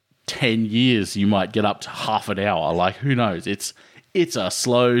after 10 years, you might get up to half an hour. Like, who knows? It's a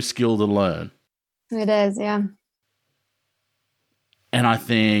slow skill to learn. It is, yeah. And I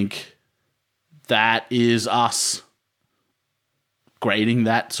think that is us grading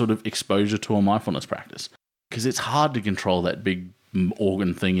that sort of exposure to a mindfulness practice, because it's hard to control that big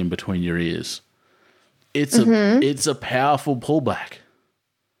organ thing in between your ears. It's a powerful pullback.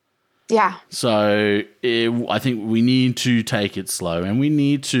 Yeah. So I think we need to take it slow, and we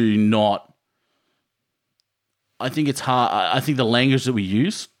need to not. I think it's hard. I think the language that we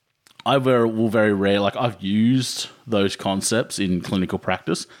use, I've used those concepts in clinical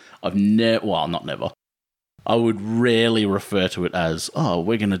practice. I would rarely refer to it as,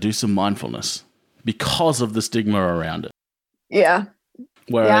 we're going to do some mindfulness, because of the stigma around it. Yeah.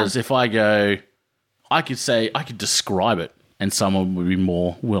 Whereas if I could describe it and someone would be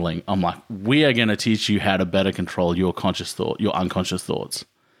more willing. I'm like, we are going to teach you how to better control your unconscious thoughts.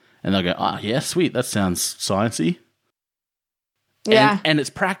 And they'll go, yeah, sweet. That sounds sciencey. Yeah. And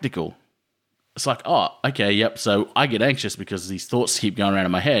it's practical. It's like, okay, yep. So I get anxious because these thoughts keep going around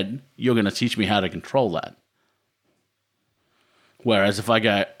in my head. You're going to teach me how to control that. Whereas if I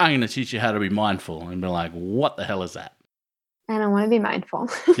go, I'm going to teach you how to be mindful, and be like, what the hell is that? I don't want to be mindful.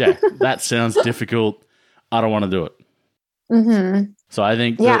 Yeah, that sounds difficult. I don't want to do it. So I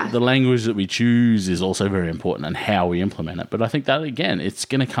think the language that we choose is also very important, and how we implement it. But I think that, again, it's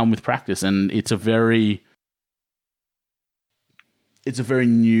going to come with practice, and it's very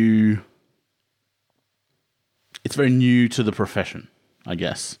new to the profession, I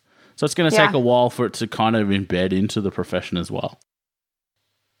guess. So it's going to take a while for it to kind of embed into the profession as well.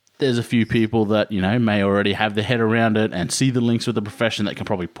 There's a few people that, may already have their head around it and see the links with the profession that can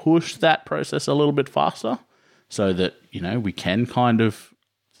probably push that process a little bit faster, so that, we can kind of,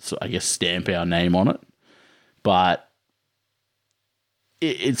 I guess, stamp our name on it. But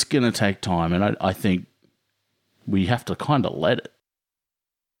it's going to take time, and I think we have to kind of let it.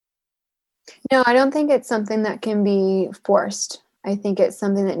 No, I don't think it's something that can be forced. I think it's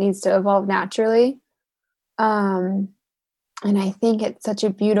something that needs to evolve naturally. And I think it's such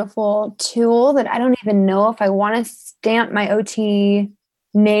a beautiful tool that I don't even know if I want to stamp my OT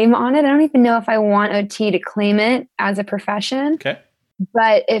name on it. I don't even know if I want OT to claim it as a profession. Okay.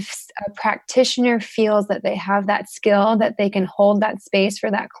 But if a practitioner feels that they have that skill, that they can hold that space for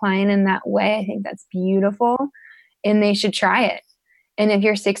that client in that way, I think that's beautiful, and they should try it. And if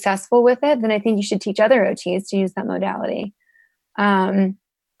you're successful with it, then I think you should teach other OTs to use that modality. But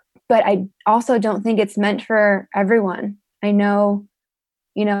I also don't think it's meant for everyone. I know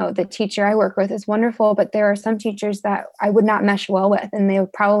the teacher I work with is wonderful, but there are some teachers that I would not mesh well with, and they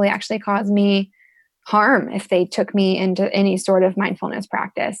would probably actually cause me harm if they took me into any sort of mindfulness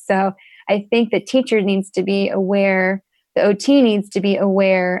practice. So I think the teacher needs to be aware, the OT needs to be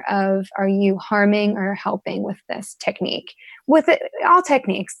aware of, are you harming or helping with this technique? With all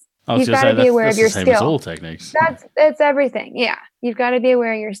techniques. You've got to be aware of your skill. That's all techniques. It's everything. Yeah. You've got to be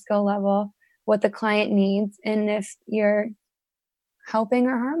aware of your skill level, what the client needs, and if you're helping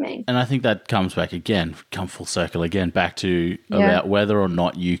or harming. And I think that comes back again, come full circle again, back to about whether or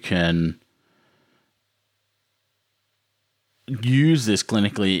not you can use this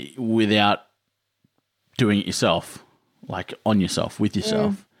clinically without doing it yourself, like on yourself, with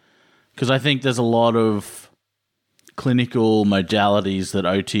yourself. Because I think there's a lot of clinical modalities that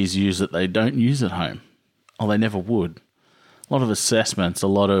OTs use that they don't use at home, or they never would. A lot of assessments, a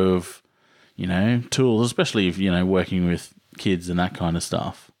lot of, tools, especially if, working with kids and that kind of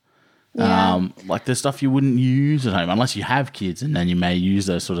stuff. Yeah. Like there's stuff you wouldn't use at home unless you have kids, and then you may use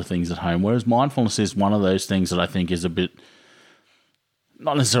those sort of things at home. Whereas mindfulness is one of those things that I think is a bit,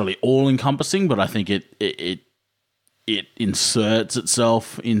 not necessarily all-encompassing, but I think it inserts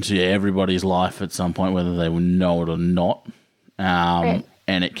itself into everybody's life at some point, whether they will know it or not. Right.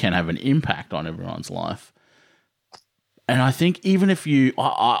 And it can have an impact on everyone's life. And I think even if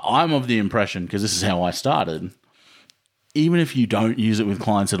I'm of the impression, because this is how I started, even if you don't use it with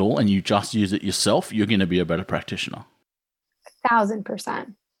clients at all and you just use it yourself, you're going to be a better practitioner.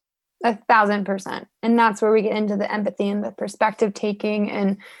 1,000%. 1,000%. And that's where we get into the empathy and the perspective taking,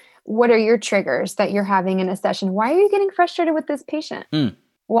 and what are your triggers that you're having in a session? Why are you getting frustrated with this patient?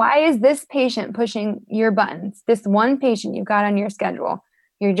 Why is this patient pushing your buttons? This one patient you've got on your schedule,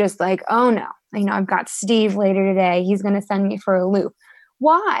 you're just like, oh no, I've got Steve later today. He's going to send me for a loop.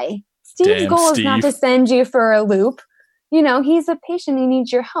 Why? Steve's goal is not to send you for a loop. He's a patient. He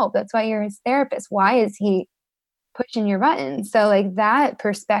needs your help. That's why you're his therapist. Why is he pushing your buttons? So like that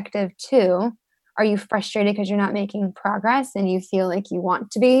perspective too. Are you frustrated because you're not making progress and you feel like you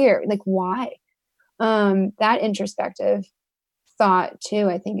want to be, or like why? That introspective thought too,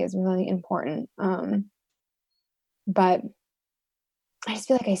 I think is really important. But I just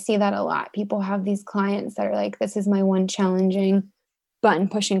feel like I see that a lot. People have these clients that are like, this is my one challenging button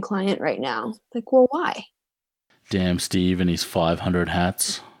pushing client right now. Like, well, why? Damn Steve and his 500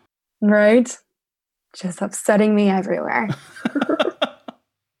 hats. Right? Just upsetting me everywhere.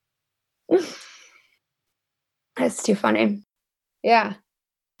 It's too funny. Yeah.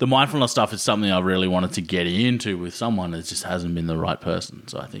 The mindfulness stuff is something I really wanted to get into with someone. It just hasn't been the right person.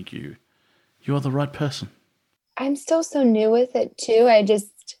 So I think you are the right person. I'm still so new with it too.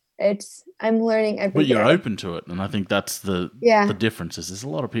 I'm learning every day. But you're open to it. And I think that's the difference is there's a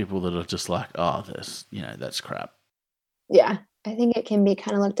lot of people that are just like, oh, that's crap. Yeah. I think it can be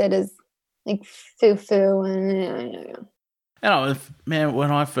kind of looked at as like foo-foo and man,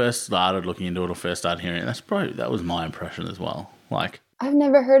 when I first started looking into it or first started hearing it, that was my impression as well. Like, I've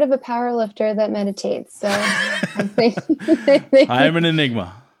never heard of a power lifter that meditates, so I think I am an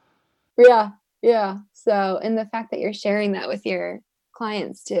enigma. Yeah. So, and the fact that you're sharing that with your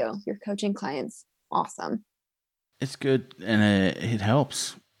clients too, your coaching clients, awesome. It's good, and it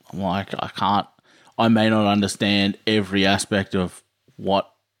helps. Like, I may not understand every aspect of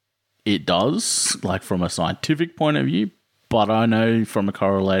what it does, like from a scientific point of view, but I know from a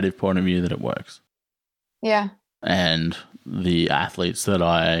correlative point of view that it works. Yeah. And the athletes that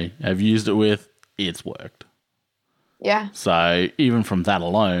I have used it with, it's worked. Yeah. So even from that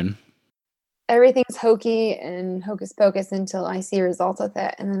alone. Everything's hokey and hocus pocus until I see results with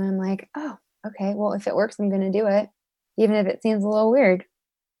it. And then I'm like, oh, okay, well, if it works, I'm going to do it, even if it seems a little weird.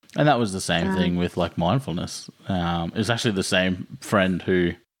 And that was the same thing with like mindfulness. It was actually the same friend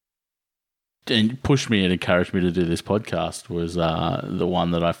who pushed me and encouraged me to do this podcast was the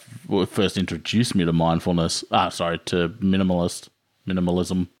one that first introduced me to mindfulness. To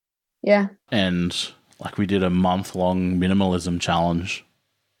minimalism. Yeah. And like we did a month-long minimalism challenge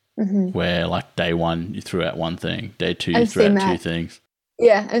where like day one you threw out one thing, day two you threw out two things.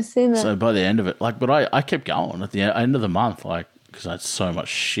 Yeah, I've seen that. So by the end of it, but I kept going at the end of the month, because I had so much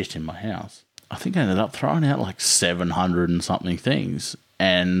shit in my house. I think I ended up throwing out like 700 and something things.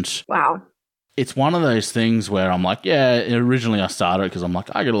 And wow. It's one of those things where I'm like, originally I started because I'm like,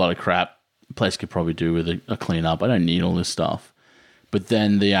 I get a lot of crap. The place could probably do with a clean up. I don't need all this stuff. But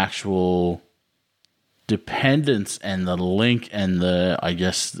then the actual dependence and the link and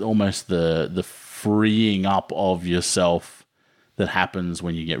almost the freeing up of yourself that happens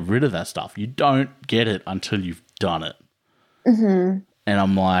when you get rid of that stuff. You don't get it until you've done it. Mm-hmm. And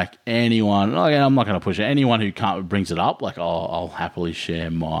I'm like, anyone, like, I'm not going to push it. Anyone who brings it up, like, I'll happily share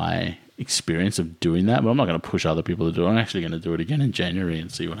my experience of doing that, but I'm not going to push other people to do it. I'm actually going to do it again in January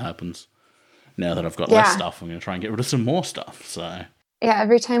and see what happens. Now that I've got less stuff, I'm going to try and get rid of some more stuff. So yeah,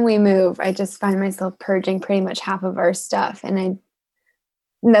 every time we move, I just find myself purging pretty much half of our stuff. So then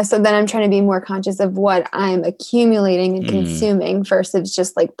I'm trying to be more conscious of what I'm accumulating and consuming versus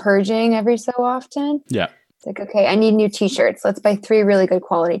just like purging every so often. Yeah. It's like, okay, I need new t-shirts. Let's buy 3 really good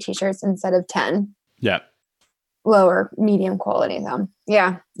quality t-shirts instead of 10. Yeah. Lower, medium quality. So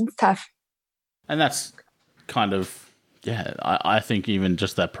yeah, it's tough. And that's kind of, I think even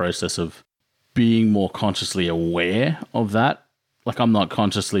just that process of being more consciously aware of that. Like, I'm not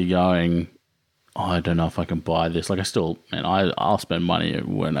consciously going, oh, I don't know if I can buy this. Like, I'll spend money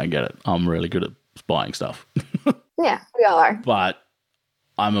when I get it. I'm really good at buying stuff. Yeah, we all are. But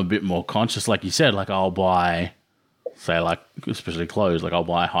I'm a bit more conscious, like you said, like I'll buy, say, like, especially clothes, like I'll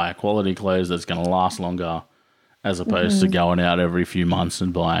buy higher quality clothes that's going to last longer as opposed to going out every few months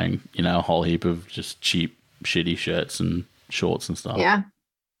and buying, a whole heap of just cheap, shitty shirts and shorts and stuff. Yeah.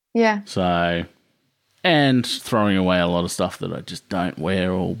 Yeah. So, and throwing away a lot of stuff that I just don't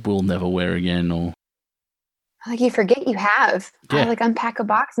wear or will never wear again, or like you forget you have. Yeah. I like unpack a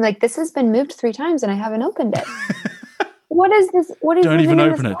box and like, this has been moved 3 times and I haven't opened it. What is this? What is don't even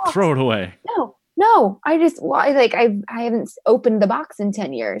open it. Box? Throw it away. No. I haven't opened the box in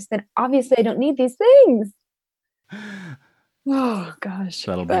 10 years. Then obviously I don't need these things. Oh gosh.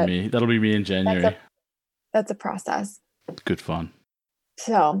 That'll be me. That'll be me in January. That's a process. Good fun.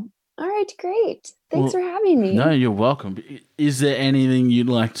 So, all right, great. Thanks for having me. No, you're welcome. Is there anything you'd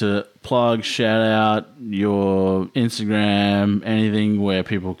like to plug, shout out, your Instagram, anything where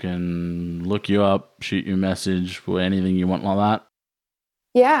people can look you up, shoot you a message, or anything you want like that?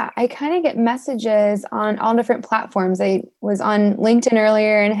 Yeah, I kind of get messages on all different platforms. I was on LinkedIn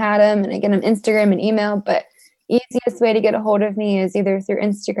earlier and had them, and I get them Instagram and email, but easiest way to get a hold of me is either through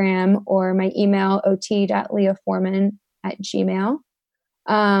Instagram or my email, ot.leahforman@gmail.com.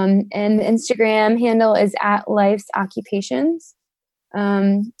 And the Instagram handle is @life's occupations.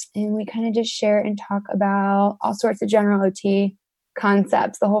 And we kind of just share and talk about all sorts of general OT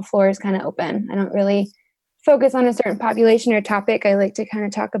concepts. The whole floor is kind of open. I don't really focus on a certain population or topic. I like to kind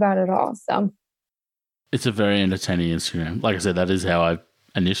of talk about it all. So it's a very entertaining Instagram. Like I said, that is how I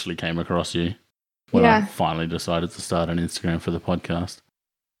initially came across you when I finally decided to start an Instagram for the podcast.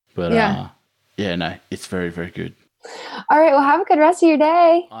 But it's very, very good. All right. Well, have a good rest of your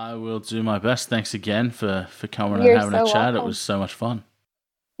day. I will do my best. Thanks again for coming You're and having so a chat. welcome. It was so much fun.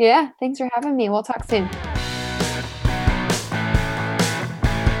 Yeah. Thanks for having me. We'll talk soon.